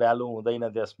लस अफ भ्यालु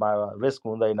हुँदैन, त्यसमा रिस्क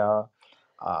हुँदैन।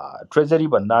 ट्रेजरी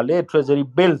भन्नाले ट्रेजरी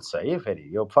बिल्स है, फेरि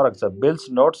यो फरक छ,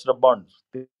 बिल्स नोट्स र बन्ड्स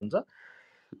हुन्छ।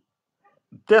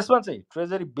 त्यसमा चाहिँ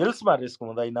ट्रेजरी बिल्समा रिस्क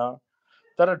हुँदैन,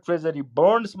 तर ट्रेजरी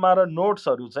बन्ड्समा र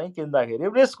नोट्सहरू चाहिँ किन्दाखेरि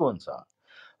रिस्क हुन्छ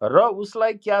र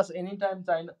उसलाई क्यास एनी टाइम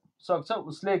चाहिन सक्छ।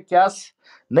 उसले क्यास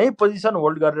नै पोजिसन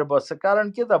होल्ड गरेर बस्छ।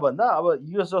 कारण के त भन्दा अब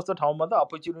युएस जस्तो ठाउँमा त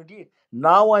opportunity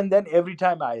now and then every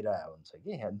time आइरहेको हुन्छ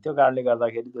कि, त्यो कारणले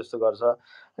गर्दाखेरि त्यस्तो गर्छ।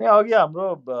 अनि अघि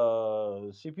हाम्रो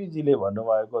सिपीजीले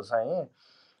भन्नुभएको चाहिँ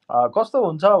कस्तो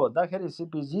हुन्छ भन्दाखेरि,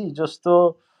 सिपीजी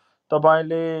जस्तो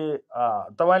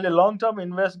तपाईँले लङ टर्म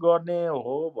इन्भेस्ट गर्ने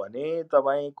हो भने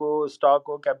तपाईँको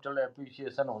स्टकको क्यापिटल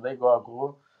एप्रिसिएसन हुँदै गएको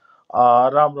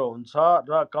राम्रो हुन्छ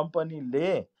र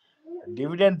कम्पनीले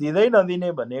डिभिडेन्ड दिँदै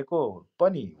नदिने भनेको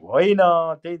पनि होइन।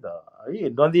 त्यही त है,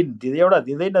 एउटा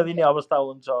दिँदै नदिने अवस्था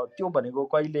हुन्छ। त्यो भनेको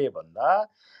कहिले भन्दा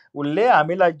उसले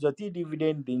हामीलाई जति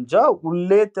डिभिडेन्ड दिन्छ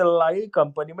उसले त्यसलाई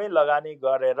कम्पनीमै लगानी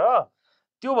गरेर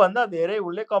त्योभन्दा धेरै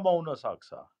उसले कमाउन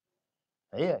सक्छ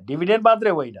है। डिभिडेन्ड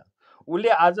मात्रै होइन, उसले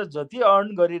आज जति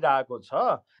अर्न गरिरहेको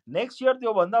छ नेक्स्ट इयर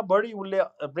त्योभन्दा बढी उसले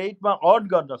रेटमा अर्न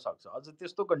गर्न सक्छ। अझ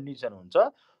त्यस्तो कन्डिसन हुन्छ।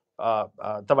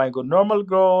 तपाईँको नर्मल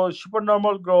ग्रोथ सुपर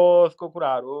नर्मल ग्रोथको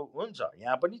कुराहरू हुन्छ,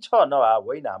 यहाँ पनि छ, नभए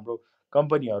होइन हाम्रो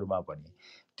कम्पनीहरूमा पनि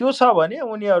त्यो छ भने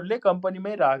उनीहरूले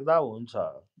कम्पनीमै राख्दा हुन्छ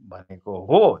भनेको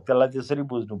हो। त्यसलाई त्यसरी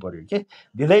बुझ्नु पर्यो कि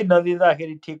दिँदै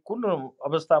नदिँदाखेरि ठिक कुन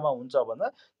अवस्थामा हुन्छ भन्दा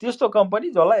त्यस्तो कम्पनी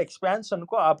जसलाई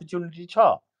एक्सपेन्सनको अपर्च्युनिटी छ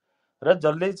र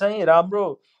जसले चाहिँ राम्रो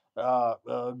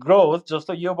ग्रोथ,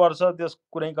 जस्तो यो वर्ष त्यस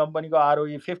कुनै कम्पनीको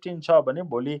आरओई 15 छ भने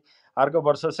भोलि अर्को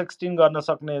वर्ष 16 गर्न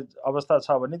सक्ने अवस्था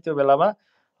छ भने त्यो बेलामा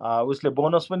उसले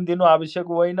बोनस पनि दिनु आवश्यक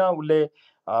होइन, उसले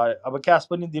अब क्यास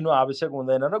पनि दिनु आवश्यक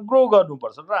हुँदैन र ग्रो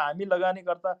गर्नुपर्छ। र हामी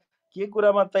लगानीकर्ता के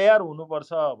कुरामा तयार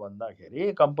हुनुपर्छ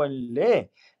भन्दाखेरि कम्पनीले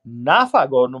नाफा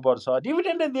गर्नुपर्छ,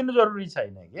 डिभिडेन्ड दिनु जरुरी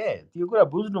छैन के, त्यो कुरा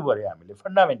बुझ्नु पर्यो हामीले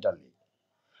फन्डामेन्टल्ली।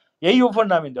 यही हो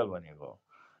फन्डामेन्टल भनेको।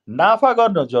 नाफा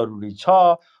गर्न जरुरी छ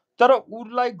तर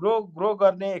उसलाई ग्रो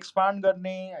गर्ने एक्सपान्ड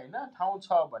गर्ने होइन ठाउँ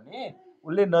छ भने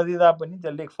उसले नदिँदा पनि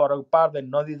त्यसले फरक पार्दैन।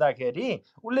 नदिँदाखेरि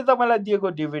उसले तपाईँलाई दिएको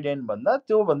डिभिडेन्ड भन्दा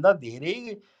त्योभन्दा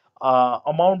धेरै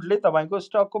अमाउन्टले तपाईँको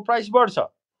स्टकको प्राइस बढ्छ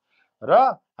र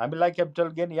हामीलाई क्यापिटल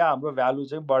गेन या हाम्रो भ्यालु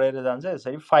चाहिँ बढेर जान्छ।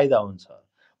 यसरी फाइदा हुन्छ।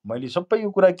 मैले सबै यो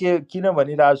कुरा किन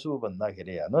भनिरहेको छु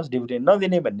भन्दाखेरि हेर्नुहोस्, डिभिडेन्ड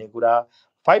नदिने भन्ने कुरा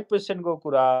 5% को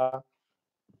कुरा,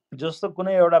 जस्तो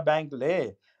कुनै एउटा ब्याङ्कले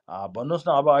भन्नुहोस्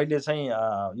न अब अहिले चाहिँ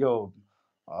यो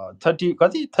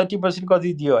 30%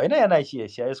 कति दियो होइन एनआइसी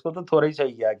एसिया, यसको त थोरै छ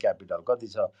या क्यापिटल कति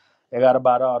छ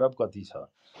 11-12 अरब कति छ।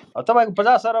 तपाईँको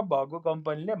 50 अरब भएको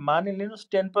कम्पनीले मानिलिनुहोस्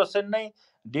 10% नै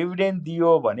डिभिडेन्ड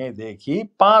दियो भनेदेखि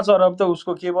 5 अरब त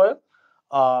उसको के भयो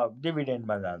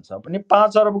डिभिडेन्डमा जान्छ। पनि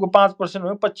 5 अरबको 5%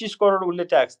 हो 25 करोड उसले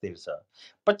ट्याक्स तिर्छ।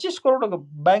 25 करोडको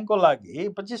ब्याङ्कको लागि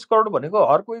 25 करोड भनेको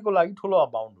हर कोहीको लागि ठुलो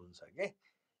अमाउन्ट हुन्छ कि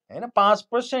होइन।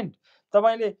 5%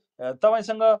 तपाईँले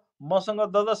तपाईँसँग मसँग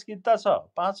 10 किता छ,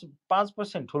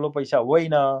 5% ठुलो पैसा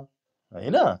होइन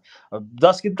होइन।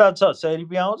 10 किता छ 100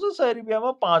 रुपियाँ आउँछ, 100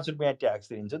 रुपियाँमा 5 रुपियाँ ट्याक्स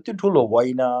दिन्छ, त्यो ठुलो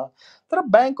होइन। तर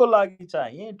ब्याङ्कको लागि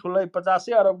चाहिँ ठुलै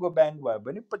 50 अरबको ब्याङ्क भयो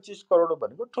भने 25 करोड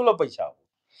भनेको ठुलो पैसा हो।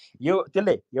 यो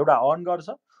त्यसले एउटा अर्न गर्छ।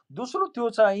 दोस्रो त्यो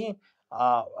चाहिँ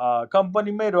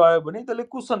कम्पनीमै रह्यो भने त्यसले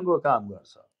कुसनको काम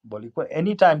गर्छ। भोलिको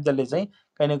एनी टाइम त्यसले चाहिँ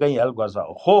कहीँ न कहीँ हेल्प गर्छ।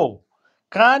 हो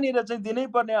कहाँनिर चाहिँ दिनै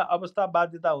पर्ने अवस्था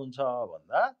बाध्यता हुन्छ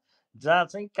भन्दा जहाँ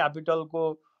चाहिँ क्यापिटलको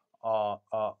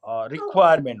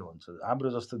रिक्वायरमेन्ट हुन्छ। हाम्रो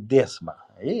जस्तो देशमा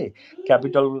है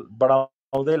क्यापिटल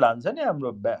बढाउँदै लान्छ नि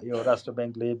हाम्रो यो राष्ट्र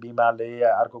ब्याङ्कले, बिमाले,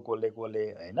 अर्को कसले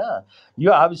होइन।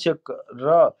 यो आवश्यक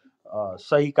र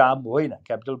सही काम होइन।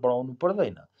 क्यापिटल बढाउनु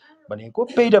पर्दैन भनेको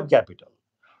paid up capital,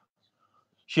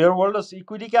 share holders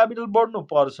equity capital बढ्नु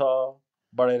पर्छ,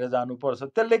 बढेर जानुपर्छ,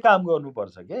 त्यसले काम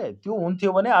गर्नुपर्छ के। त्यो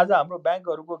हुन्थ्यो भने आज हाम्रो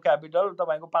ब्याङ्कहरूको क्यापिटल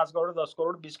तपाईँको 5 करोड 10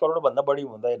 करोड 20 करोड भन्दा बढी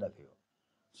हुँदैन थियो।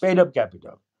 पेड अप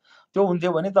क्यापिटल त्यो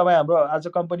हुन्थ्यो भने तपाईँ हाम्रो आज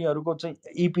कम्पनीहरूको चाहिँ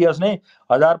इपिएस नै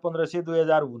 1500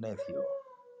 2000 हुने थियो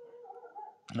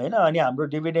होइन। अनि हाम्रो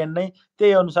डिभिडेन्ड नै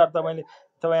त्यही अनुसार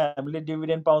हामीले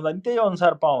डिभिडेन्ड पाउँदा नि त्यही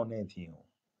अनुसार पाउने थियौँ।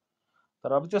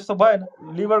 तर अब त्यस्तो भएन।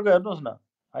 लिभरको हेर्नुहोस् न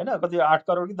होइन, कति 8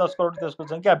 करोड कि 10 करोड त्यसको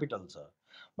चाहिँ क्यापिटल छ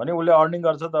भने उसले अर्निङ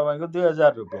गर्छ तपाईँको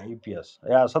 2000 रुपियाँ इपिएस,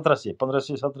 या 1700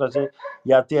 1500 1700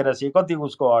 या 1300 कति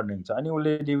उसको अर्निङ छ। अनि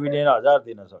उसले डिभिडेन्ड 1000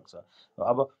 दिन सक्छ।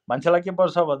 अब मान्छेलाई के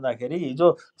पर्छ भन्दाखेरि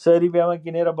हिजो 100 रुपियाँमा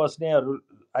किनेर बस्नेहरू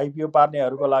आइपिओ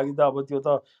पार्नेहरूको लागि त अब त्यो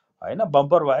त होइन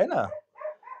बम्पर भएन।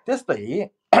 त्यस्तै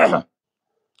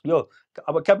यो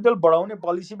अब क्यापिटल बढाउने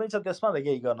पोलिसीमै छ, त्यसमा त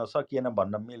केही गर्न सकिएन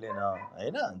भन्न मिलेन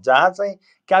होइन। जहाँ चाहिँ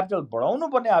क्यापिटल बढाउनु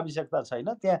पर्ने आवश्यकता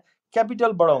छैन त्यहाँ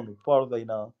क्यापिटल बढाउनु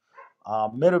पर्दैन।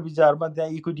 मेरो विचारमा त्यहाँ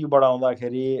इक्विटी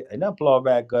बढाउँदाखेरि होइन प्ल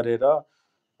ब्याक गरेर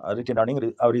रिटेन अर्निङ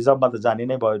अब रिजर्भमा त जाने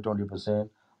नै भयो 20%,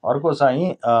 अर्को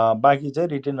चाहिँ बाँकी चाहिँ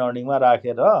रिटेन अर्निङमा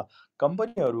राखेर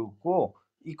कम्पनीहरूको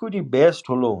इक्विटी बेस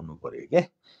ठुलो हुनु पर्यो के,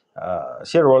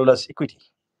 सेयर होल्डर्स इक्विटी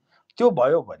त्यो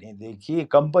भयो भनेदेखि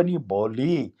कम्पनी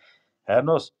भोलि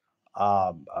हेर्नुहोस्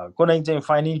कुनै चाहिँ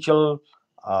फाइनेन्सियल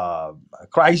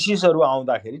क्राइसिसहरू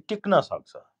आउँदाखेरि टिक्न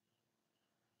सक्छ।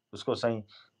 उसको चाहिँ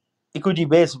इक्विटी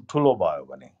बेस ठुलो भयो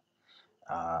भने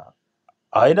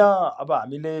होइन। अब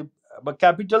हामीले अब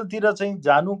क्यापिटलतिर चाहिँ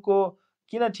जानुको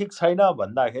किन ठिक छैन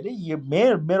भन्दाखेरि यो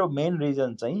मेरो मेन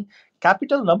रिजन चाहिँ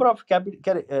क्यापिटल नम्बर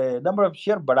अफ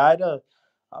सेयर बढाएर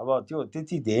अब त्यो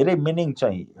त्यति धेरै मिनिङ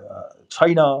चाहिँ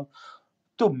छैन।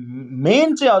 त्यो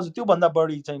मेन चाहिँ अझ त्योभन्दा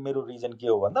बढी चाहिँ मेरो रिजन के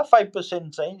हो भन्दा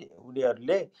 5% चाहिँ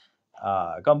उनीहरूले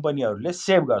कम्पनीहरूले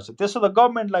सेभ गर्छ। त्यसो त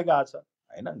गभर्मेन्टलाई गएको छ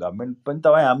होइन, गभर्मेन्ट पनि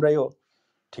तपाईँ हाम्रै हो,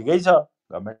 ठिकै छ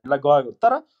गभर्मेन्टलाई गएको,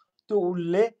 तर त्यो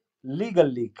उसले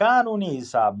लिगल्ली कानुनी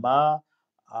हिसाबमा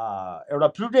एउटा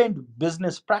प्रुडेन्ट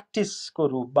बिजनेस प्र्याक्टिसको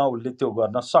रूपमा उसले त्यो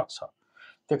गर्न सक्छ।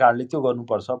 त्यो कारणले त्यो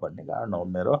गर्नुपर्छ भन्ने कारण हो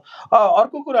मेरो।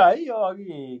 अर्को कुरा है, यो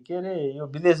अघि के अरे यो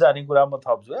विदेश जाने कुरा म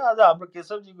थप्छु है। आज हाम्रो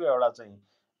केशवजीको एउटा चाहिँ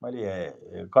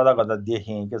मैले कता कता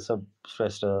देखेँ, केशव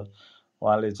श्रेष्ठ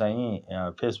उहाँले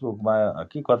चाहिँ फेसबुकमा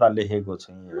के कता लेखेको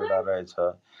चाहिँ एउटा रहेछ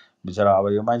बिचरा।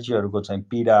 अब यो मान्छेहरूको चाहिँ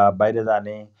पीडा, बाहिर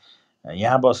जाने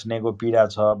यहाँ बस्नेको पीडा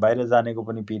छ, बाहिर जानेको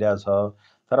पनि पीडा छ,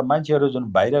 तर मान्छेहरू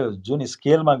जुन बाहिर जुन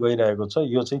स्केलमा गइरहेको छ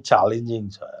यो चाहिँ च्यालेन्जिङ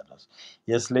छ। हेर्नुहोस्,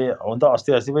 यसले हुन त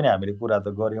अस्ति अस्ति पनि हामीले कुरा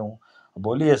त गऱ्यौँ,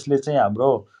 भोलि यसले चाहिँ हाम्रो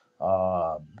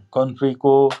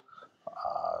कन्ट्रीको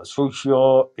सोसियो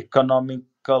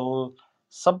इकोनोमिकल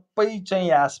सबै चाहिँ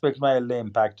एस्पेक्टमा यसले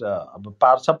इम्प्याक्ट अब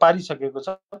पारिसकेको छ,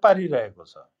 पारिरहेको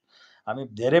छ। हामी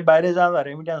धेरै बाहिर जाँदा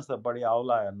रेमिटेन्स त बढी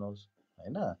आउला हेर्नुहोस्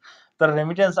होइन, तर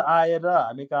रेमिटेन्स आएर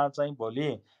हामी कहाँ चाहिँ भोलि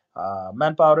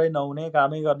म्यान पावरै नहुने,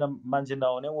 कामै गर्न मान्छे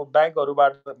नहुने, ऊ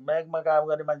ब्याङ्कहरूबाट ब्याङ्कमा काम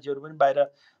गर्ने मान्छेहरू पनि बाहिर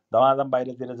धमाधम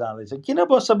बाहिरतिर जाँदैछ। किन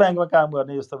बस्छ ब्याङ्कमा काम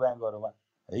गर्ने यस्तो ब्याङ्कहरूमा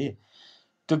है?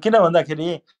 त्यो किन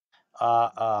भन्दाखेरि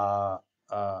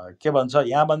के भन्छ,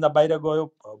 यहाँभन्दा बाहिर गयो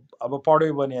अब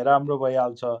पढ्यो भने राम्रो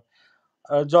भइहाल्छ,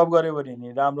 जब गऱ्यो भने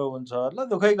नि राम्रो हुन्छ। ल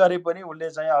दुःखै गरे पनि उसले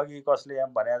चाहिँ अघि कसले यहाँ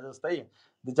भने जस्तै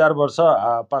 2-4 वर्ष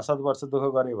 5-7 वर्ष दुःख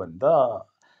गऱ्यो भने त,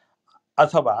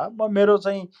 अथवा म मेरो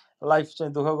चाहिँ लाइफ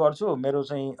चाहिँ दुःख गर्छु, मेरो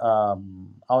चाहिँ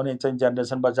आउने चाहिँ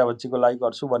जेनेरेसन बच्चा बच्चीको लागि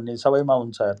गर्छु भन्ने सबैमा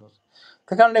हुन्छ हेर्नुहोस्।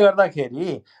 त्यही कारणले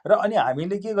गर्दाखेरि र अनि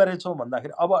हामीले के गरेछौँ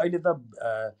भन्दाखेरि अब अहिले त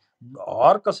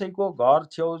हर कसैको घर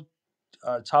छेउ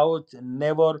छाउ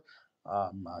नेबर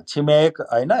छिमेक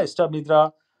होइन,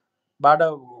 इष्टमित्रबाट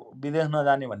विदेश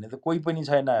नजाने भन्ने त कोही पनि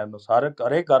छैन हेर्नुहोस्।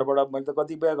 हरेक घरबाट मैले त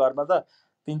कतिपय घरमा त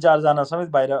 3-4 जना समेत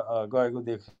बाहिर गएको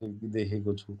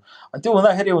देखेको छु। त्यो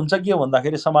हुँदाखेरि हुन्छ के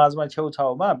भन्दाखेरि समाजमा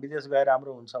छेउछाउमा विदेश गए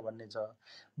राम्रो हुन्छ भन्ने छ।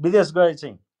 विदेश गए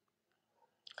चाहिँ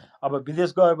अब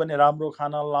विदेश गयो भने राम्रो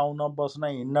खाना लाउन, बस्न,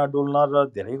 हिँड्न, डुल्न र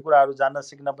धेरै कुराहरू जान्न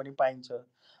सिक्न पनि पाइन्छ।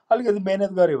 अलिकति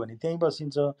मेहनत गऱ्यो भने त्यहीँ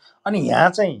बसिन्छ। अनि यहाँ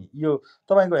चाहिँ यो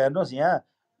तपाईँको हेर्नुहोस्, यहाँ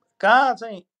कहाँ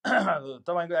चाहिँ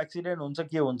तपाईँको एक्सिडेन्ट हुन्छ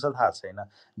के हुन्छ थाहा छैन।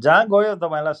 जहाँ गयो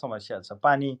तपाईँलाई समस्या छ,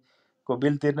 पानीको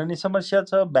बिल तिर्न नि समस्या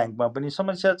छ, ब्याङ्कमा पनि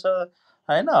समस्या छ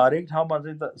होइन। हरेक ठाउँमा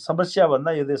चाहिँ त समस्या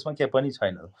भन्दा यो देशमा के पनि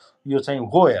छैन। यो चाहिँ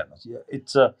हो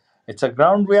हेर्नुहोस्, इट्स अ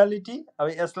ग्राउन्ड रियालिटी। अब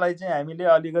यसलाई चाहिँ हामीले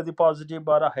अलिकति पोजिटिभ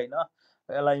भएर होइन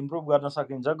यसलाई इम्प्रुभ गर्न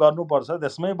सकिन्छ, गर्नुपर्छ,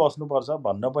 त्यसमै बस्नुपर्छ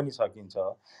भन्न पनि सकिन्छ,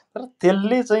 तर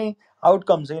त्यसले चाहिँ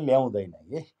आउटकम चाहिँ ल्याउँदैन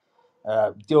कि।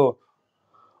 त्यो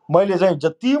मैले चाहिँ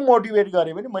जति मोटिभेट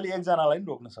गरेँ पनि मैले एकजनालाई पनि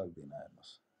रोक्न सक्दिनँ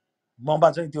हेर्नुहोस्। ममा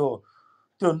चाहिँ त्यो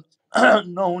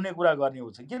नहुने कुरा गर्ने ऊ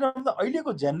चाहिँ, किन भन्दा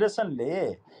अहिलेको जेनेरेसनले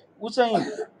ऊ चाहिँ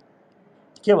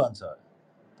के भन्छ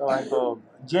तपाईँको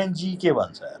जेनजी के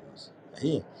भन्छ हेर्नुहोस्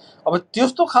है। अब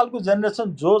त्यस्तो खालको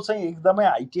जेनेरेसन जो चाहिँ एकदमै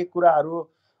हाइटेक कुराहरू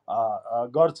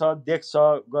गर्छ, देख्छ,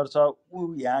 गर्छ,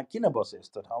 ऊ यहाँ किन बस्छ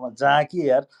यस्तो ठाउँमा जहाँ कि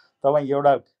यार तपाईँ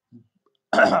एउटा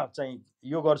चाहिँ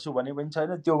यो गर्छु भने पनि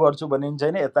छैन, त्यो गर्छु भने पनि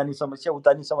छैन, यता नि समस्या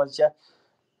उता नि समस्या।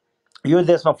 यो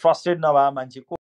देशमा फ्रस्ट्रेट नभए मान्छे को